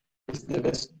difference is the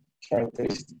best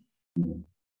characteristic.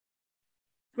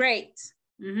 Great.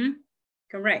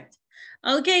 Correct.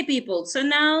 Okay, people. So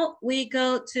now we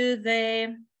go to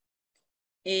the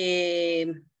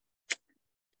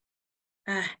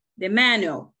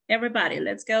manual. Everybody,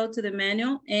 let's go to the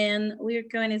manual and we're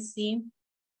going to see.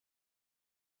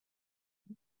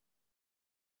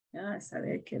 A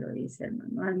saber qué lo dice el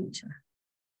manual, mucho.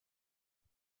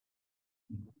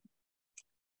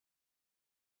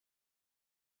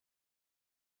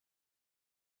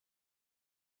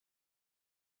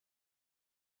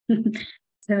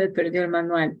 Se me perdió el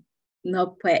manual.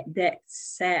 No puede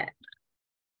ser.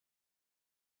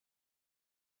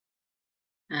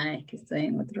 Ay, que estoy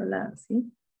en otro lado,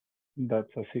 ¿sí?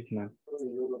 That's a signal.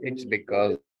 It's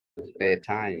because of the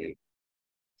time.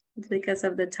 It's because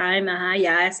of the time. Ajá,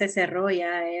 ya se cerró,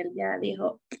 ya él ya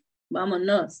dijo,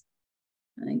 vámonos.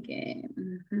 Okay.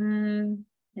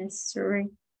 History.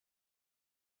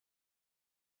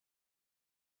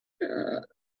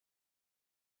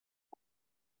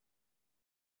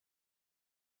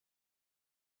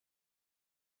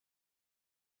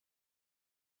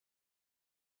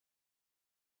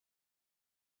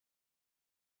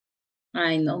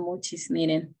 Ay, no, muchis,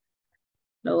 miren.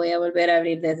 Lo voy a volver a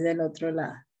abrir desde el otro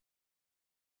lado.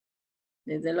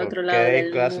 Desde el otro lado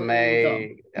del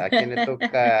classmate, ¿a quién le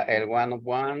toca el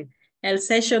one-on-one? El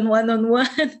session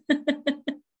one-on-one.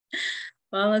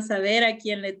 Vamos a ver a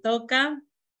quién le toca.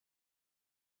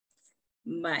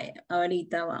 Vaya,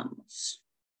 ahorita vamos.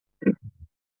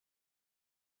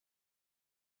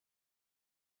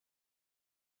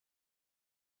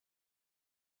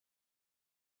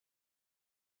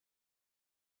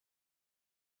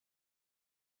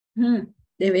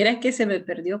 De veras que se me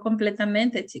perdió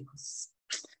completamente, chicos.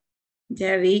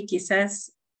 Ya vi,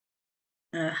 quizás.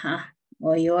 Ajá,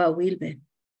 oyó a Wilber.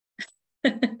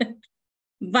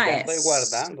 Vaya. Ya estoy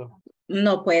guardando.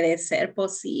 No puede ser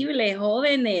posible,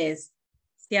 jóvenes.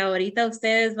 Si ahorita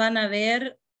ustedes van a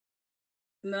ver,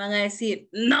 me van a decir,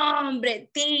 no, hombre,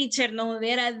 teacher, no me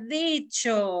hubiera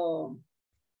dicho.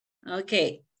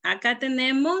 Ok, acá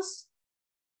tenemos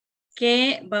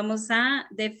que vamos a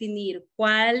definir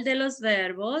cuál de los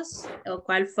verbos o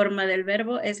cuál forma del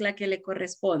verbo es la que le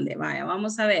corresponde. Vaya,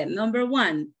 vamos a ver. Number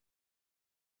 1.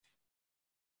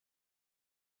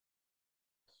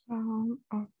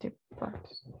 Of the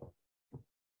parts.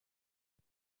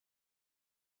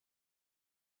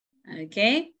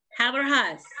 Okay, have or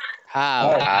has?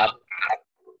 Have.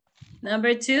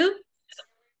 Number 2.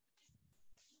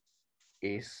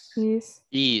 Is.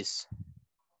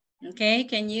 Okay,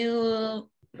 can you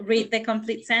read the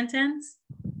complete sentence?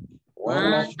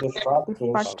 One of the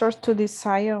factors to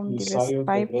decide on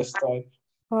the best type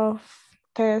of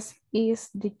test is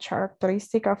the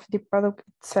characteristic of the product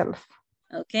itself.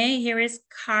 Okay, here is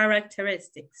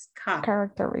characteristics.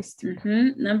 Characteristic.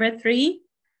 Number 3.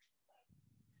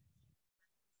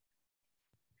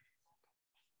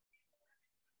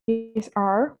 Is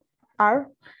are.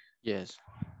 Yes.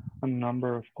 A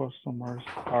number of customers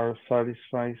are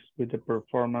satisfied with the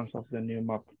performance of the new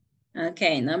map.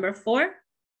 Okay, number 4.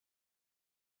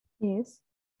 Is.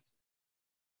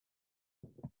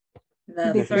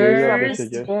 The first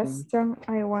suggestion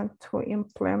I want to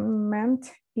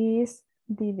implement is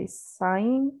the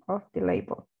design of the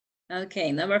label.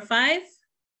 Okay, number 5.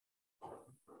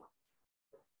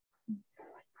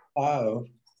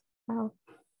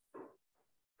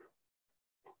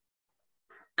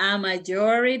 A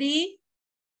majority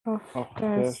of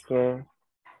testers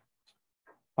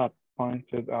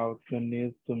pointed out the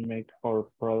need to make our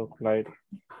product lighter.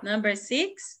 Number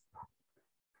 6.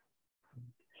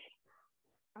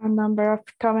 A number of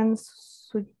comments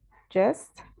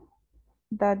suggest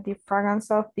that the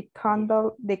fragrance of the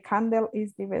candle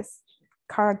is the best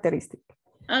characteristic.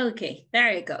 Okay,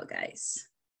 there you go, guys.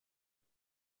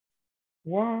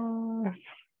 What?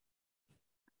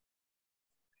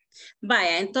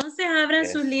 Vaya, entonces abran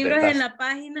sus libros en la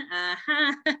página.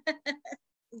 Ajá.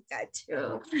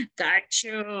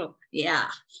 Cacho. Yeah.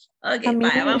 Ok,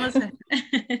 vaya, vamos a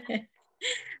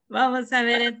vamos a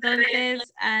ver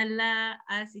entonces a la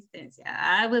asistencia.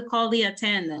 I will call the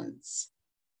attendance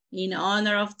in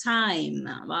honor of time.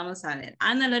 Vamos a ver.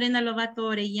 Ana Lorena Lobato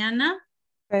Orellana.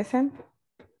 Present.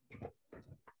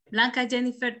 Blanca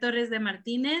Jennifer Torres de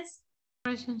Martínez.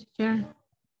 Present, teacher.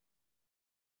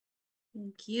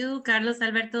 Thank you. Carlos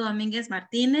Alberto Domínguez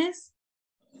Martínez.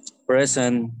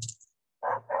 Present.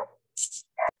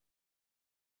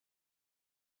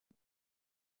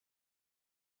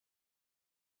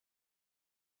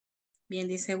 Bien,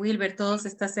 dice Wilber, todo se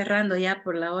está cerrando ya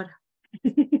por la hora.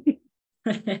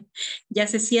 Ya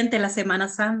se siente la Semana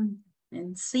Santa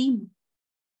encima.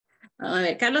 A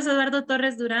ver, Carlos Eduardo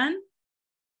Torres Durán.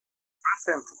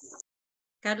 Present.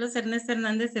 Carlos Ernesto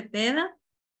Hernández Cepeda.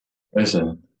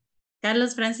 Present.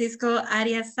 Carlos Francisco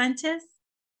Arias Sánchez.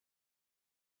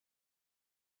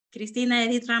 Cristina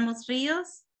Edith Ramos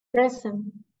Ríos.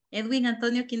 Present. Edwin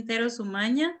Antonio Quintero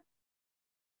Sumaña.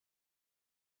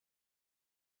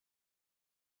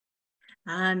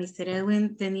 Ah, Mr.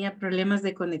 Edwin tenía problemas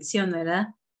de conexión,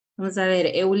 ¿verdad? Vamos a ver,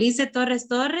 Eulice Torres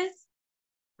Torres.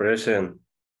 Present.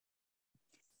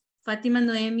 Fátima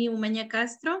Noemi Umaña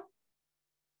Castro.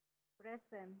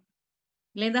 Present.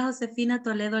 Glenda Josefina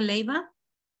Toledo Leiva.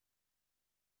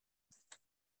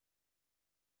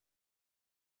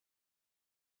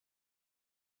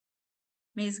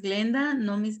 Miss Glenda,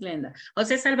 no Miss Glenda.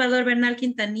 José Salvador Bernal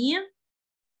Quintanilla.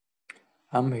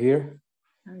 I'm here.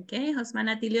 Ok, Josman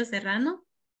Atilio Serrano.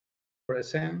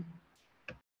 Present.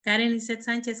 Karen Lizeth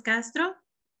Sánchez Castro.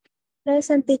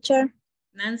 Present, teacher.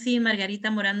 Nancy Margarita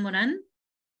Morán Morán.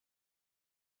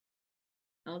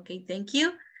 Ok, thank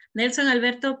you. Nelson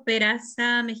Alberto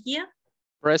Peraza Mejía.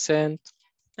 Present.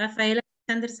 Rafael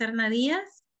Alexander Serna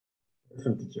Díaz.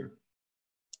 Present, teacher.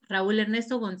 Raúl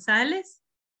Ernesto González.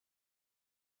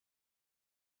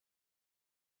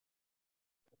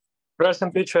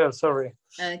 Present, teacher, sorry.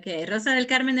 Ok, Rosa del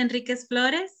Carmen Enríquez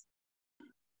Flores.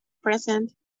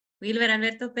 Present. Wilber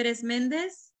Alberto Pérez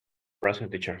Méndez.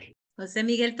 Present, teacher. José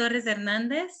Miguel Torres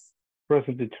Hernández.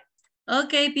 Present, teacher.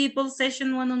 Okay, people,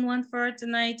 session one-on-one for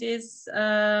tonight is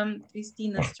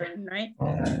Cristina's turn, right?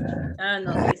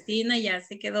 No, Cristina ya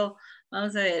se quedó.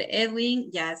 Vamos a ver, Edwin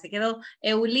ya se quedó.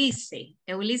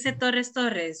 Eulice Torres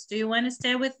Torres, do you want to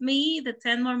stay with me the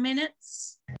 10 more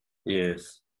minutes?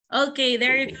 Yes. Okay,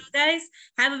 there you go, guys.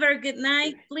 Have a very good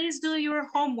night. Please do your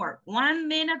homework. 1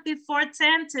 minute before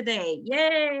 10 today.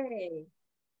 Yay!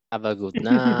 Have a good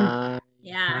night.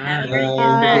 Yeah, have a very good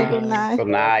night. Good night. Good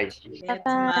night. See you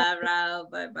tomorrow.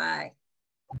 Bye-bye.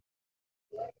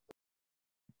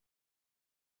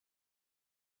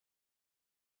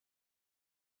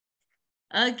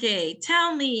 Okay,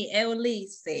 tell me,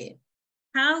 Eulice,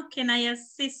 how can I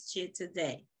assist you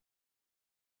today?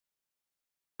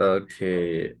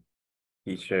 Okay,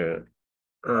 teacher.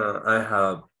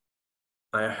 I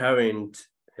haven't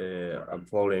a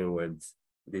problem with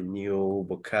the new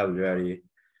vocabulary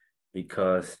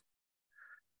because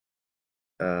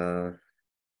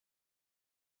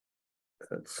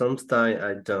sometimes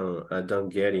I don't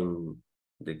get in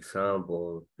the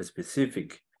example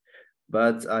specific,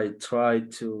 but I try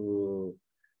to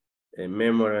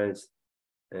memorize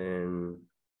and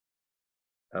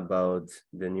about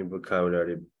the new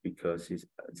vocabulary because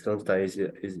sometimes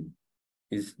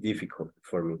it's difficult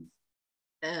for me.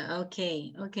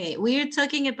 Okay. We're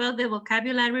talking about the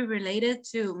vocabulary related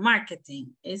to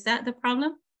marketing. Is that the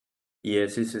problem?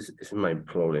 Yes, this is my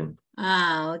problem.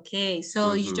 Ah, okay.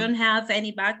 So you don't have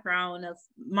any background of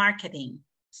marketing.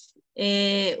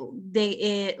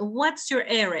 What's your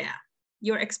area?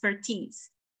 Your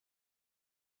expertise?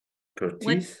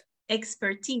 Expertise?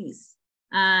 Expertise.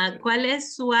 ¿Cuál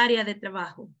es su área de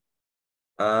trabajo?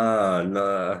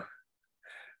 No,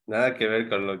 nada que ver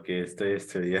con lo que estoy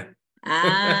estudiando.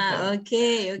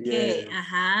 Okay. Yes.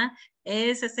 Ajá.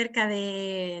 Es acerca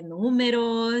de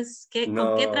números.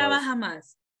 ¿Con qué trabaja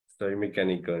más? Soy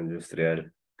mecánico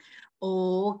industrial.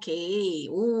 Ok.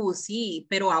 Sí,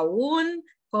 pero aún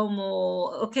como,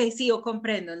 ok, sí, yo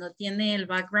comprendo, no tiene el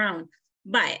background.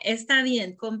 Vale, está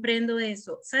bien, comprendo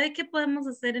eso. ¿Sabe qué podemos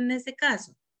hacer en ese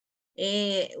caso?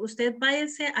 Usted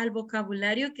váyase al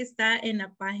vocabulario que está en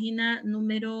la página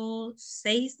número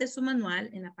 6 de su manual,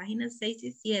 en la página 6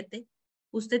 y 7,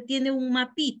 usted tiene un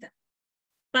mapita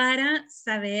para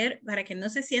saber, para que no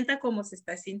se sienta como se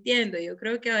está sintiendo. Yo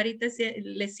creo que ahorita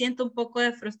le siento un poco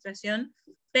de frustración,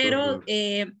 pero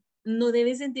no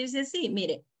debe sentirse así.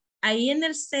 Mire, ahí en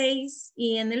el 6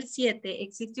 y en el 7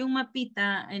 existe un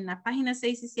mapita en la página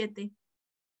 6 y 7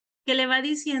 que le va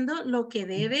diciendo lo que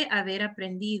debe haber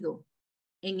aprendido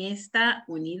en esta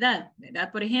unidad,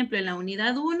 ¿verdad? Por ejemplo, en la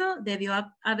unidad 1 debió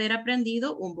haber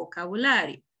aprendido un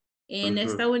vocabulario. En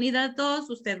esta unidad 2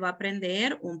 usted va a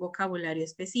aprender un vocabulario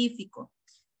específico.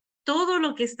 Todo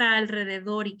lo que está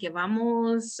alrededor y que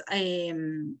vamos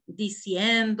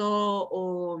diciendo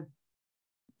o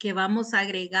que vamos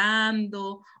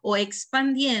agregando o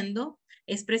expandiendo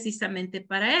es precisamente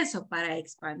para eso, para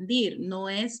expandir. No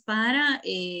es para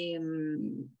que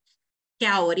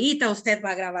ahorita usted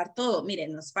va a grabar todo. Mire,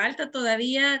 nos falta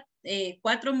todavía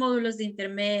 4 módulos de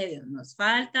intermedio, nos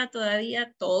falta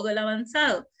todavía todo el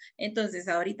avanzado. Entonces,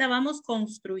 ahorita vamos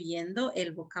construyendo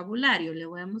el vocabulario. Le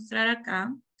voy a mostrar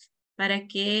acá para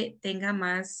que tenga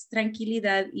más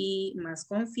tranquilidad y más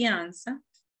confianza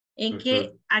en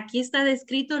que aquí está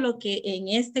descrito lo que en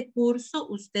este curso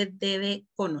usted debe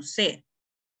conocer.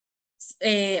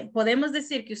 Podemos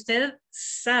decir que usted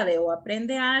sabe o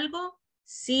aprende algo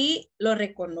si lo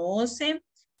reconoce,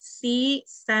 si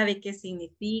sabe qué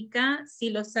significa, si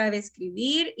lo sabe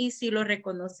escribir y si lo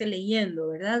reconoce leyendo,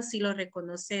 ¿verdad? Si lo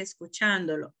reconoce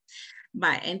escuchándolo.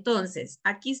 Vale, entonces,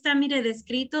 aquí está, mire,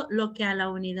 descrito lo que a la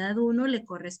unidad 1 le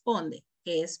corresponde,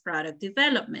 que es Product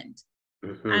Development.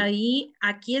 Ahí,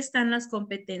 aquí están las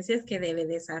competencias que debe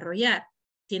desarrollar.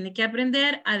 Tiene que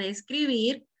aprender a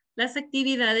describir las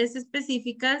actividades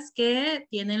específicas que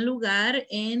tienen lugar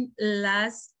en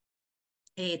las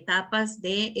etapas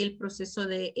del proceso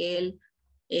del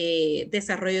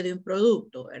desarrollo de un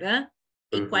producto, ¿verdad?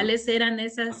 ¿Y cuáles eran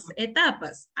esas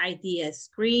etapas? Idea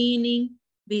screening,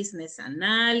 business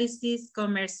analysis,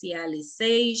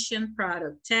 commercialization,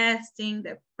 product testing,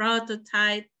 the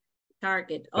prototype,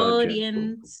 target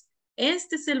audience.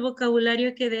 Este es el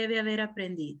vocabulario que debe haber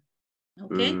aprendido.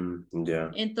 ¿Ok?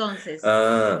 Ya. Entonces.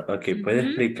 Ok, ¿puede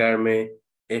explicarme?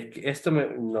 Es que esto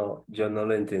no, yo no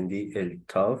lo entendí. El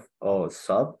TOEFL o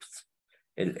SOT,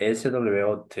 el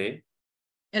SWOT.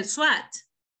 El SWOT.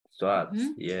 SWOT,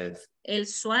 yes. El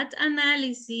SWOT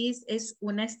análisis es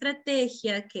una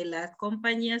estrategia que las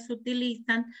compañías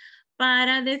utilizan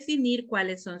para definir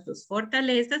cuáles son sus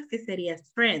fortalezas, que sería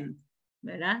strength,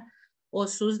 ¿verdad? O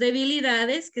sus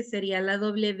debilidades, que sería la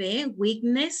W,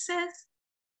 weaknesses,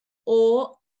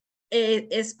 o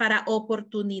es para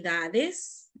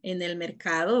oportunidades en el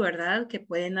mercado, ¿verdad? Que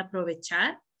pueden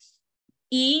aprovechar.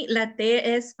 Y la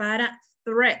T es para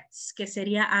threats, que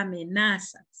sería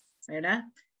amenazas, ¿verdad?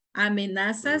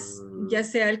 Amenazas, ya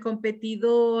sea el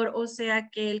competidor, o sea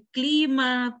que el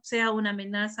clima sea una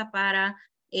amenaza para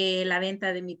la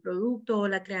venta de mi producto o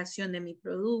la creación de mi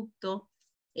producto.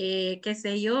 Qué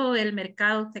sé yo, el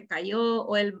mercado se cayó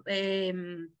o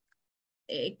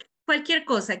cualquier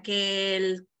cosa, que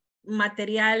el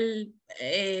material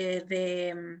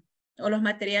o los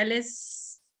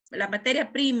materiales, la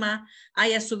materia prima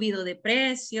haya subido de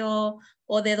precio,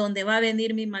 o de donde va a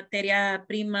venir mi materia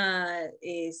prima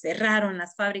cerraron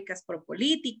las fábricas por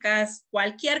políticas.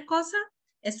 Cualquier cosa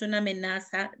es una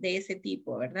amenaza de ese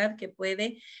tipo, ¿verdad? Que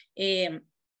puede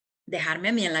dejarme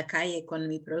a mí en la calle con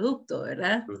mi producto,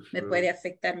 ¿verdad? Me puede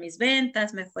afectar mis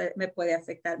ventas, me puede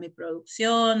afectar mi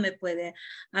producción, me puede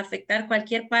afectar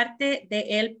cualquier parte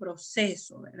del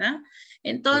proceso, ¿verdad?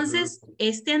 Entonces,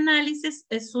 este análisis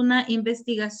es una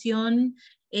investigación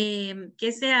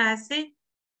que se hace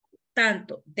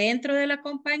tanto dentro de la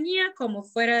compañía como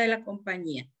fuera de la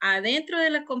compañía. Adentro de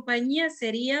la compañía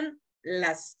serían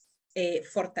las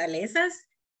fortalezas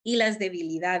y las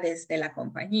debilidades de la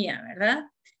compañía, ¿verdad?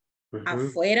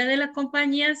 Afuera de la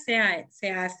compañía se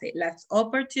hace las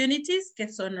opportunities, que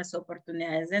son las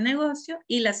oportunidades de negocio,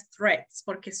 y las threats,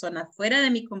 porque son afuera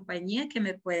de mi compañía que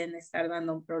me pueden estar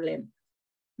dando un problema,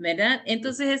 ¿verdad?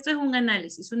 Entonces esto es un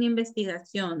análisis, una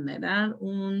investigación, ¿verdad?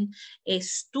 Un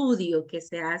estudio que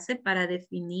se hace para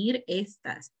definir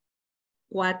estas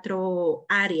 4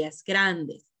 áreas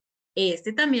grandes.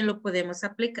 Este también lo podemos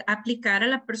aplicar a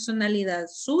la personalidad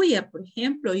suya, por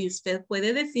ejemplo, y usted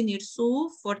puede definir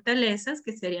sus fortalezas,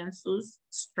 que serían sus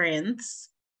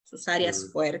strengths, sus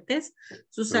áreas fuertes,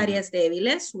 sus áreas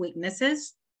débiles,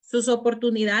 weaknesses, sus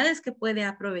oportunidades que puede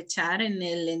aprovechar en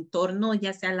el entorno,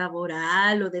 ya sea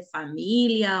laboral o de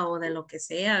familia o de lo que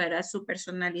sea, ¿verdad? Su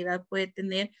personalidad puede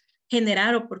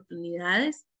generar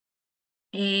oportunidades.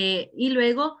 Y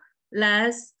luego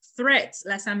las threats,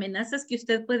 las amenazas que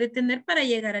usted puede tener para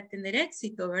llegar a tener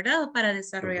éxito, ¿verdad? O para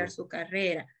desarrollar su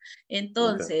carrera.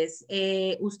 Entonces,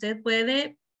 usted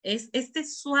puede, este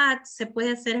SWOT se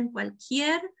puede hacer en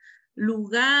cualquier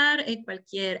lugar, en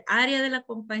cualquier área de la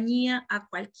compañía, a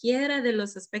cualquiera de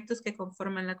los aspectos que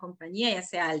conforman la compañía, ya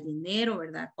sea el dinero,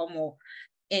 ¿verdad? Como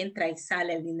entra y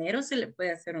sale el dinero, se le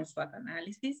puede hacer un SWOT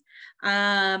análisis.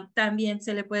 También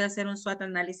se le puede hacer un SWOT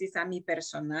análisis a mi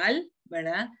personal,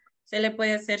 ¿verdad? Se le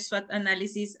puede hacer SWOT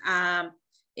análisis a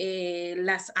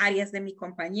las áreas de mi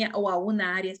compañía o a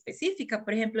una área específica.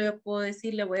 Por ejemplo, yo puedo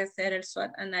decir, le voy a hacer el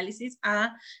SWOT análisis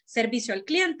a servicio al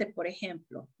cliente, por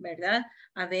ejemplo, ¿verdad?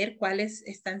 A ver cuáles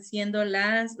están siendo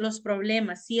los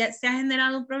problemas. Si se ha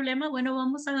generado un problema, bueno,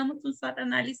 hagamos un SWOT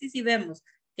análisis y vemos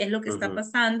qué es lo que está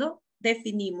pasando.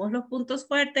 Definimos los puntos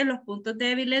fuertes, los puntos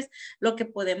débiles, lo que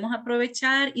podemos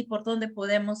aprovechar y por dónde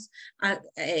podemos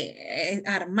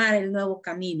armar el nuevo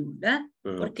camino, ¿verdad?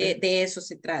 Porque de eso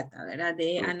se trata, ¿verdad?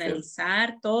 De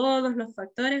analizar todos los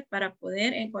factores para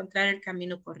poder encontrar el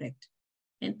camino correcto.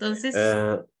 Entonces...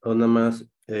 Una más.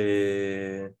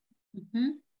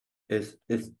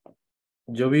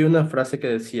 Yo vi una frase que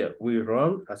decía, we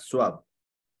run a swap.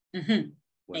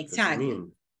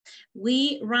 Exacto.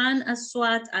 We run a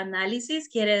SWOT analysis,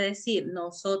 quiere decir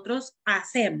nosotros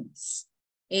hacemos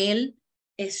el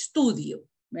estudio,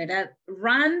 ¿verdad?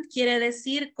 Run quiere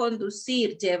decir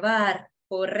conducir, llevar,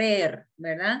 correr,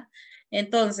 ¿verdad?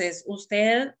 Entonces,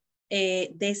 usted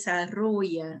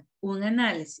desarrolla un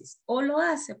análisis o lo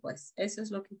hace, pues, eso es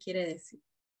lo que quiere decir.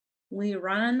 We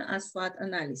run a SWOT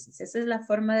analysis. Esa es la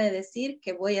forma de decir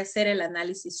que voy a hacer el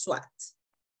análisis SWOT,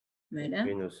 ¿verdad?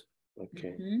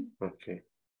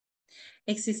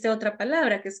 Existe otra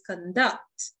palabra que es conduct.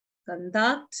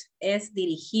 Conduct es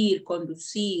dirigir,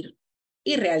 conducir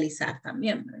y realizar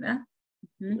también, ¿verdad?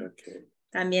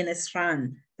 También es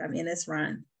run.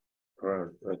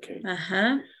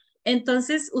 Ajá.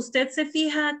 Entonces, usted se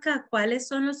fija acá cuáles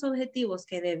son los objetivos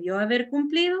que debió haber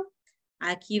cumplido.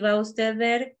 Aquí va usted a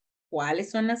ver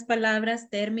cuáles son las palabras,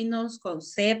 términos,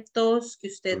 conceptos que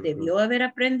usted debió haber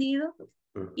aprendido.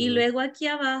 Y luego aquí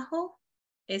abajo,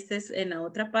 este es en la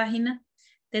otra página,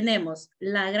 tenemos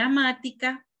la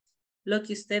gramática, lo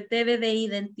que usted debe de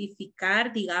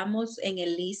identificar, digamos, en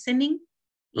el listening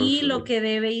y lo que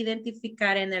debe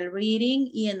identificar en el reading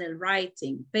y en el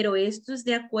writing. Pero esto es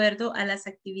de acuerdo a las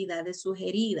actividades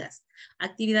sugeridas.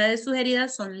 Actividades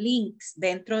sugeridas son links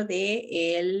dentro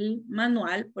del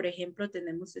manual. Por ejemplo,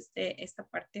 tenemos esta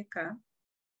parte acá,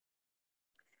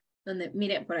 donde,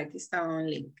 mire, por aquí estaba un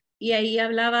link. Y ahí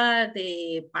hablaba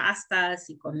de pastas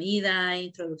y comida,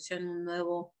 introducción a un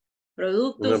nuevo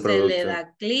producto. Usted le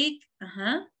da clic.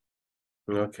 Ajá.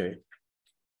 Ok.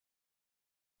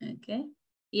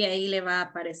 Y ahí le va a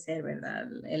aparecer, ¿verdad?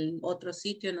 El otro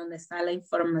sitio en donde está la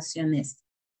información esta.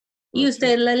 Y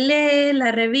usted la lee,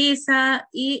 la revisa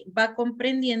y va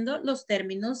comprendiendo los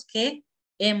términos que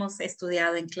hemos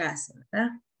estudiado en clase, ¿verdad?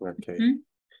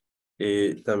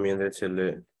 Y también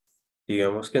decirle,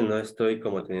 digamos que no estoy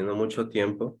como teniendo mucho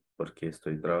tiempo porque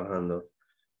estoy trabajando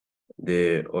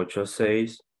de 8 a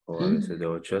 6 o a veces de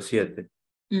 8 a 7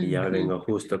 y ya vengo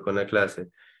justo con la clase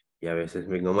y a veces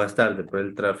vengo más tarde por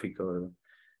el tráfico, ¿verdad?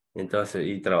 Entonces,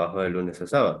 y trabajo de lunes a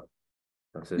sábado.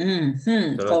 Entonces,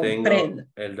 solo tengo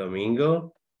el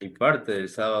domingo y parte del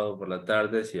sábado por la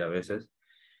tarde y a veces,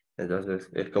 entonces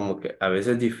es como que a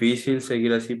veces es difícil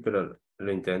seguir así, pero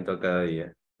lo intento cada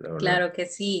día. Claro que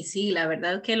sí, la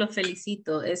verdad que lo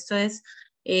felicito. Esto es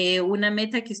una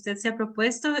meta que usted se ha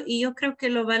propuesto y yo creo que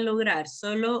lo va a lograr.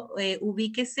 Solo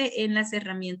ubíquese en las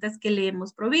herramientas que le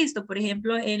hemos provisto. Por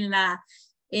ejemplo, en la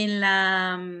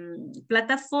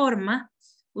plataforma,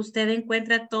 usted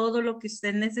encuentra todo lo que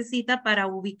usted necesita para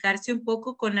ubicarse un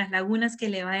poco con las lagunas que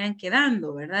le vayan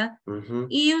quedando, ¿verdad?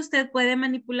 Y usted puede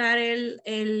manipular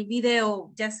el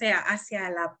video, ya sea hacia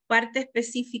la parte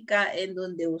específica en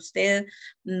donde usted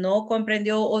no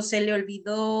comprendió o se le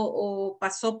olvidó o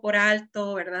pasó por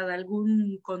alto, ¿verdad?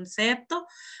 Algún concepto.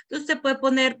 Entonces usted puede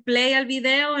poner play al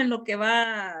video en lo que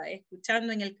va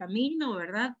escuchando en el camino,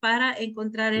 ¿verdad? Para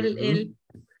encontrar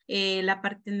la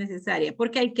parte necesaria,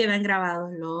 porque ahí quedan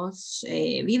grabados los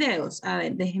videos. A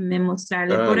ver, déjenme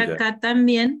mostrarle por acá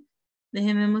también.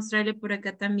 Déjenme mostrarle por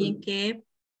acá también que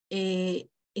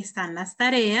están las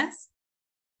tareas.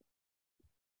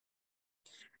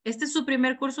 ¿Este es su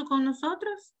primer curso con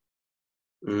nosotros?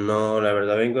 No, la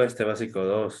verdad vengo de este básico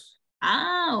 2.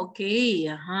 Ah, ok,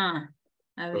 ajá.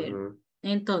 A ver,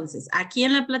 entonces, aquí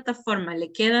en la plataforma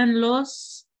le quedan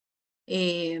los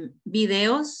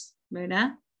videos,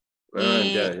 ¿verdad?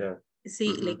 Ya.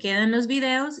 Sí, le quedan los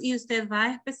videos y usted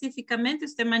va específicamente,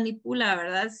 usted manipula,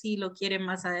 ¿verdad? Si lo quiere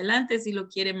más adelante, si lo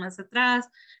quiere más atrás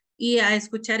y a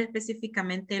escuchar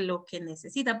específicamente lo que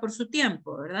necesita por su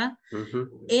tiempo, ¿verdad?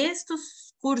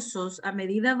 Estos cursos, a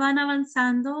medida van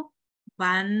avanzando,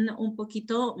 van un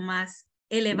poquito más,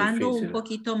 elevando un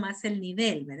poquito más el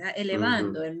nivel, ¿verdad?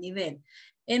 Elevando el nivel.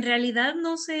 En realidad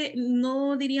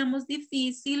no diríamos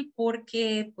difícil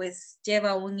porque pues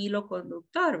lleva un hilo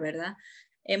conductor, ¿verdad?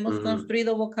 Hemos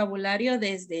construido vocabulario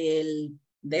desde el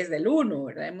 1,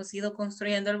 ¿verdad? Hemos ido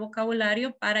construyendo el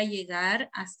vocabulario para llegar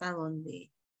hasta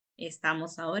donde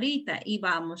estamos ahorita y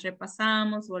vamos,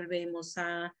 repasamos, volvemos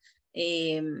a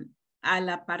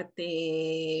la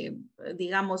parte,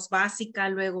 digamos, básica,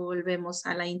 luego volvemos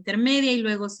a la intermedia y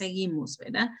luego seguimos,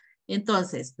 ¿verdad?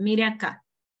 Entonces, mire acá.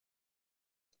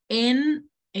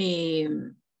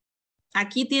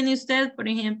 Aquí tiene usted, por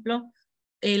ejemplo,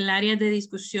 el área de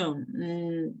discusión.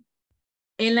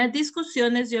 En las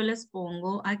discusiones yo les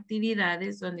pongo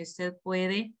actividades donde usted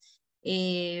puede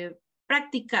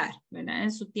practicar, ¿verdad?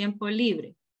 En su tiempo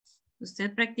libre.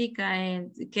 Usted practica,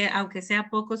 que aunque sea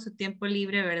poco su tiempo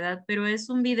libre, ¿verdad? Pero es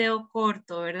un video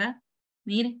corto, ¿verdad?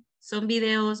 Mire, son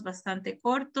videos bastante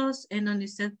cortos en donde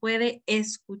usted puede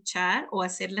escuchar o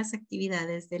hacer las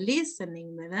actividades de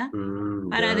listening, ¿verdad?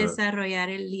 Para desarrollar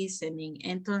el listening.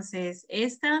 Entonces,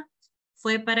 esta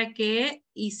fue para que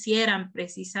hicieran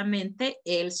precisamente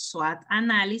el SWOT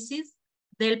análisis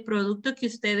del producto que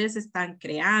ustedes están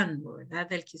creando, ¿verdad?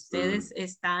 Del que ustedes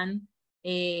están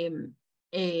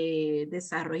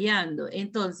desarrollando.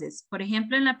 Entonces, por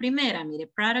ejemplo, en la primera, mire,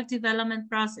 Product Development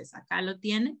Process, acá lo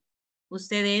tiene.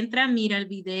 Usted entra, mira el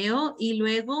video y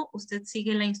luego usted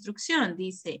sigue la instrucción.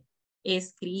 Dice,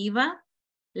 escriba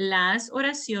las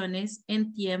oraciones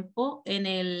en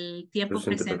el tiempo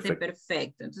presente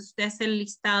perfecto. Entonces usted hace el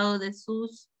listado de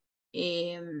sus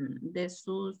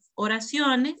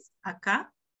oraciones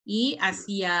acá y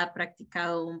así ha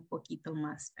practicado un poquito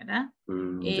más, ¿verdad?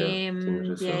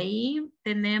 De ahí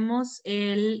tenemos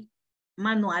el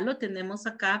manual, lo tenemos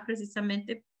acá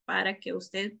precisamente para que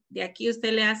usted, de aquí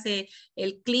usted le hace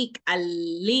el clic al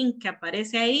link que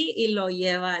aparece ahí y lo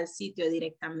lleva al sitio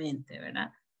directamente,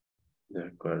 ¿verdad? De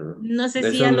acuerdo. No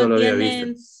sé si ya lo tiene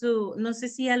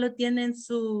en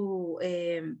su,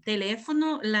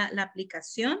 teléfono, la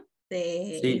aplicación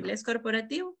de inglés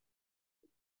corporativo.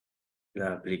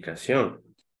 La aplicación.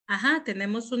 Ajá,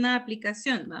 tenemos una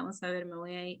aplicación. Vamos a ver, me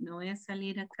voy a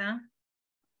salir acá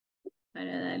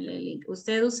para darle el link.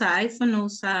 ¿Usted usa iPhone o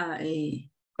usa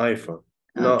iPhone?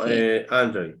 No, okay.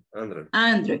 Android.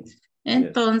 Android.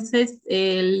 Entonces,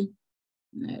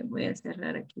 voy a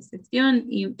cerrar aquí sesión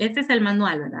y este es el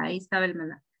manual, ¿verdad? Ahí estaba el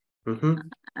manual.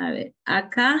 A ver,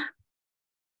 acá.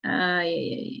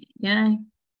 Ay.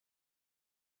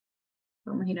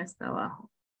 Vamos a ir hasta abajo.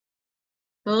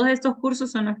 Todos estos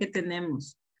cursos son los que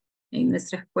tenemos en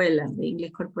nuestra escuela de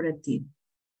inglés corporativo.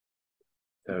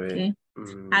 Okay.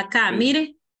 Acá,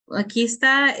 mire, aquí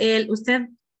está usted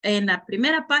en la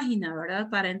primera página, ¿verdad?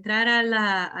 Para entrar a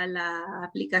la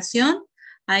aplicación,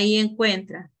 ahí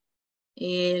encuentra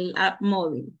el app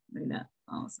móvil, ¿verdad?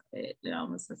 Vamos a ver, le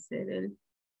vamos a hacer el...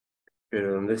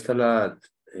 ¿Pero dónde está la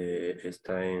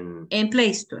está en... En Play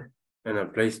Store. En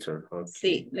el Play Store, okay.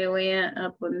 Sí, le voy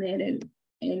a poner el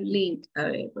link. A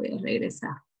ver, voy a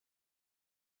regresar.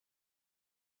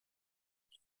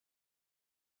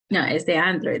 No, es de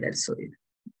Android el suyo.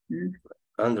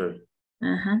 Android.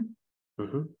 Ajá.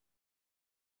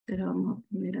 Pero vamos a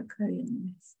poner acá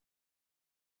en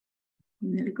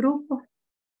el grupo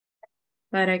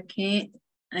para que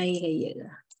ahí le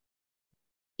llega.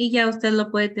 Y ya usted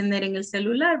lo puede tener en el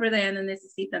celular, ¿verdad? Ya no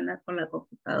necesita andar con la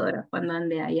computadora cuando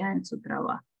ande allá en su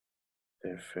trabajo.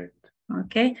 Perfecto.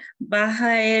 Ok,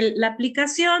 baja la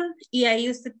aplicación y ahí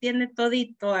usted tiene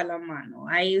todito a la mano.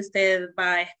 Ahí usted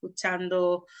va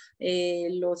escuchando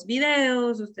los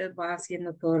videos, usted va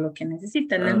haciendo todo lo que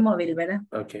necesita en el móvil, ¿verdad?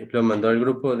 Ok, ¿lo mandó al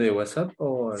grupo de WhatsApp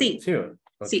o...? Sí,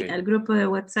 sí, al grupo de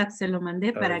WhatsApp se lo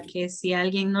mandé para que si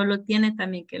alguien no lo tiene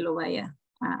también que lo vaya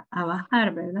a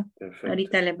bajar, ¿verdad? Perfecto.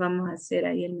 Ahorita les vamos a hacer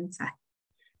ahí el mensaje.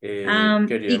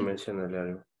 Quería mencionarle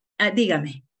algo.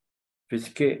 Dígame.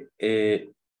 Pues que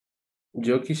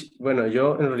yo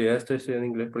en realidad estoy estudiando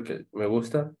inglés porque me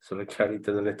gusta, solo que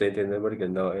ahorita no lo estoy entendiendo porque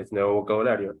no es nuevo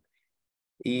vocabulario.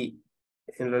 Y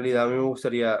en realidad a mí me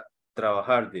gustaría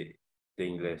trabajar de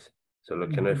inglés, solo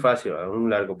que no es fácil, es un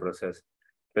largo proceso.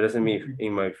 Pero es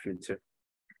in my future.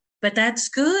 But that's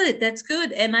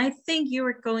good. And I think you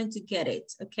are going to get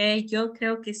it, okay? Yo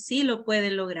creo que sí lo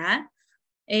puede lograr.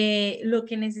 Lo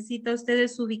que necesita usted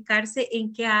es ubicarse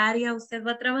en qué área usted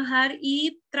va a trabajar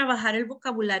y trabajar el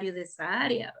vocabulario de esa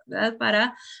área, ¿verdad?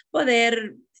 Para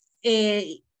poder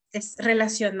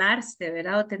relacionarse,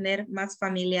 ¿verdad? O tener más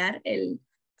familiar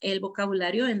el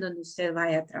vocabulario en donde usted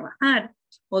vaya a trabajar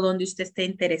o donde usted esté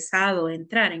interesado en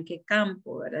entrar, en qué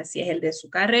campo, ¿verdad? Si es el de su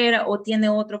carrera o tiene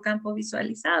otro campo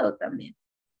visualizado también,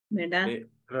 ¿verdad?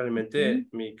 Realmente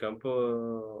mi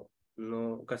campo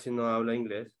casi no habla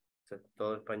inglés, o sea,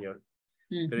 todo español,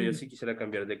 pero yo sí quisiera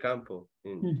cambiar de campo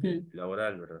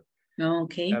laboral, ¿verdad?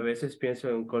 Okay. A veces pienso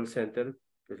en un call center,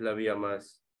 que es la vía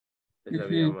más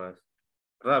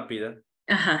rápida.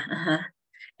 Ajá, ajá.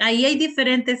 Ahí hay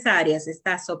diferentes áreas,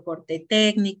 está soporte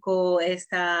técnico,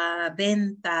 está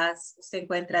ventas, se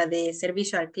encuentra de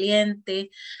servicio al cliente,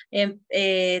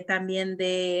 también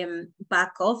de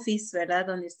back office, ¿verdad?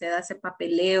 Donde usted hace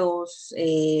papeleos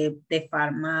de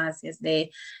farmacias,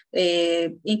 de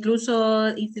incluso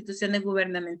instituciones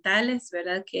gubernamentales,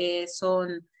 ¿verdad? Que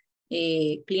son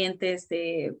clientes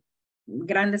de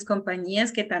grandes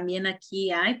compañías que también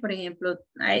aquí hay, por ejemplo,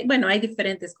 hay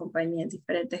diferentes compañías,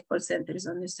 diferentes call centers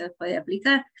donde usted puede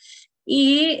aplicar.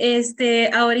 Y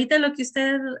ahorita lo que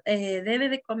usted debe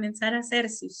de comenzar a hacer,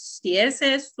 si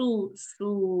ese es su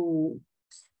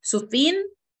fin,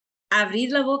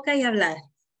 abrir la boca y hablar,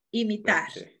 imitar.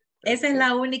 Esa es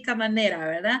la única manera,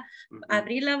 ¿verdad?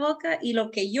 Abrir la boca y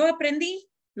lo que yo aprendí,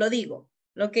 lo digo.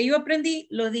 Lo que yo aprendí,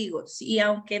 lo digo. Y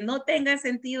aunque no tenga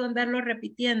sentido andarlo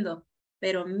repitiendo,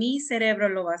 pero mi cerebro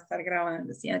lo va a estar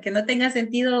grabando. ¿Sí? Aunque no tenga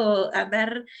sentido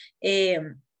andar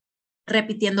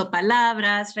repitiendo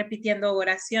palabras, repitiendo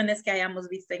oraciones que hayamos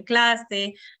visto en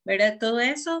clase, ¿verdad? Todo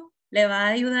eso le va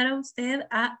a ayudar a usted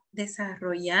a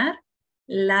desarrollar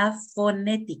la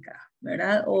fonética,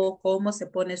 ¿verdad? O cómo se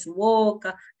pone su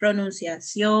boca,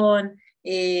 pronunciación,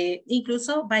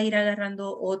 incluso va a ir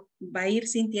agarrando o va a ir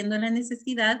sintiendo la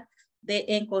necesidad de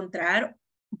encontrar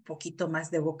un poquito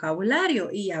más de vocabulario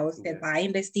y ya usted va a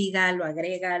investigar, lo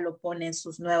agrega, lo pone en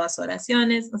sus nuevas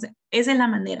oraciones. O sea, esa es la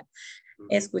manera.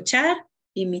 Escuchar,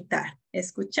 imitar,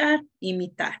 escuchar,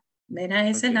 imitar. ¿Verdad?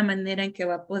 Esa es la manera en que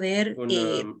va a poder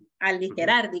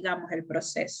aligerar, digamos, el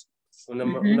proceso.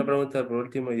 Una pregunta por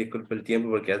último y disculpe el tiempo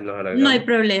porque ya nos alargamos. No hay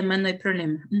problema, no hay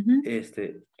problema.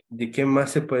 ¿De qué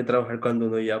más se puede trabajar cuando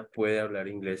uno ya puede hablar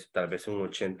inglés? Tal vez un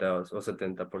 80 o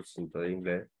 70% de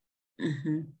inglés.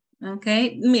 Ok,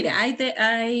 mira,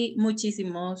 hay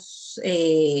muchísimas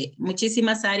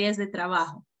áreas de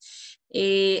trabajo.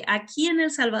 Aquí en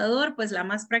El Salvador, pues la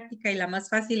más práctica y la más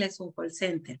fácil es un call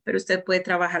center, pero usted puede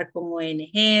trabajar como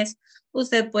ONGs,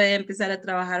 usted puede empezar a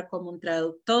trabajar como un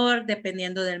traductor,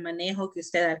 dependiendo del manejo que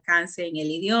usted alcance en el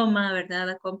idioma, ¿verdad?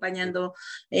 Acompañando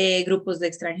grupos de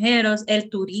extranjeros. El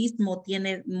turismo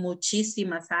tiene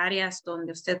muchísimas áreas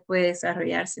donde usted puede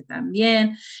desarrollarse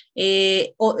también.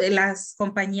 Las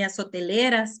compañías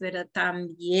hoteleras, ¿verdad?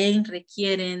 También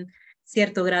requieren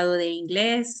cierto grado de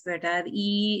inglés, ¿verdad?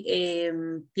 Y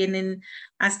tienen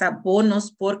hasta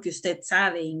bonos porque usted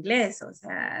sabe inglés, o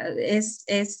sea,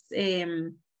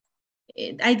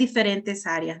 hay diferentes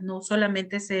áreas, no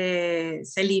solamente se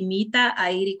limita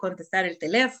a ir y contestar el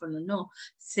teléfono, no,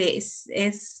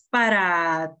 es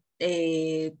para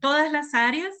todas las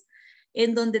áreas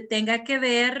en donde tenga que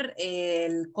ver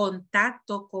el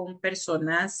contacto con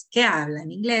personas que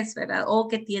hablan inglés, ¿verdad? O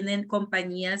que tienen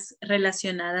compañías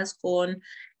relacionadas con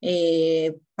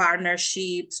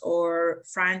partnerships o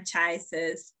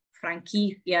franchises,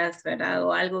 franquicias, ¿verdad?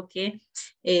 O algo que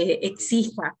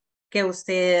exija que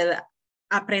usted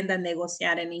aprenda a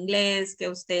negociar en inglés, que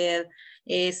usted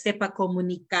sepa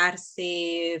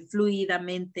comunicarse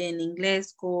fluidamente en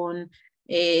inglés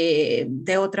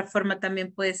de otra forma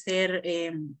también puede ser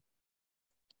en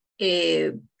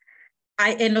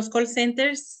los call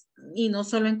centers y no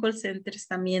solo en call centers,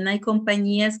 también hay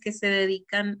compañías que se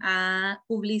dedican a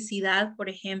publicidad, por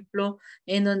ejemplo,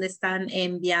 en donde están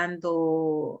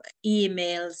enviando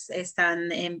emails,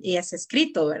 y es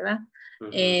escrito, ¿verdad?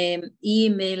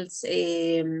 Emails,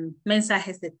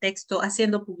 mensajes de texto,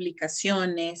 haciendo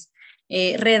publicaciones,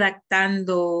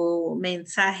 redactando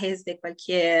mensajes de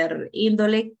cualquier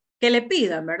índole que le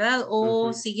pidan, ¿verdad?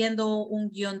 O siguiendo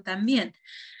un guión también.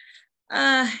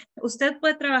 Usted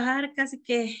puede trabajar casi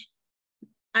que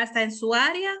hasta en su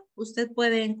área, usted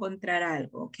puede encontrar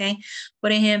algo, ¿ok?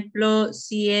 Por ejemplo,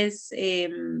 si es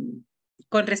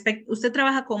con respecto, usted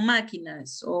trabaja con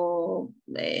máquinas o...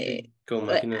 con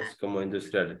máquinas como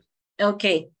industriales. Ok.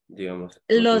 Digamos.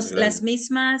 Las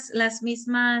mismas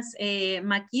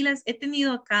maquilas, he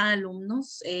tenido acá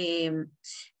alumnos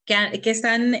que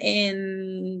están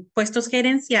en puestos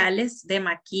gerenciales de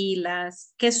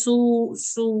maquilas, que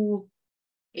su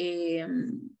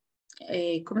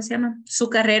 ¿cómo se llama? Su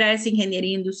carrera es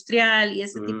ingeniería industrial y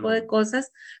ese tipo de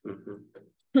cosas.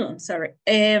 Sorry.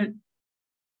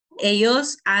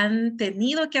 Ellos han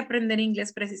tenido que aprender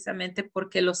inglés precisamente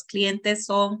porque los clientes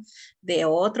son de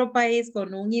otro país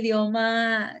con un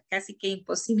idioma casi que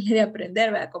imposible de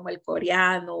aprender, ¿verdad? Como el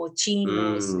coreano,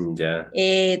 chinos,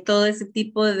 todo ese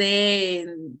tipo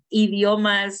de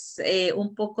idiomas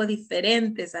un poco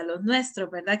diferentes a los nuestros,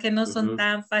 ¿verdad? Que no son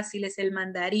tan fáciles el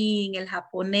mandarín, el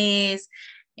japonés.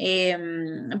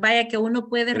 Vaya que uno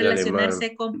puede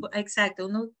relacionarse con, exacto,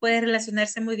 uno puede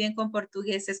relacionarse muy bien con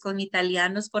portugueses, con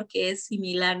italianos, porque es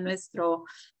similar nuestra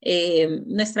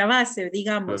base,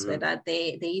 digamos, ¿verdad?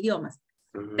 De idiomas.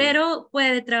 Pero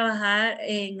puede trabajar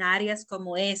en áreas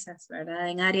como esas, ¿verdad?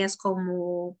 En áreas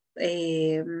como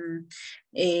de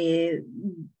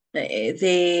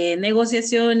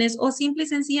negociaciones o simple y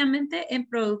sencillamente en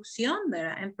producción,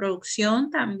 ¿verdad? En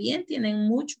producción también tienen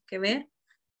mucho que ver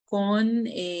con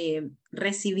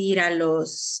recibir a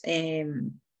los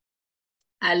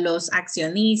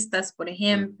accionistas, por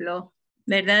ejemplo,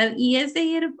 ¿verdad? Y es de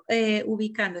ir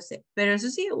ubicándose, pero eso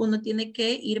sí, uno tiene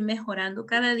que ir mejorando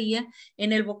cada día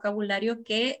en el vocabulario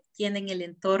que tiene en el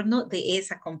entorno de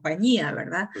esa compañía,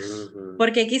 ¿verdad?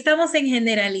 Porque aquí estamos en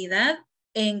generalidad,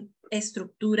 en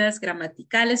estructuras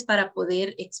gramaticales para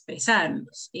poder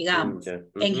expresarnos, digamos,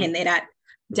 en general.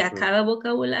 Ya cada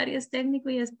vocabulario es técnico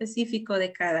y específico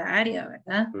de cada área,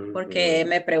 ¿verdad? Porque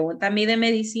me pregunta a mí de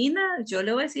medicina, yo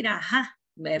le voy a decir, ajá,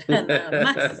 ¿verdad? Nada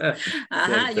más.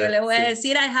 Ajá, yo le voy a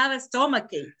decir, I have a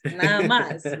stomachache, nada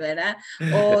más, ¿verdad?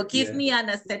 O give me an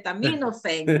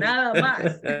acetaminophen, nada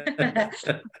más.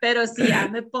 Pero si ya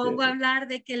me pongo a hablar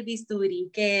de que el bisturí,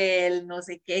 que el no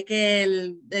sé qué,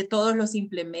 que de todos los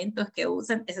implementos que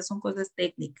usan, esas son cosas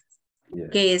técnicas.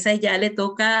 Que esa ya le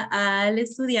toca al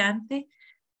estudiante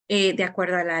de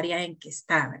acuerdo al área en que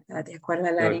está, ¿verdad? De acuerdo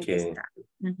al área en que está.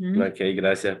 Ok,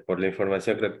 gracias por la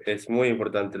información. Creo que es muy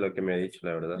importante lo que me ha dicho,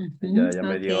 la verdad. Ya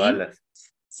me dio alas.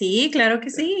 Sí, claro que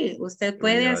sí. Usted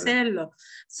puede hacerlo.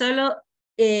 Solo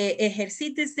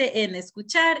ejercítese en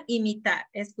escuchar, imitar.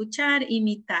 Escuchar,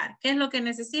 imitar. ¿Qué es lo que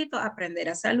necesito? Aprender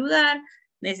a saludar.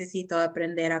 Necesito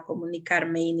aprender a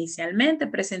comunicarme inicialmente,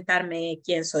 presentarme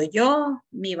quién soy yo,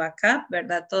 mi backup,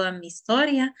 ¿verdad? Toda mi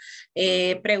historia,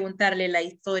 preguntarle la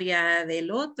historia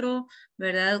del otro,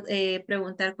 ¿verdad?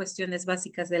 Preguntar cuestiones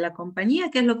básicas de la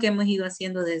compañía, que es lo que hemos ido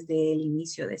haciendo desde el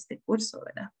inicio de este curso,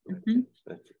 ¿verdad?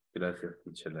 Gracias,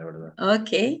 teacher, la verdad.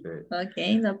 Ok,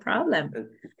 no problem.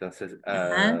 Entonces,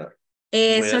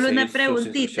 solo una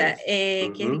preguntita.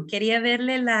 Quería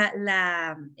verle en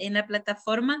la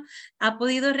plataforma. ¿Ha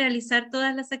podido realizar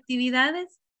todas las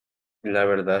actividades? La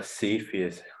verdad, sí,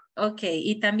 fíjese. Ok,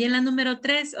 y también la número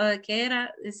 3, que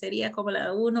sería como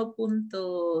la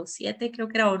 1.7, creo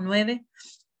que era, o 9.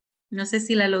 No sé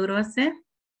si la logró hacer.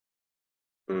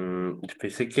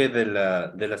 Fíjese que de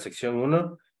la sección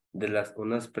 1,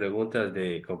 unas preguntas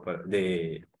de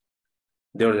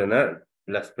ordenar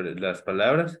las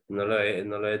palabras, no lo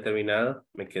he terminado,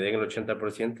 me quedé en el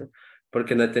 80%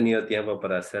 porque no he tenido tiempo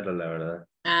para hacerlo, la verdad.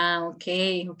 Ok.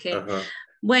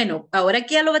 Bueno, ahora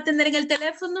que ya lo va a tener en el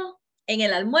teléfono, en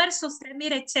el almuerzo, usted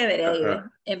mire chévere ahí, ¿ve?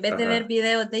 En vez de ver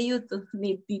videos de YouTube,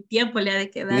 ni tiempo le ha de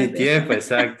quedar. Ni tiempo,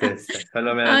 exacto.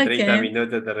 Solo me dan 30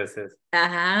 minutos de receso.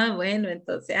 Ajá, bueno,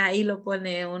 entonces ahí lo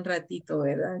pone un ratito,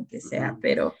 ¿verdad? Aunque sea,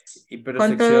 pero pero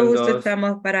con todo gusto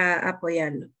estamos para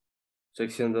apoyarlo.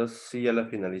 Sección 2, sí, ya la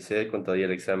finalicé con todavía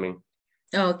el examen.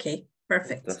 Ok,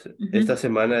 perfecto. Entonces, esta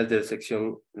semana es de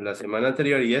la semana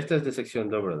anterior y esta es de sección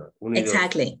 2, ¿verdad? 1 y 2.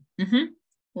 Exactly.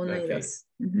 1 y 2.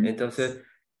 Entonces,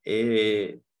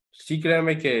 sí,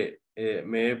 créanme que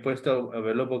me he puesto a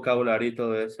ver los vocabularios y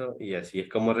todo eso, y así es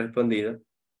como he respondido,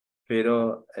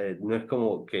 pero no es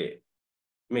como que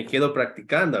me quedo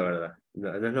practicando, ¿verdad?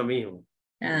 No es lo mismo.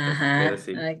 Ajá,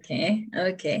 sí.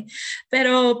 Ok.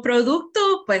 Pero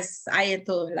producto, pues hay en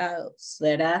todos lados,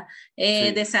 ¿verdad?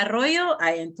 Desarrollo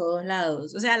hay en todos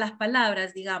lados. O sea, las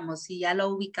palabras, digamos, si ya lo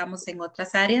ubicamos en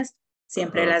otras áreas,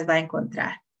 siempre las va a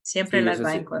encontrar. Siempre las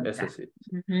va a encontrar. Eso sí.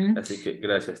 Así que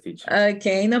gracias, teacher.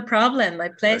 Okay, no problem. My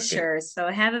pleasure. So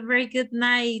have a very good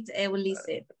night,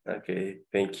 Ulysses. Okay,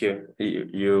 thank you.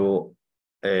 You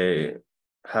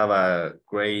have a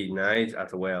great night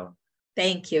as well.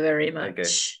 Thank you very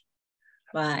much.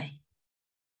 Bye.